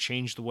we're going to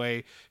change the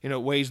way,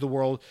 ways the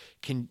world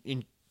can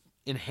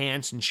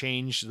enhance and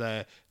change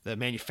the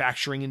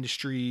manufacturing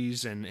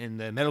industries and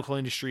the medical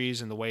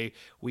industries and the way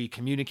we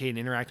communicate and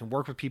interact and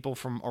work with people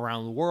from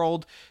around the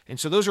world. And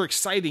so those are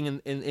exciting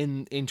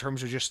in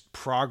terms of just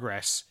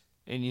progress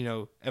and,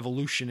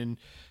 evolution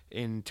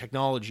in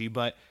technology,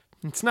 but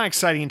it's not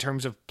exciting in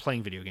terms of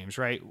playing video games,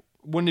 right?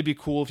 Wouldn't it be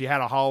cool if you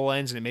had a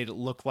HoloLens and it made it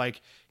look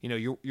like,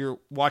 you're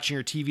watching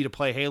your TV to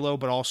play Halo,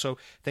 but also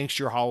thanks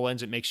to your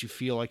HoloLens, it makes you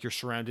feel like you're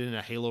surrounded in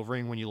a Halo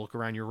ring when you look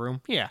around your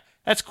room? Yeah,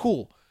 that's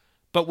cool.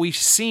 But we've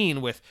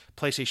seen with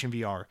PlayStation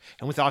VR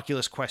and with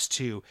Oculus Quest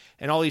 2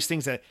 and all these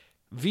things that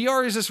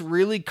VR is this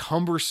really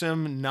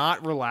cumbersome,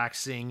 not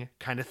relaxing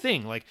kind of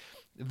thing. Like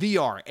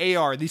VR,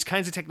 AR, these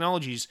kinds of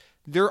technologies,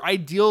 they're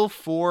ideal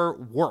for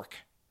work.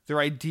 They're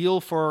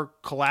ideal for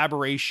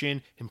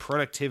collaboration and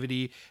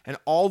productivity and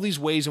all these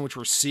ways in which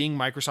we're seeing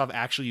Microsoft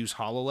actually use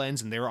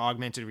HoloLens and their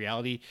augmented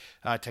reality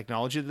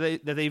technology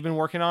that they've been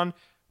working on.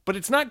 But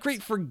it's not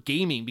great for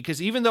gaming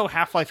because even though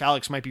Half-Life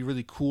Alyx might be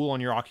really cool on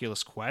your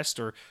Oculus Quest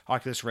or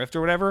Oculus Rift or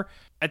whatever,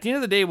 at the end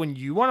of the day, when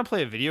you want to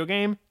play a video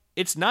game,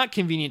 it's not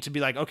convenient to be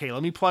like, okay,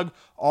 let me plug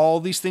all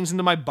these things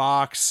into my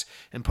box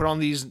and put on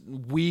these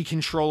Wii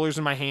controllers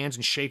in my hands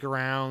and shake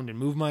around and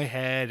move my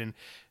head. And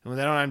when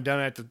I'm done,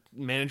 I have to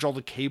manage all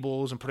the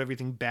cables and put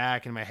everything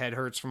back, and my head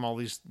hurts from all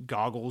these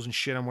goggles and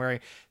shit I'm wearing.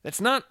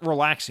 That's not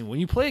relaxing. When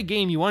you play a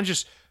game, you want to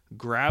just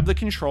grab the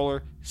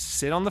controller,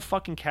 sit on the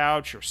fucking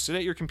couch or sit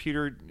at your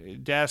computer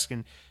desk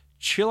and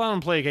chill out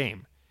and play a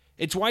game.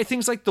 It's why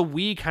things like the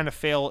Wii kind of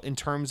fail in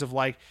terms of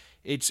like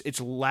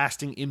its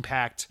lasting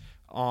impact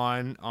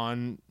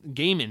on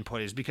game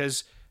input, is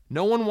because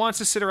no one wants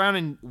to sit around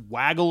and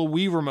waggle a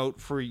Wii remote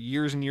for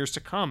years and years to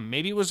come.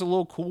 Maybe it was a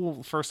little cool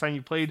the first time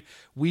you played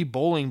Wii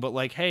Bowling, but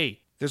like, hey,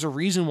 there's a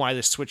reason why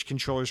the Switch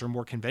controllers are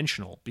more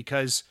conventional,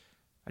 because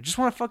I just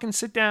want to fucking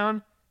sit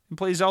down and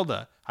play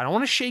Zelda. I don't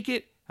want to shake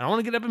it. I don't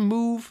want to get up and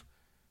move.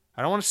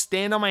 I don't want to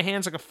stand on my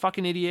hands like a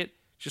fucking idiot.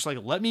 Just like,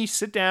 let me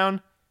sit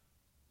down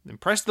and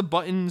press the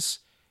buttons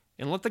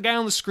and let the guy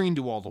on the screen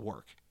do all the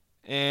work.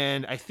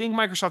 And I think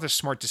Microsoft is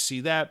smart to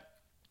see that.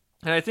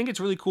 And I think it's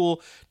really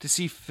cool to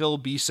see Phil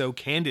be so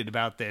candid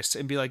about this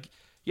and be like,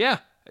 yeah,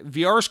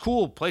 VR is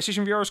cool.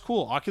 PlayStation VR is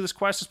cool. Oculus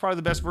Quest is probably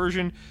the best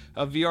version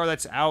of VR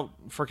that's out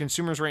for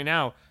consumers right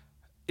now.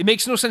 It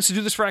makes no sense to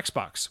do this for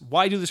Xbox.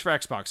 Why do this for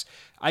Xbox?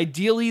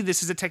 Ideally,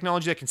 this is a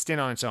technology that can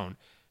stand on its own.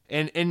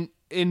 And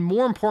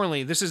more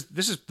importantly, this is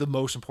the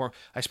most important.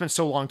 I spent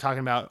so long talking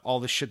about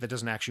all this shit that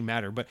doesn't actually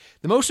matter. But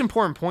the most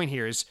important point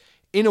here is,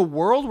 in a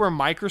world where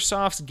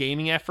Microsoft's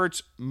gaming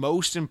efforts,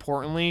 most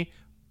importantly,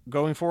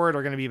 going forward,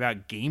 are going to be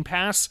about Game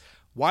Pass,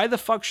 why the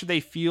fuck should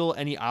they feel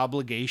any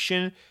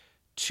obligation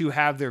to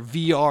have their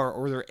VR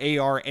or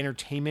their AR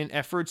entertainment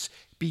efforts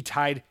be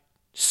tied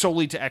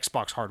solely to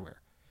Xbox hardware?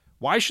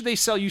 Why should they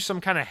sell you some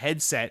kind of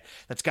headset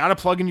that's got a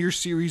plug into your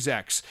Series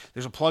X?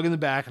 There's a plug in the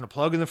back and a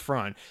plug in the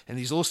front, and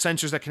these little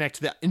sensors that connect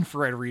to the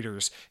infrared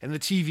readers and the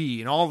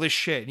TV and all this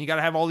shit. And you got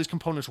to have all these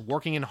components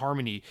working in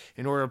harmony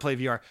in order to play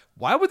VR.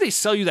 Why would they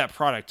sell you that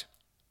product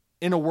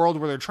in a world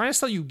where they're trying to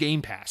sell you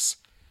Game Pass?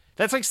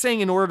 That's like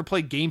saying in order to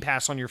play Game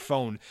Pass on your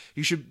phone,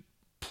 you should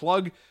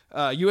plug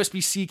a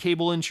USB-C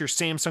cable into your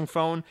Samsung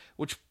phone,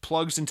 which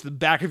plugs into the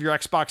back of your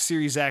Xbox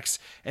Series X,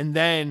 and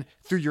then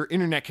through your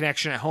internet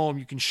connection at home,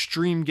 you can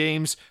stream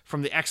games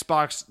from the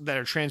Xbox that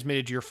are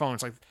transmitted to your phone.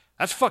 It's like,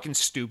 that's fucking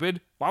stupid.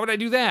 Why would I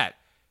do that?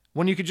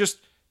 When you could just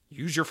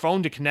use your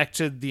phone to connect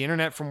to the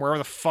internet from wherever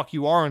the fuck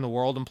you are in the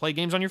world and play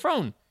games on your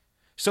phone.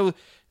 So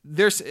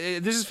this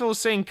is Phil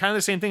saying kind of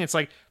the same thing. It's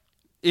like,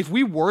 if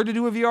we were to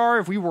do a VR,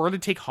 if we were to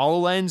take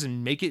HoloLens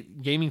and make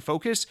it gaming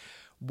focused,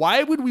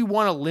 why would we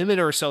want to limit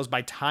ourselves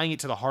by tying it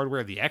to the hardware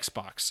of the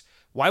Xbox?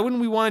 Why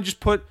wouldn't we want to just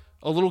put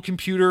a little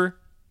computer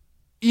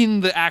in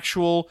the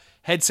actual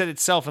headset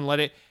itself and let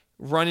it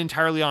run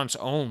entirely on its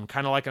own,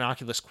 kind of like an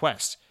Oculus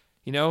Quest?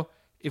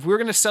 If we were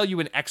going to sell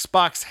you an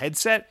Xbox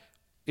headset,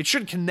 It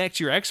shouldn't connect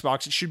to your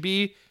Xbox. It should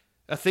be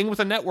a thing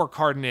with a network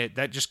card in it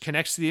that just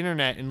connects to the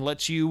internet and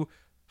lets you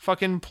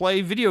fucking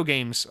play video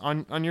games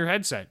on your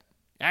headset.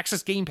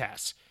 Access Game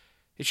Pass.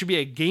 It should be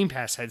a Game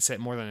Pass headset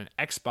more than an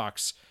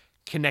Xbox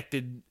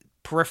connected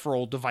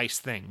peripheral device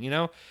thing, you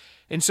know?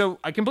 And so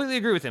I completely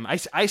agree with him.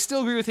 I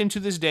still agree with him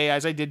to this day,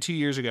 as I did 2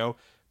 years ago.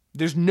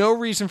 There's no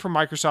reason for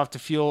Microsoft to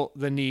feel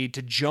the need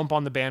to jump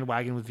on the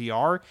bandwagon with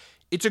VR.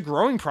 It's a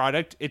growing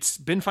product. It's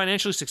been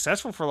financially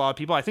successful for a lot of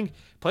people. I think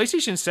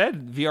PlayStation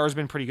said VR has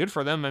been pretty good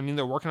for them. I mean,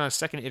 they're working on a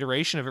second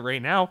iteration of it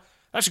right now.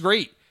 That's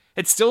great.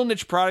 It's still a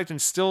niche product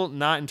and still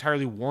not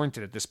entirely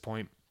warranted at this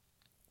point.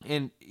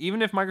 And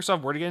even if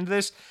Microsoft were to get into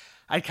this,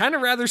 I'd kind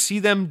of rather see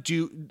them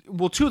do,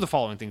 well, two of the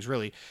following things,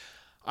 really.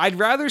 I'd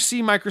rather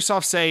see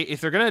Microsoft say,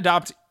 if they're going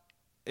to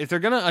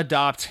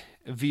adopt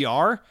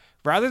VR,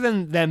 rather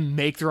than them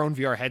make their own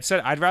VR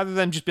headset, I'd rather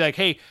them just be like,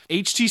 hey,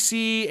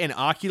 HTC and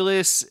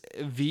Oculus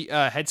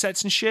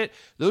headsets and shit,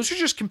 those are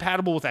just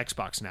compatible with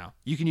Xbox now.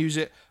 You can use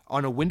it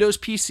on a Windows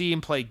PC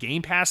and play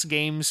Game Pass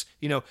games,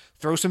 you know,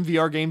 throw some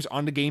VR games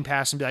onto Game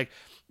Pass and be like,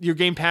 your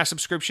Game Pass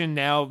subscription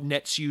now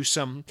nets you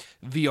some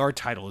VR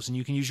titles, and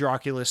you can use your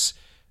Oculus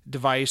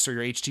device or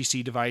your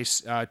HTC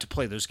device to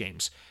play those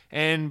games.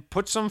 And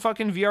put some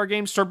fucking VR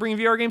games, start bringing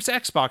VR games to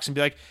Xbox and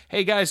be like,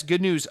 hey guys,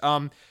 good news.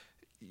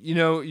 You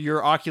know,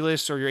 your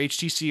Oculus or your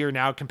HTC are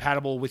now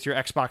compatible with your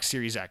Xbox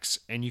Series X,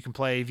 and you can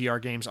play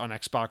VR games on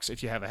Xbox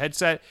if you have a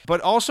headset. But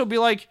also be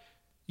like,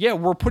 yeah,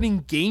 we're putting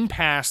Game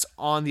Pass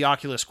on the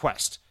Oculus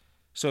Quest.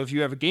 So if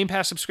you have a Game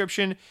Pass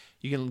subscription,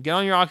 you can get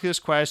on your Oculus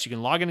Quest, you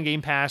can log into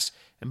Game Pass,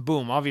 and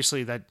boom,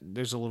 obviously that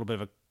there's a little bit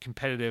of a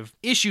competitive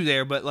issue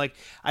there, but like,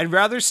 I'd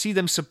rather see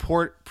them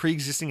support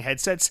pre-existing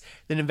headsets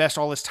than invest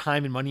all this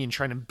time and money in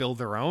trying to build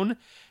their own.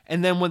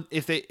 And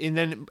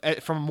then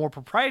from a more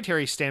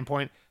proprietary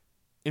standpoint,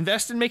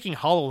 invest in making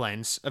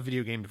HoloLens a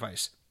video game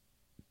device.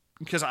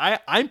 Because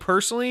I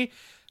personally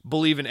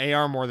believe in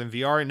AR more than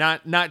VR.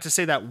 Not to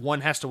say that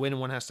one has to win and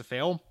one has to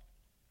fail,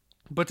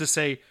 but to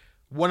say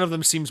one of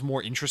them seems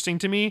more interesting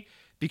to me,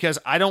 because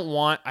I don't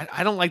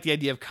like the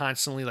idea of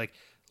constantly like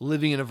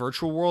living in a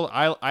virtual world.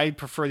 I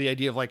prefer the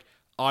idea of like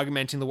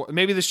augmenting the world.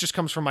 Maybe this just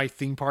comes from my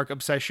theme park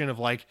obsession of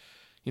like,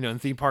 you know, in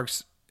theme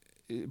parks,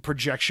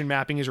 projection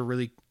mapping is a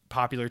really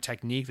popular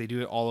technique. They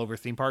do it all over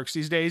theme parks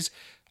these days.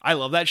 I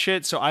love that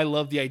shit. So I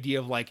love the idea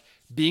of like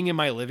being in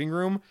my living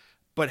room,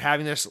 but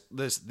having this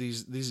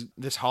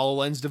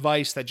HoloLens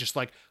device that just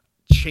like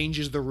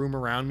changes the room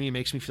around me and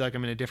makes me feel like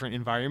I'm in a different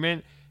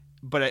environment.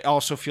 But it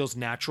also feels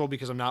natural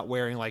because I'm not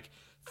wearing like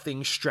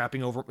things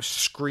strapping over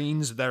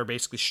screens that are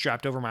basically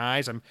strapped over my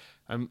eyes.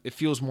 It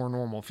feels more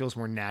normal. It feels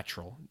more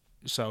natural.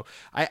 So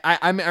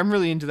I'm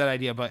really into that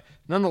idea, but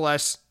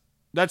nonetheless,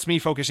 that's me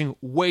focusing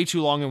way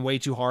too long and way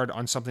too hard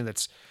on something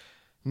that's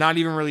not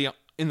even really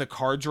in the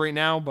cards right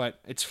now, but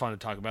it's fun to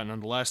talk about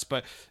nonetheless.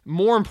 But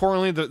more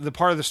importantly, the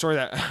part of the story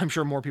that I'm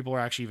sure more people are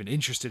actually even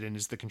interested in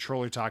is the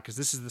controller talk, because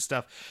this is the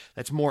stuff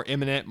that's more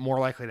imminent, more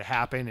likely to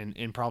happen,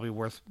 and probably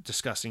worth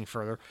discussing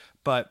further.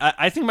 But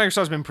I think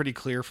Microsoft's been pretty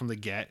clear from the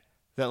get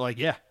that, like,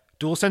 yeah,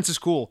 DualSense is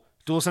cool.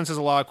 DualSense has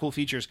a lot of cool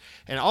features.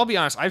 And I'll be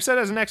honest, I've said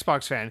as an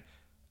Xbox fan,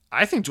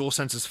 I think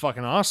DualSense is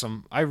fucking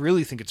awesome. I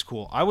really think it's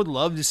cool. I would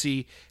love to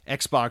see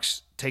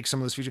Xbox take some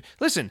of those features.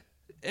 Listen,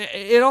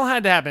 it all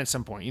had to happen at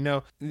some point, you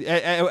know?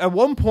 At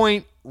one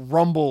point,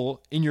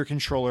 rumble in your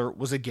controller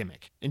was a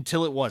gimmick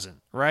until it wasn't,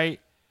 right?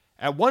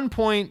 At one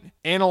point,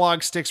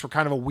 analog sticks were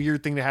kind of a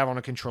weird thing to have on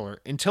a controller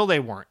until they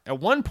weren't. At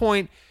one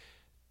point,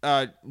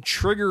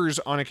 triggers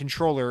on a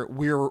controller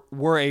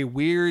were a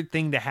weird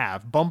thing to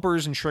have.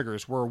 Bumpers and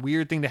triggers were a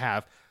weird thing to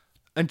have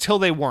until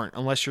they weren't,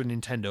 unless you're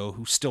Nintendo,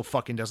 who still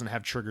fucking doesn't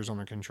have triggers on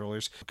their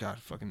controllers. God,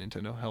 fucking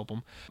Nintendo, help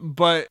them.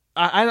 But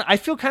I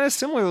feel kind of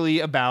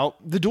similarly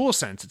about the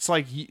DualSense. It's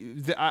like,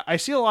 I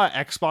see a lot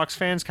of Xbox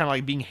fans kind of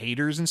like being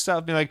haters and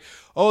stuff, being like,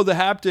 oh, the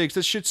haptics,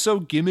 this shit's so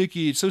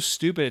gimmicky, it's so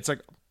stupid. It's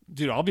like,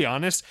 dude, I'll be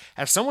honest,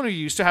 as someone who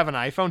used to have an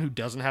iPhone who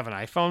doesn't have an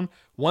iPhone,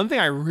 one thing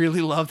I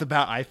really loved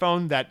about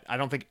iPhone that I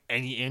don't think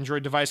any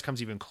Android device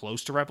comes even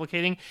close to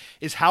replicating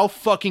is how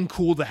fucking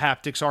cool the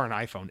haptics are in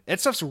iPhone. That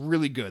stuff's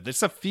really good. That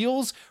stuff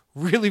feels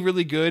really,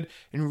 really good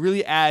and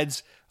really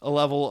adds a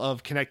level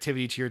of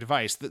connectivity to your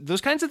device.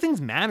 Those kinds of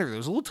things matter.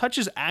 Those little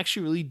touches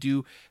actually really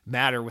do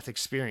matter with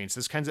experience.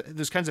 Those kinds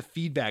of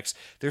feedbacks.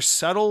 They're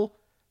subtle.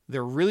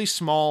 They're really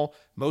small.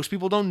 Most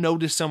people don't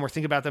notice them or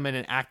think about them in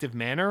an active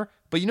manner,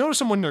 but you notice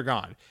them when they're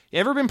gone. You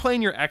ever been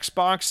playing your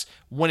Xbox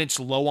when it's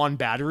low on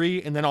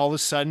battery, and then all of a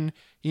sudden,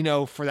 you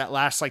know, for that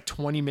last like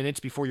 20 minutes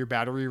before your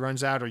battery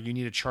runs out or you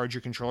need to charge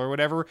your controller or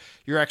whatever,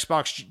 your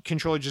Xbox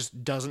controller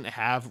just doesn't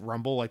have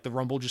rumble, like the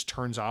rumble just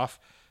turns off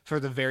for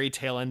the very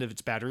tail end of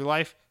its battery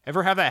life?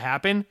 Ever have that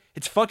happen?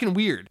 It's fucking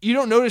weird. You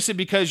don't notice it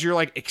because you're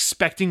like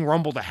expecting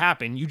rumble to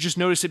happen. You just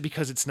notice it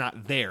because it's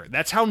not there.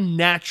 That's how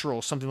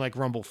natural something like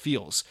rumble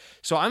feels.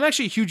 So I'm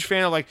actually a huge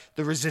fan of like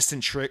the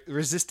resistive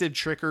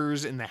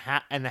triggers and the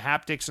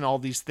haptics and all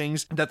these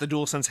things that the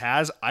DualSense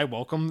has. I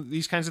welcome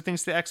these kinds of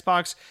things to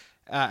Xbox.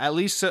 At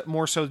least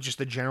more so just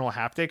the general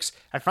haptics.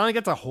 I finally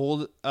got to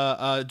hold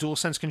a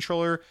DualSense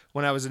controller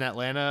when I was in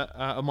Atlanta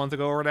a month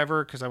ago or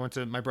whatever, because I went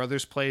to my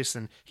brother's place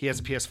and he has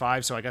a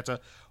PS5, so I got to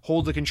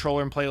hold the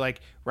controller and play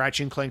like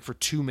Ratchet and Clank for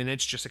 2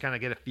 minutes just to kind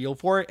of get a feel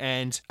for it.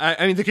 And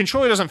I mean, the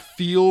controller doesn't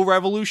feel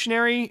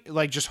revolutionary,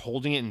 like just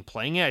holding it and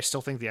playing it. I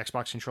still think the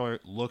Xbox controller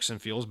looks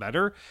and feels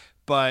better,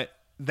 but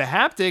the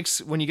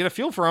haptics, when you get a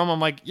feel for them, I'm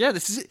like, yeah,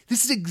 this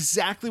is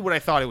exactly what I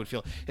thought it would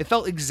feel. It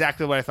felt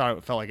exactly what I thought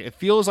it felt like. It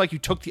feels like you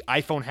took the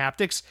iPhone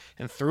haptics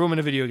and threw them in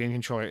a video game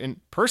controller. And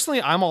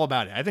personally, I'm all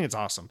about it. I think it's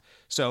awesome.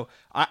 So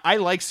I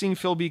like seeing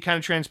Phil be kind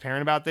of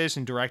transparent about this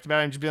and direct about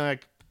it and just being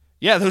like,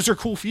 yeah, those are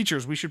cool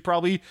features. We should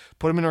probably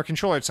put them in our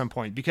controller at some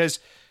point. Because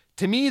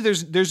to me,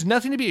 there's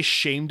nothing to be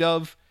ashamed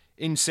of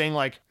in saying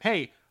like,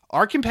 hey,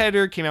 our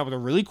competitor came out with a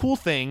really cool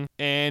thing,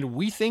 and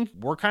we think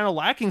we're kind of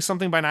lacking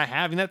something by not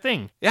having that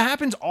thing. It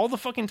happens all the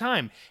fucking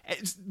time.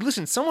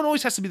 Listen, someone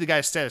always has to be the guy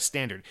to set a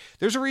standard.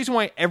 There's a reason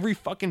why every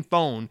fucking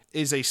phone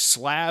is a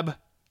slab,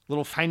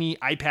 little tiny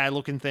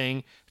iPad-looking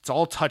thing. It's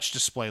all touch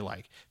display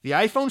like. The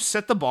iPhone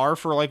set the bar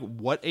for like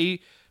what a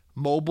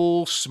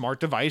mobile smart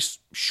device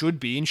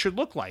should be and should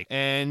look like.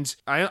 And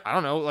I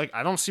don't know, like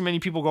I don't see many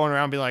people going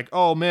around being like,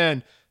 oh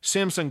man,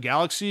 Samsung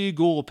Galaxy,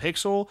 Google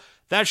Pixel,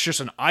 that's just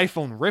an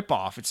iPhone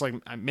ripoff. It's like,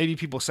 maybe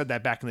people said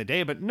that back in the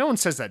day, but no one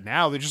says that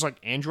now. They're just like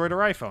Android or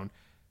iPhone,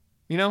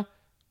 you know?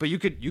 But you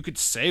could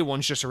say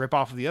one's just a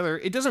ripoff of the other.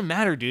 It doesn't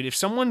matter, dude. If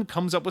someone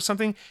comes up with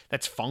something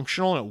that's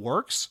functional and it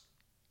works,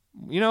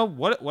 you know,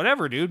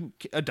 whatever, dude.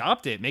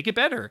 Adopt it. Make it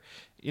better.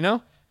 You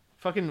know?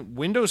 Fucking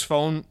Windows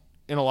Phone,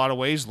 in a lot of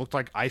ways, looked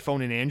like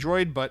iPhone and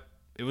Android, but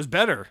it was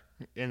better.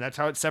 And that's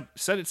how it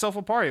set itself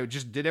apart. It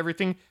just did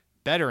everything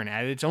better and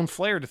added its own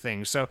flair to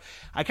things. So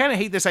I kind of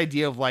hate this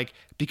idea of like,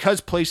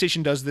 because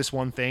PlayStation does this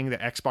one thing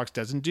that Xbox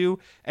doesn't do,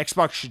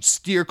 Xbox should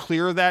steer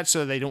clear of that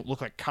so they don't look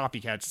like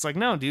copycats. It's like,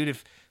 no, dude,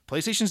 if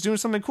PlayStation's doing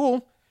something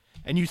cool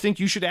and you think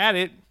you should add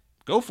it,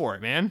 go for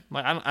it, man.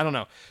 Like, I don't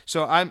know.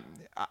 So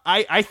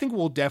I think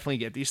we'll definitely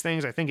get these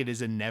things. I think it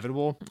is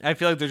inevitable. I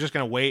feel like they're just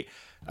going to wait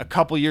a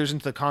couple years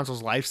into the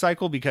console's life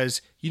cycle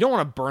because you don't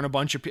want to burn a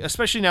bunch of people,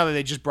 especially now that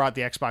they just brought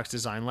the Xbox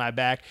Design Lab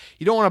back.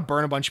 You don't want to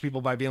burn a bunch of people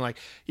by being like,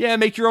 yeah,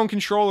 make your own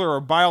controller or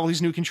buy all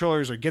these new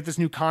controllers or get this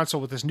new console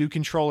with this new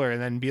controller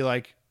and then be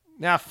like,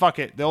 nah, fuck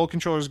it. The old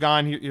controller's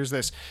gone. Here's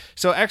this.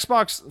 So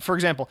Xbox, for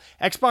example,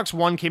 Xbox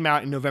One came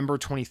out in November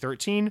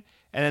 2013.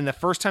 And then the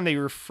first time they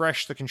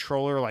refreshed the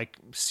controller, like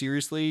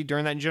seriously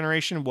during that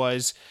generation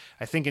was,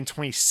 I think in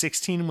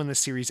 2016 when the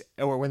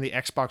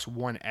Xbox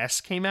One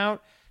S came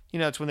out. You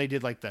know, it's when they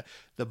did like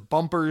the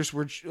bumpers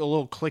were a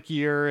little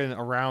clickier and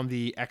around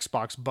the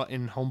Xbox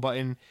home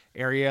button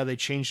area, they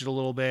changed it a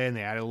little bit and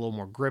they added a little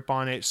more grip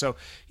on it. So,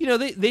 you know,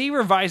 they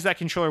revised that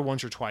controller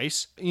once or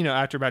twice, you know,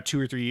 after about 2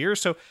 or 3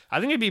 years. So I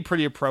think it'd be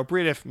pretty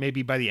appropriate if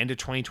maybe by the end of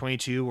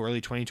 2022 or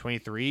early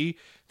 2023,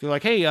 they're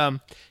like, hey,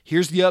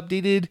 here's the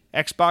updated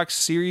Xbox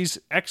Series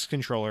X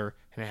controller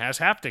and it has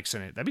haptics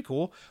in it. That'd be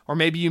cool. Or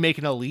maybe you make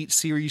an Elite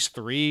Series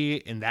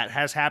 3 and that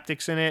has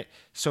haptics in it.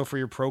 So for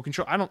your Pro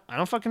control, I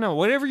don't fucking know.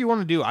 Whatever you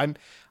want to do. I'm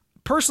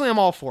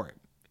all for it.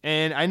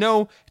 And I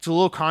know it's a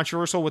little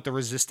controversial with the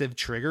resistive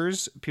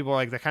triggers. People are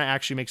like, that kind of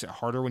actually makes it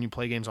harder when you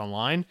play games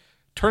online.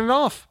 Turn it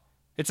off.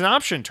 It's an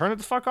option. Turn it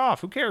the fuck off.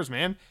 Who cares,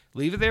 man?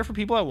 Leave it there for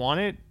people that want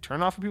it.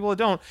 Turn it off for people that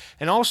don't.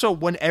 And also,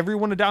 when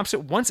everyone adopts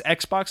it, once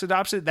Xbox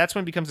adopts it, that's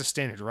when it becomes a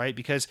standard, right?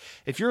 Because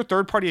if you're a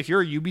third party, if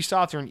you're a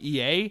Ubisoft or an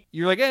EA,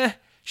 you're like,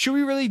 should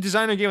we really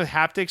design a game with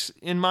haptics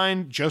in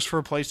mind just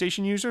for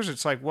PlayStation users?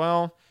 It's like,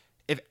 well,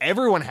 if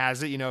everyone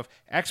has it, you know, if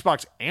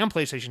Xbox and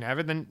PlayStation have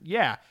it, then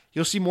yeah,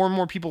 you'll see more and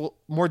more people,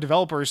 more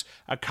developers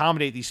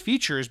accommodate these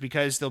features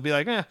because they'll be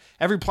like,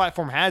 every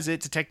platform has it.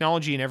 It's a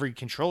technology in every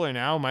controller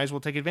now. Might as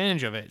well take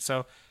advantage of it.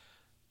 So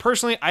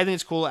personally, I think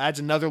it's cool. It adds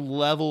another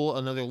level,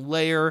 another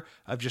layer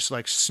of just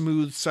like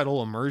smooth,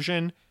 subtle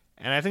immersion.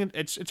 And I think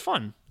it's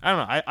fun. I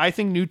don't know. I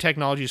think new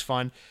technology is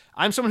fun.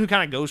 I'm someone who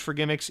kind of goes for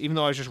gimmicks, even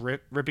though I was just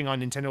ripping on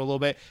Nintendo a little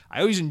bit.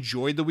 I always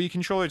enjoyed the Wii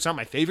controller. It's not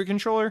my favorite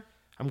controller.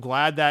 I'm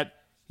glad that,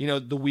 you know,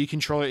 the Wii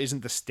controller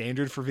isn't the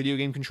standard for video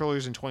game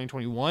controllers in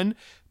 2021.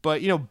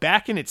 But, you know,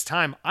 back in its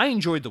time, I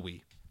enjoyed the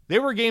Wii.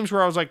 There were games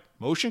where I was like,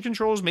 motion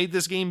controls made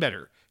this game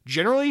better.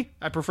 Generally,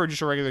 I prefer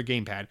just a regular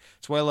gamepad.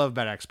 That's what I love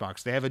about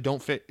Xbox. They have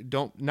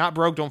a not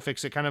broke, don't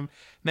fix it kind of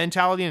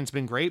mentality, and it's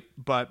been great.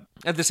 But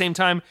at the same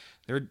time,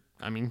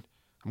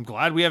 I'm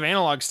glad we have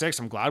analog sticks.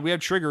 I'm glad we have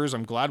triggers.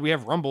 I'm glad we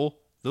have rumble.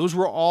 Those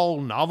were all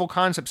novel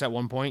concepts at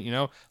one point, you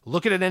know.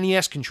 Look at an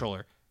NES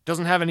controller.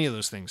 Doesn't have any of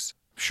those things.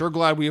 Sure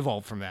glad we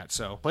evolved from that.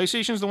 So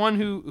PlayStation's the one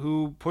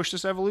who pushed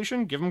this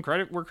evolution. Give them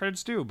credit where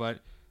credit's due, but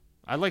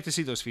I'd like to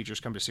see those features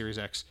come to Series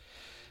X.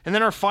 And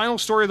then our final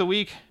story of the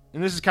week,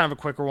 and this is kind of a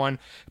quicker one,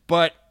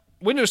 but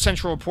Windows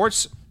Central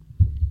reports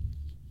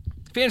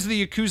fans of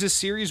the Yakuza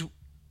series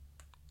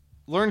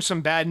learned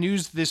some bad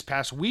news this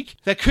past week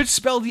that could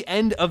spell the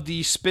end of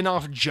the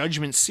spin-off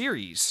Judgment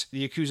series,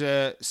 the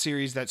Yakuza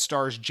series that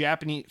stars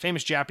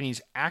famous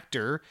Japanese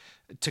actor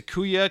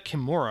Takuya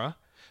Kimura.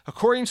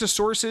 According to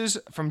sources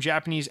from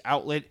Japanese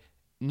outlet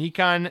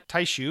Nikon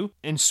Taishu,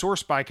 and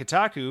sourced by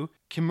Kotaku,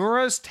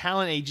 Kimura's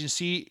talent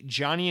agency,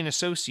 Johnny and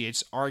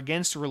Associates, are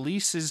against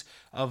releases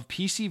of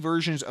PC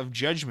versions of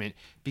Judgment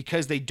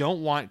because they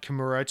don't want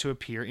Kimura to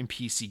appear in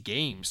PC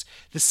games.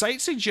 The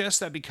site suggests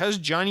that because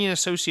Johnny and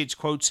Associates,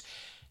 quotes,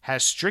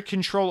 has strict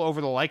control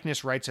over the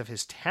likeness rights of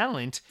his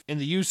talent,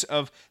 and the use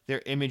of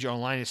their image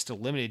online is still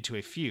limited to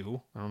a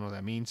few. I don't know what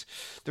that means.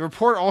 The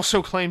report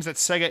also claims that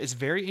Sega is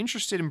very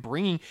interested in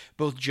bringing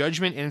both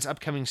Judgment and its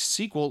upcoming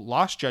sequel,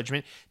 Lost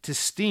Judgment, to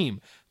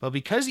Steam. But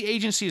because the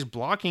agency is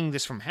blocking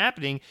this from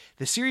happening,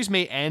 the series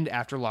may end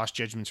after Lost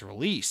Judgment's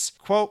release.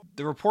 Quote,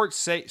 the report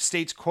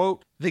states,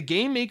 quote, the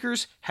game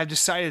makers have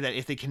decided that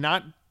if they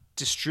cannot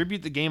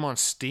distribute the game on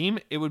Steam,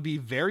 it would be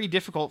very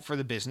difficult for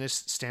the business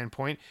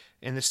standpoint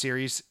in the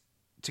series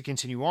to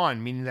continue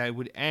on, meaning that it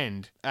would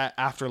end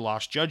after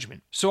Lost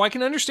Judgment. So I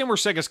can understand where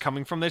Sega's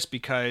coming from this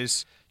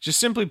because, just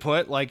simply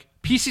put, like,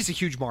 PC is a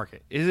huge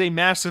market. It is a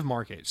massive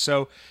market.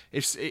 So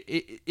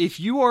if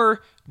you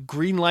are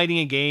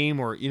greenlighting a game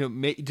or, you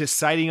know,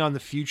 deciding on the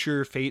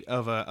future fate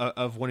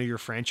of one of your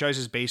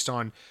franchises based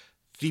on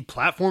the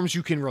platforms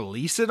you can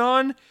release it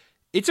on,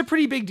 it's a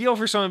pretty big deal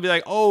for someone to be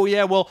like, oh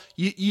yeah, well,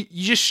 you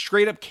just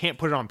straight up can't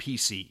put it on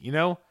PC, you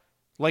know?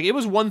 Like, it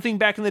was one thing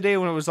back in the day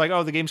when it was like,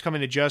 oh, the game's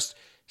coming to just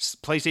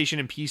PlayStation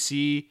and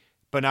PC,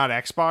 but not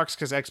Xbox,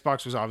 because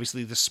Xbox was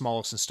obviously the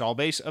smallest install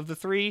base of the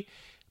three.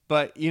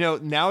 But, you know,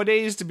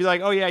 nowadays to be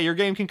like, oh yeah, your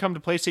game can come to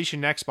PlayStation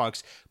and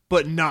Xbox,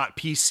 but not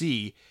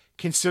PC,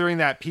 considering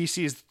that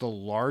PC is the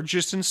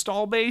largest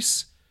install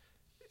base,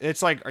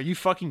 it's like, are you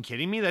fucking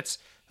kidding me? That's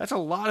a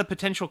lot of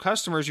potential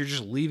customers you're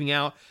just leaving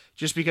out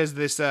just because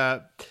this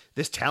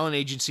talent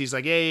agency is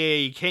like, yeah,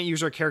 you can't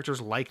use our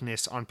character's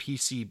likeness on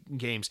PC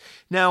games.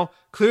 Now,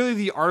 clearly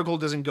the article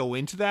doesn't go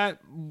into that,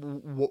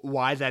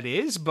 why that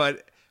is,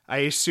 but I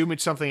assume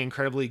it's something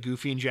incredibly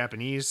goofy in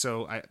Japanese,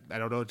 so I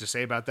don't know what to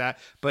say about that.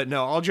 But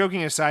no, all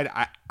joking aside,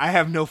 I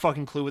have no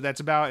fucking clue what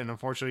that's about, and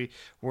unfortunately,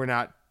 we're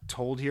not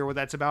told here what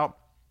that's about.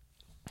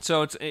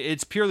 So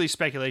it's purely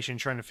speculation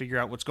trying to figure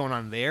out what's going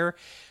on there,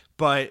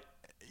 but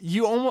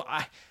you almost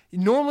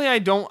normally I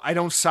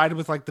don't side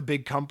with like the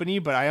big company,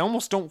 but I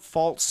almost don't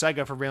fault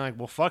Sega for being like,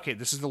 well, fuck it,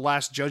 this is the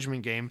Last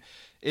Judgment game.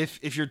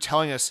 If you're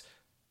telling us,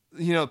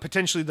 you know,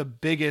 potentially the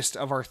biggest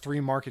of our three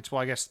markets,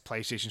 well, I guess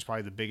PlayStation's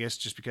probably the biggest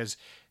just because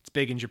it's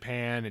big in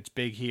Japan, it's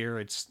big here,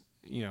 it's,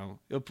 you know,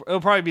 it'll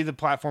probably be the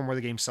platform where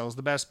the game sells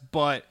the best,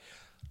 but,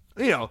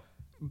 you know,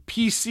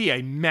 PC,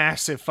 a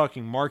massive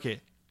fucking market,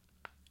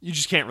 you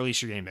just can't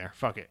release your game there.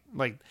 Fuck it.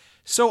 Like,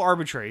 so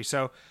arbitrary.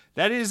 So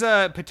that is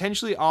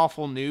potentially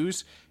awful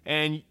news.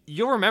 And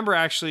you'll remember,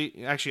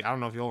 actually, I don't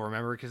know if you'll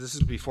remember because this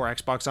is before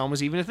Xbox One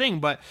was even a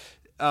thing, but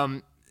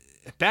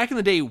back in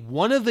the day,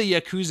 one of the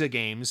Yakuza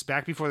games,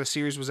 back before the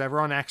series was ever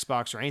on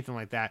Xbox or anything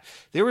like that,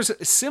 there was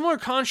a similar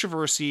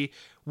controversy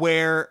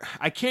where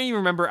I can't even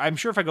remember. I'm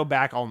sure if I go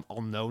back,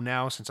 I'll know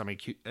now since I'm a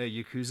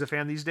Yakuza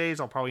fan these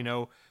days. I'll probably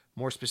know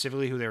more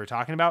specifically who they were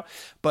talking about.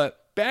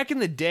 But back in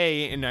the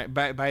day, and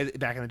by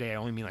back in the day, I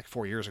only mean like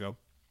 4 years ago,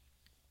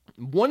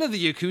 one of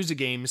the Yakuza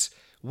games,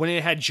 when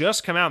it had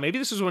just come out, maybe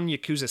this was when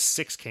Yakuza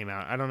 6 came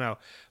out, I don't know.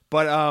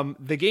 But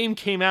the game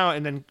came out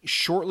and then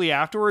shortly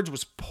afterwards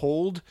was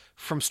pulled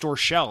from store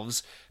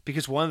shelves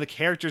because one of the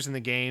characters in the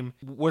game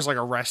was like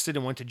arrested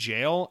and went to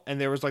jail.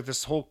 And there was like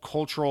this whole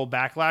cultural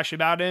backlash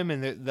about him.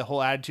 And the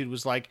whole attitude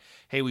was like,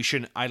 hey, we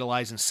shouldn't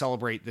idolize and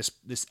celebrate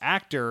this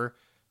actor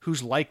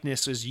whose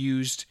likeness is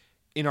used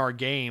in our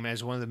game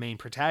as one of the main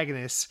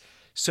protagonists.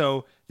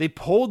 So they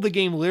pulled the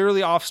game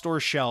literally off store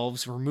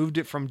shelves, removed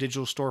it from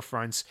digital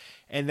storefronts,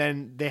 and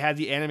then they had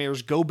the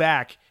animators go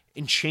back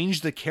and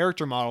change the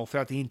character model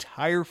throughout the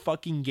entire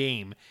fucking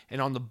game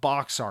and on the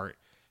box art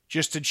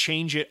just to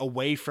change it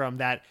away from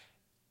that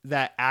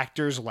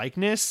actor's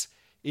likeness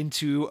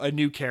into a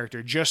new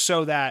character, just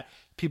so that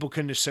people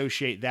couldn't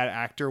associate that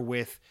actor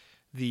with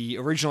the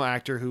original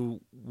actor who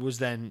was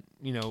then,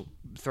 you know,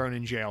 thrown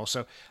in jail.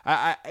 So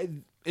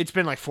it's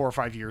been like 4 or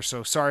 5 years,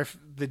 so sorry if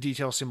the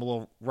details seem a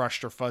little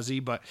rushed or fuzzy,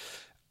 but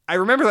I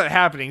remember that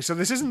happening. So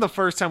this isn't the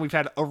first time we've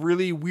had a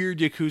really weird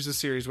Yakuza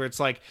series where it's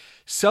like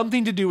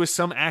something to do with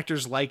some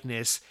actor's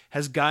likeness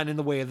has gotten in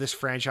the way of this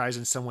franchise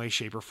in some way,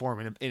 shape, or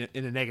form in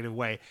a negative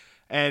way.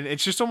 And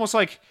it's just almost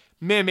like,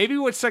 man, maybe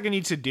what Sega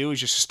needs to do is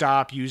just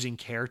stop using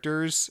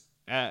characters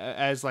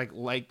as like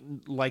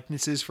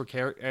likenesses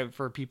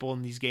for people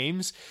in these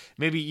games.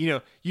 Maybe, you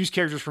know, use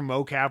characters from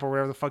mocap or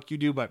whatever the fuck you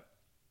do, but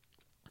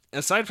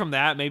aside from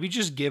that, maybe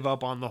just give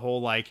up on the whole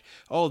like,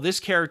 oh,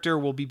 this character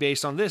will be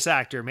based on this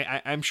actor.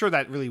 I'm sure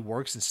that really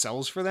works and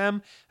sells for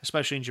them,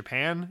 especially in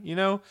Japan, you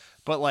know?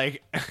 But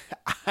like,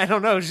 I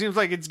don't know. It seems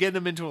like it's getting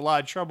them into a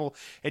lot of trouble.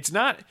 It's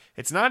not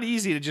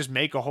easy to just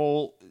make a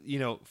whole, you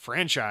know,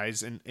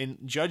 franchise. And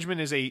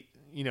Judgment is a,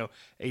 you know,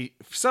 a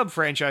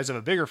sub-franchise of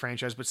a bigger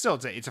franchise, but still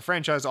it's a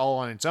franchise all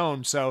on its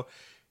own. So,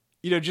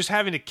 you know, just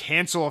having to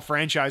cancel a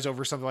franchise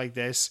over something like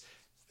this,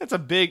 that's a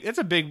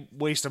big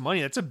waste of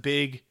money. That's a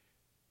big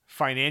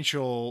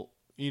financial,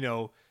 you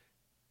know,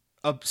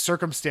 a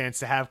circumstance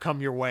to have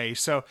come your way.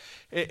 So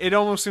it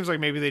almost seems like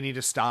maybe they need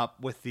to stop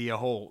with the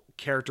whole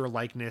character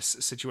likeness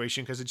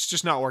situation, because it's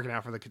just not working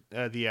out for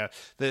the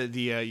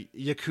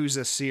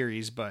Yakuza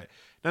series. But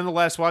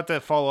nonetheless, we'll have to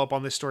follow up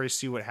on this story,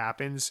 see what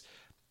happens.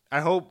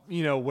 I hope,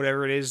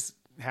 whatever it is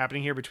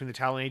happening here between the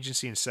Talent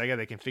Agency and Sega,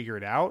 they can figure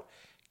it out,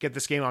 get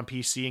this game on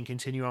PC and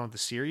continue on with the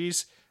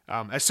series.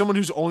 As someone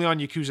who's only on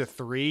Yakuza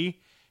 3,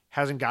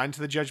 hasn't gotten to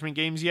the Judgment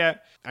games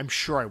yet, I'm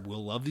sure I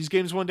will love these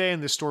games one day,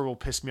 and this story will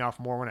piss me off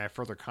more when I have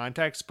further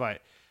context. But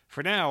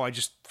for now, I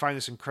just find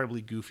this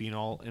incredibly goofy in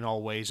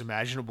all ways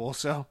imaginable.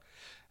 So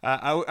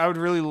I would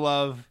really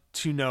love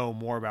to know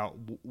more about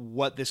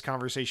what this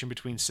conversation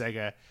between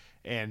Sega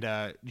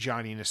and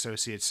Johnny and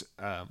Associates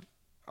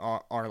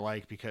are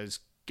like, because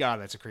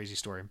God, that's a crazy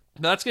story.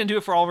 But that's going to do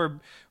it for all of our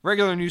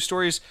regular news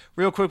stories.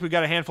 Real quick, we've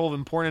got a handful of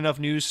important enough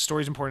news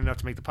stories, important enough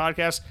to make the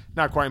podcast,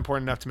 not quite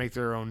important enough to make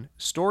their own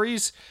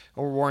stories,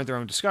 or warrant their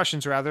own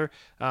discussions, rather.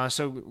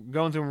 So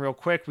going through them real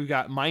quick, we've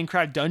got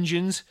Minecraft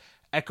Dungeons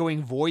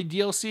Echoing Void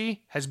DLC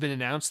has been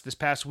announced this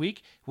past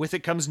week. With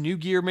it comes new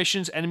gear,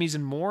 missions, enemies,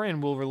 and more,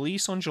 and will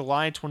release on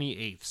July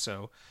 28th.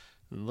 So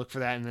look for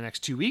that in the next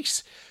 2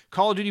 weeks.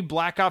 Call of Duty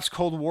Black Ops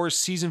Cold War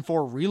Season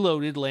 4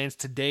 Reloaded lands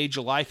today,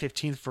 July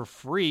 15th for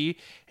free.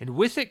 And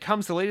with it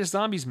comes the latest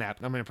Zombies map.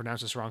 I'm going to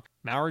pronounce this wrong.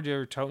 Mauer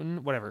der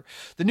Toten? Whatever.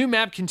 The new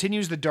map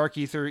continues the Dark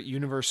Ether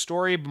universe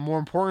story, but more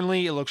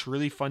importantly, it looks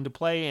really fun to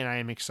play, and I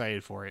am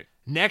excited for it.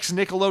 Next,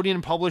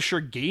 Nickelodeon publisher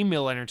Game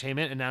Mill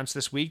Entertainment announced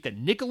this week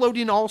that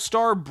Nickelodeon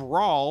All-Star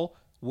Brawl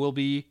will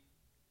be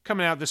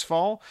coming out this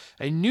fall.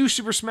 A new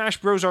Super Smash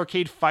Bros.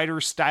 Arcade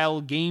Fighter style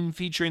game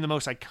featuring the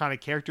most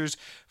iconic characters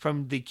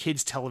from the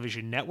kids'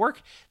 television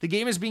network. The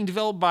game is being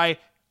developed by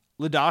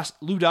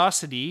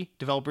Ludosity,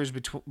 developers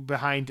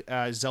behind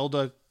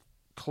Zelda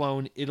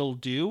clone It'll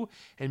Do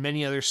and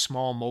many other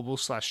small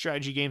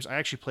mobile/strategy games. I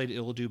actually played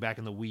It'll Do back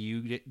in the Wii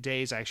U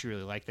days. I actually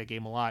really like that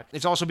game a lot.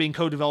 It's also being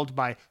co-developed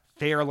by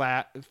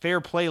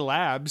Fair Play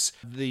Labs,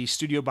 the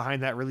studio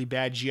behind that really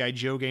bad G.I.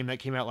 Joe game that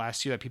came out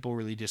last year that people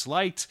really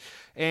disliked.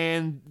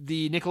 And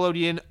the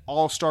Nickelodeon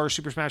All-Star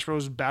Super Smash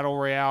Bros. Battle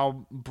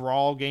Royale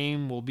Brawl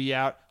game will be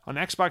out on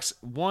Xbox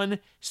One,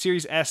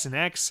 Series S and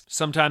X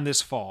sometime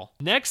this fall.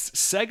 Next,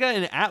 Sega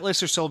and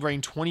Atlus are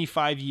celebrating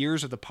 25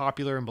 years of the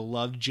popular and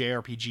beloved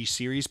JRPG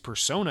series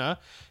Persona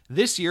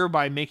this year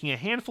by making a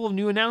handful of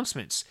new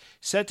announcements,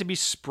 set to be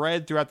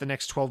spread throughout the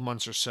next 12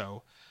 months or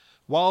so.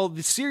 While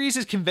the series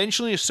is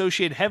conventionally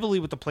associated heavily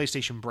with the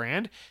PlayStation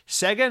brand,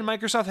 Sega and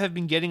Microsoft have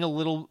been getting a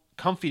little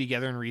comfy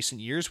together in recent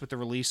years with the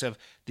release of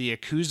the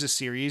Yakuza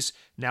series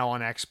now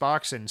on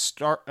Xbox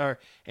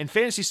and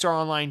Phantasy Star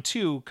Online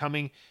 2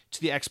 coming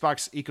to the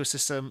Xbox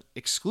ecosystem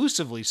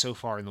exclusively so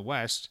far in the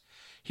West.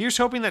 Here's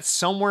hoping that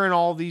somewhere in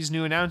all of these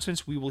new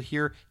announcements we will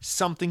hear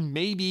something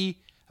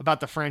maybe about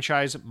the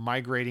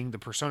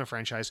Persona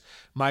franchise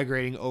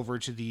migrating over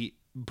to the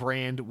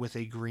brand with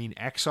a green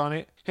X on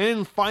it.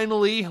 And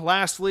finally,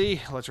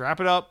 lastly, let's wrap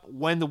it up.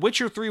 When The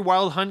Witcher 3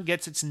 Wild Hunt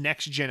gets its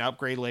next-gen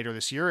upgrade later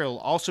this year, it'll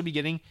also be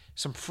getting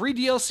some free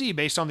DLC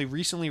based on the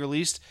recently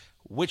released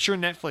Witcher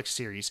Netflix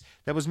series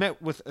that was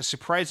met with a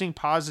surprising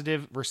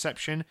positive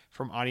reception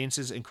from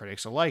audiences and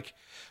critics alike.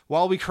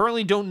 While we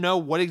currently don't know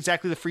what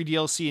exactly the free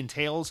DLC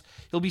entails,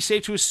 it'll be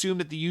safe to assume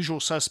that the usual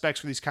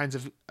suspects for these kinds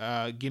of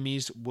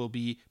gimmies will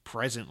be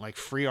present, like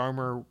free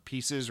armor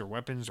pieces or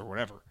weapons or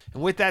whatever.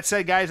 And with that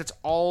said, guys, that's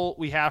all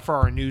we have for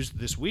our news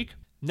this week.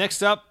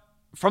 Next up,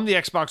 from the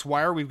Xbox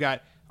Wire, we've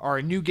got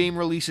our new game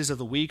releases of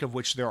the week, of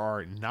which there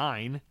are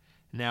 9.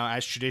 Now,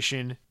 as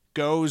tradition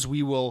goes,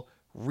 we will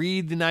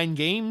read the 9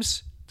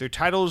 games, their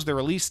titles, their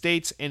release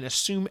dates, and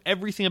assume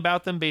everything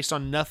about them based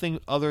on nothing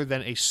other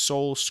than a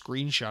sole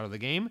screenshot of the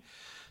game.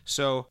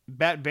 So,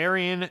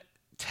 Batbarian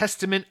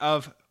Testament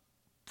of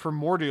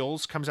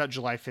Primordials comes out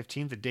July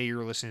 15th, the day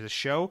you're listening to the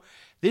show.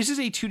 This is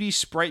a 2D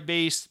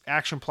sprite-based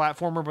action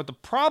platformer, but the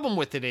problem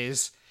with it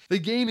is the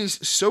game is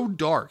so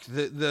dark.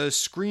 The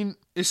screen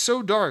is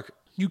so dark.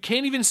 You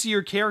can't even see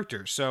your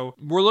character. So,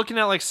 we're looking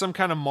at like some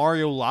kind of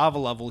Mario lava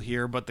level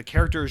here, but the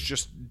character is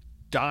just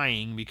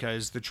dying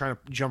because they're trying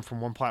to jump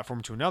from one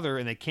platform to another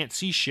and they can't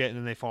see shit and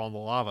then they fall in the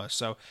lava.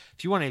 So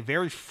if you want a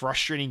very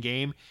frustrating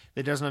game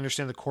that doesn't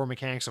understand the core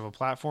mechanics of a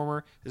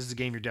platformer, this is a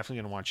game you're definitely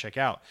going to want to check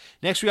out.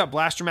 Next, we got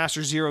Blaster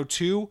Master Zero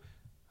 2.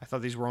 I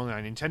thought these were only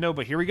on Nintendo,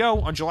 but here we go.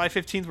 On July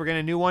 15th, we're getting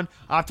a new one,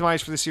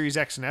 optimized for the Series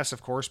X and S,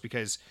 of course,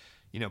 because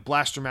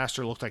Blaster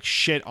Master looked like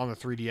shit on the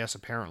 3DS,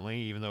 apparently,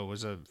 even though it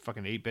was a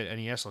fucking 8-bit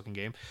NES-looking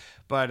game.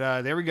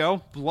 But there we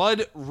go.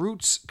 Blood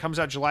Roots comes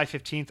out July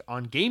 15th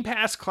on Game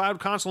Pass,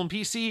 Cloud Console, and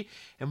PC.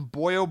 And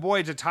boy, oh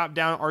boy, it's a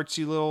top-down,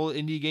 artsy little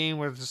indie game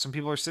where some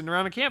people are sitting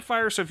around a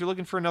campfire. So if you're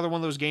looking for another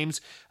one of those games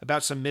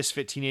about some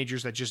misfit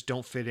teenagers that just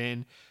don't fit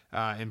in,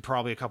 and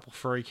probably a couple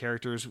furry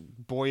characters,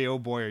 boy, oh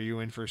boy, are you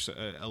in for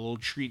a little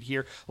treat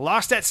here.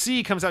 Lost at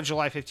Sea comes out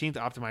July 15th,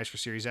 optimized for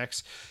Series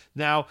X.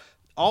 Now,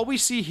 all we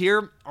see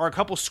here are a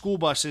couple school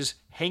buses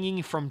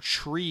hanging from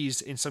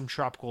trees in some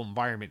tropical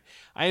environment.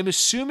 I am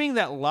assuming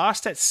that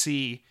Lost at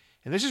Sea,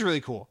 and this is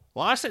really cool,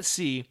 Lost at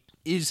Sea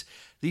is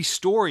the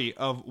story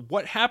of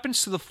what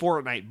happens to the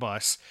Fortnite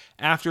bus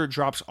after it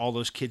drops all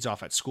those kids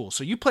off at school.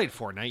 So you played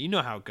Fortnite, you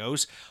know how it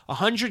goes.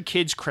 100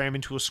 kids cram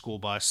into a school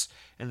bus,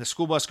 and the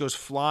school bus goes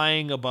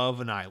flying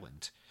above an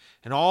island.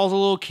 And all the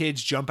little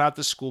kids jump out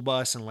the school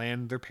bus and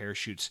land their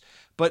parachutes.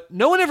 But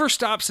no one ever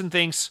stops and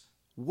thinks,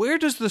 where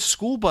does the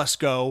school bus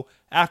go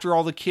after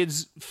all the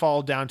kids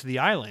fall down to the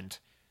island?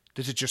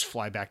 Does it just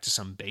fly back to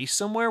some base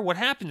somewhere? What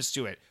happens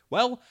to it?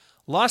 Well,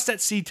 Lost at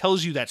Sea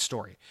tells you that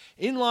story.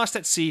 In Lost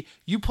at Sea,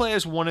 you play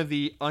as one of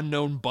the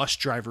unknown bus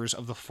drivers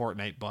of the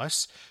Fortnite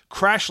bus,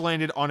 crash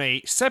landed on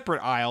a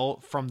separate isle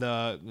from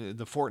the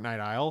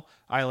Fortnite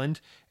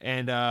island,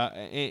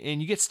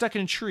 and you get stuck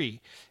in a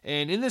tree.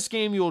 And in this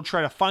game, you will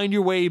try to find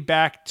your way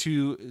back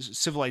to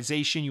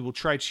civilization. You will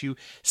try to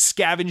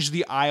scavenge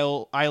the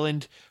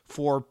island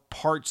for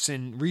parts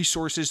and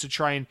resources to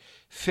try and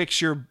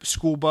fix your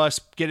school bus,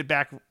 get it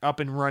back up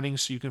and running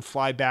so you can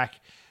fly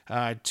back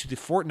to the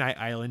Fortnite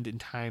island in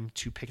time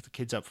to pick the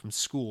kids up from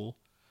school.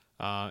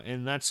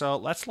 And that's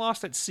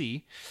Lost at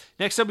Sea.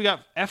 Next up, we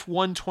got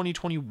F1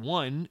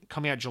 2021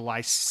 coming out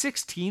July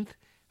 16th.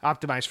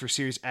 Optimized for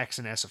Series X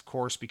and S, of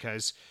course,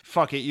 because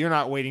fuck it, you're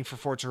not waiting for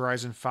Forza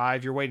Horizon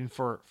 5. You're waiting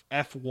for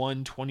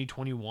F1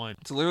 2021.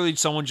 It's literally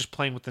someone just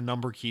playing with the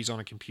number keys on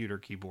a computer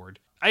keyboard.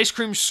 Ice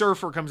Cream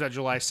Surfer comes out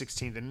July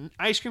 16th. And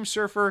Ice Cream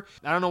Surfer,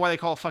 I don't know why they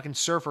call it fucking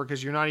surfer,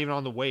 because you're not even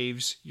on the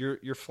waves.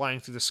 You're flying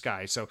through the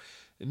sky. So,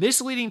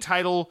 misleading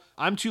title.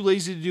 I'm too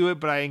lazy to do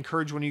it, but I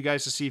encourage one of you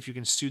guys to see if you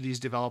can sue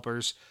these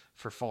developers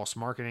for false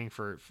marketing,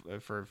 for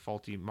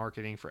faulty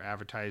marketing, for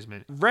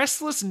advertisement.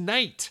 Restless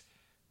Night.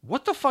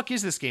 What the fuck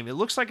is this game? It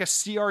looks like a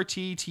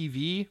CRT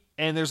TV,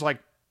 and there's like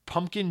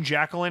pumpkin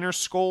jack-o'-lantern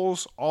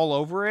skulls all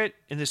over it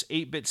in this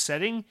 8-bit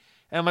setting.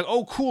 And I'm like,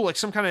 oh, cool, like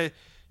some kind of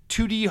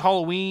 2D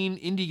Halloween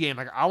indie game.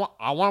 Like,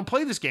 I want to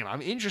play this game.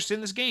 I'm interested in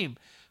this game.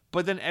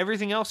 But then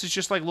everything else is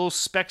just like little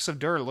specks of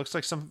dirt. It looks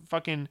like some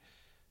fucking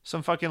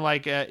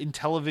like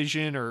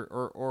Intellivision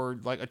or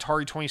like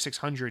Atari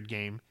 2600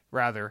 game,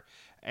 rather.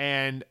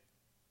 And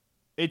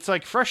it's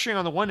like frustrating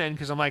on the one end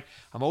because I'm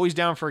always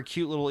down for a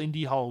cute little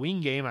indie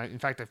Halloween game. In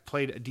fact, I've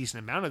played a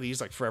decent amount of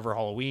these, like Forever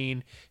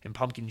Halloween and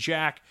Pumpkin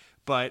Jack,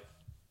 but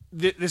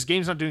this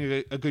game's not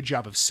doing a good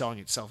job of selling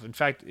itself. In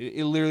fact,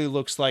 it literally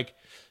looks like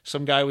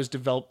some guy was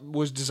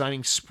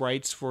designing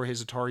sprites for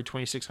his Atari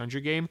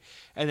 2600 game,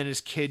 and then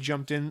his kid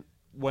jumped in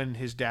when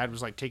his dad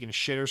was like taking a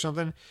shit or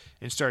something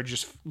and started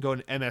just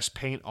going MS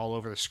Paint all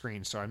over the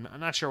screen. So I'm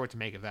not sure what to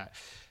make of that.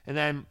 And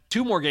then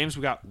 2 more games.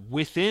 We got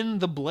Within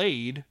the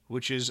Blade,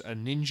 which is a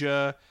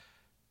ninja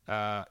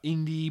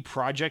indie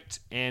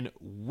project, and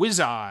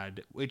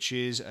Wizard, which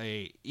is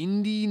a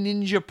indie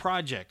ninja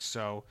project.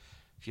 So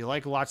if you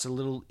like lots of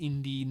little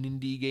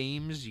indie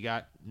games, you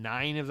got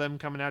 9 of them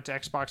coming out to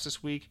Xbox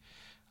this week.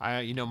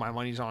 My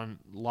money's on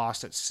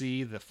Lost at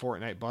Sea, the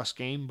Fortnite bus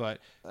game. But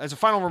as a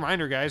final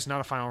reminder, guys,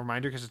 not a final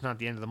reminder because it's not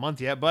the end of the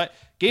month yet, but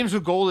Games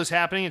with Gold is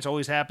happening. It's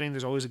always happening.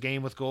 There's always a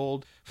game with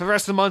gold. For the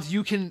rest of the month,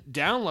 you can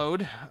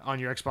download on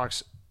your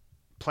Xbox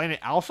Planet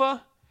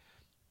Alpha.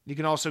 You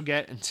can also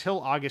get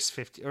until August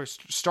 15th, or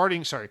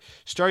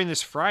starting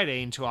this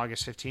Friday until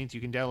August 15th,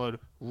 you can download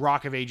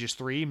Rock of Ages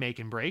 3, Make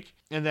and Break.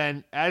 And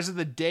then as of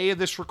the day of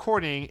this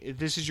recording,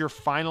 this is your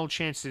final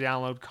chance to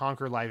download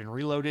Conquer Live and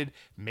Reloaded.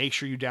 Make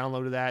sure you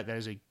downloaded that. That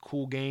is a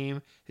cool game.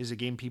 It is a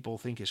game people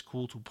think is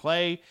cool to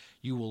play.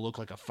 You will look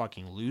like a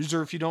fucking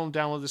loser if you don't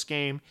download this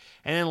game.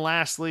 And then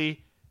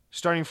lastly,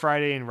 starting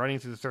Friday and running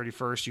through the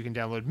 31st, you can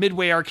download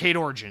Midway Arcade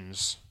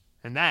Origins.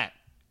 And that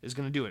is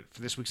going to do it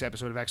for this week's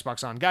episode of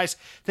Xbox On. Guys,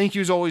 thank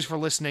you as always for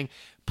listening.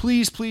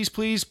 Please, please,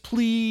 please,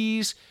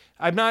 please.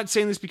 I'm not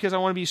saying this because I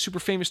want to be a super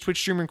famous Twitch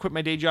streamer and quit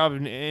my day job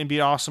and be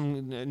an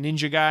awesome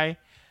ninja guy.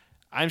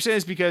 I'm saying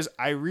this because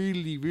I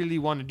really, really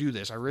want to do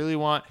this. I really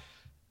want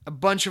a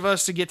bunch of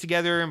us to get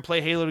together and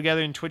play Halo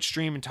together and Twitch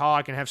stream and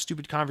talk and have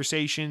stupid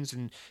conversations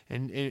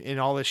and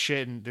all this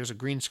shit. And there's a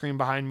green screen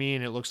behind me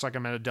and it looks like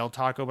I'm at a Del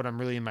Taco, but I'm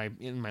really in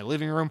my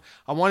living room.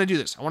 I want to do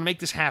this. I want to make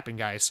this happen,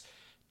 guys.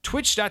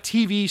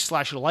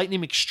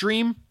 Twitch.tv/Lightning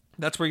McStream.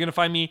 That's where you're going to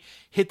find me.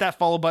 Hit that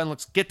follow button.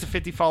 Let's get to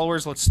 50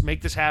 followers. Let's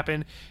make this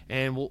happen.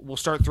 And we'll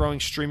start throwing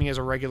streaming as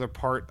a regular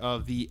part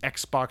of the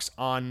Xbox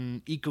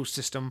On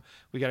ecosystem.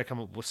 We got to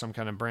come up with some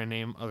kind of brand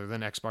name other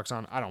than Xbox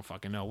On. I don't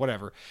fucking know.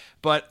 Whatever.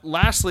 But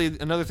lastly,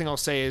 another thing I'll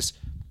say is,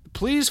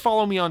 please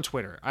follow me on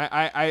Twitter.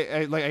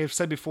 I like I've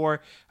said before,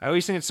 I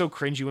always think it's so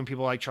cringy when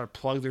people like try to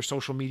plug their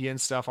social media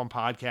and stuff on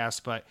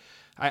podcasts, but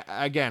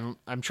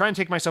I'm trying to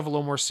take myself a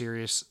little more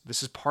serious.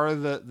 This is part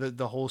of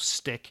the whole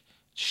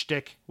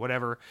shtick,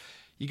 whatever.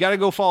 You got to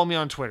go follow me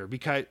on Twitter,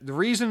 because the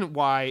reason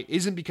why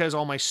isn't because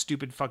all my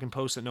stupid fucking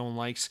posts that no one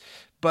likes,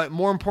 but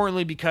more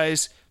importantly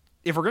because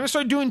if we're going to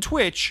start doing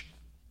Twitch,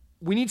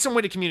 we need some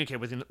way to communicate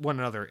with one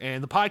another.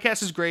 And the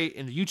podcast is great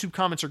and the YouTube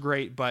comments are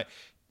great, but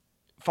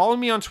following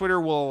me on Twitter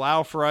will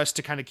allow for us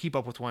to kind of keep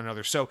up with one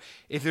another. So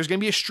if there's going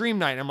to be a stream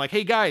night, I'm like,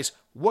 hey guys,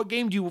 what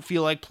game do you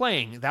feel like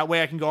playing? That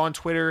way I can go on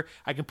Twitter,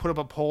 I can put up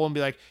a poll and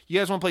be like, you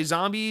guys want to play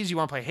zombies? You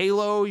want to play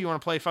Halo? You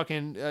want to play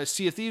fucking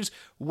Sea of Thieves?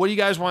 What do you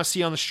guys want to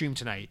see on the stream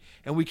tonight?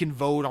 And we can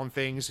vote on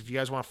things. If you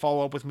guys want to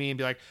follow up with me and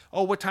be like,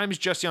 oh, what time is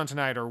Jesse on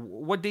tonight? Or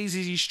what days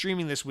is he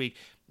streaming this week?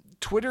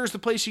 Twitter is the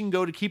place you can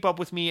go to keep up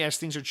with me as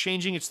things are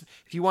changing. It's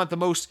if you want the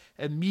most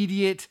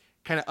immediate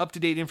kind of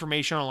up-to-date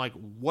information on like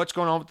what's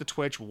going on with the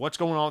Twitch, what's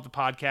going on with the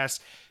podcast,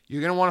 you're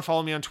going to want to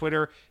follow me on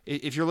Twitter.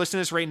 If you're listening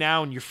to this right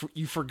now and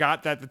you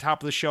forgot that at the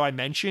top of the show I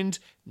mentioned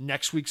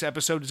next week's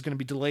episode is going to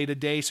be delayed a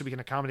day so we can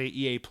accommodate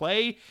EA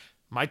Play,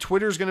 my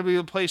Twitter is going to be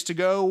the place to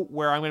go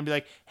where I'm going to be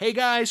like, hey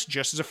guys,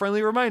 just as a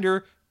friendly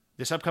reminder,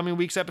 this upcoming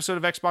week's episode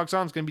of Xbox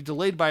On is going to be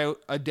delayed by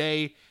a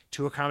day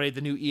to accommodate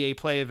the new EA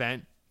Play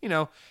event. You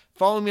know,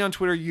 following me on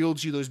Twitter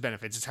yields you those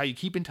benefits. It's how you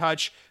keep in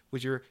touch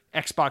with your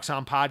Xbox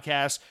On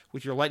podcast,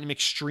 with your Lightning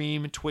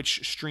McStream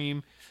Twitch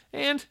stream,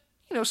 and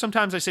you know,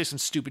 sometimes I say some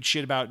stupid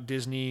shit about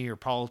Disney or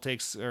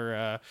politics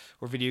or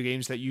video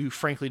games that you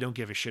frankly don't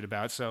give a shit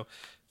about. So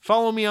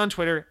follow me on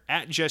Twitter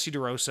at Jesse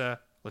DeRosa.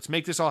 Let's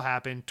make this all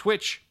happen.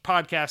 Twitch,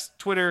 podcast,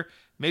 Twitter,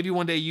 maybe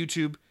one day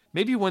YouTube.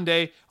 Maybe one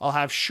day I'll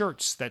have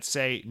shirts that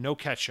say no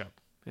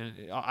ketchup. And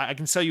I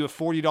can sell you a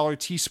 $40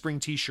 Teespring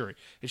t-shirt.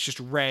 It's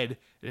just red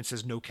and it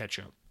says no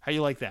ketchup. How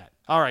you like that?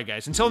 All right,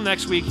 guys. Until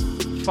next week,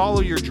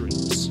 follow your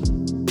dreams.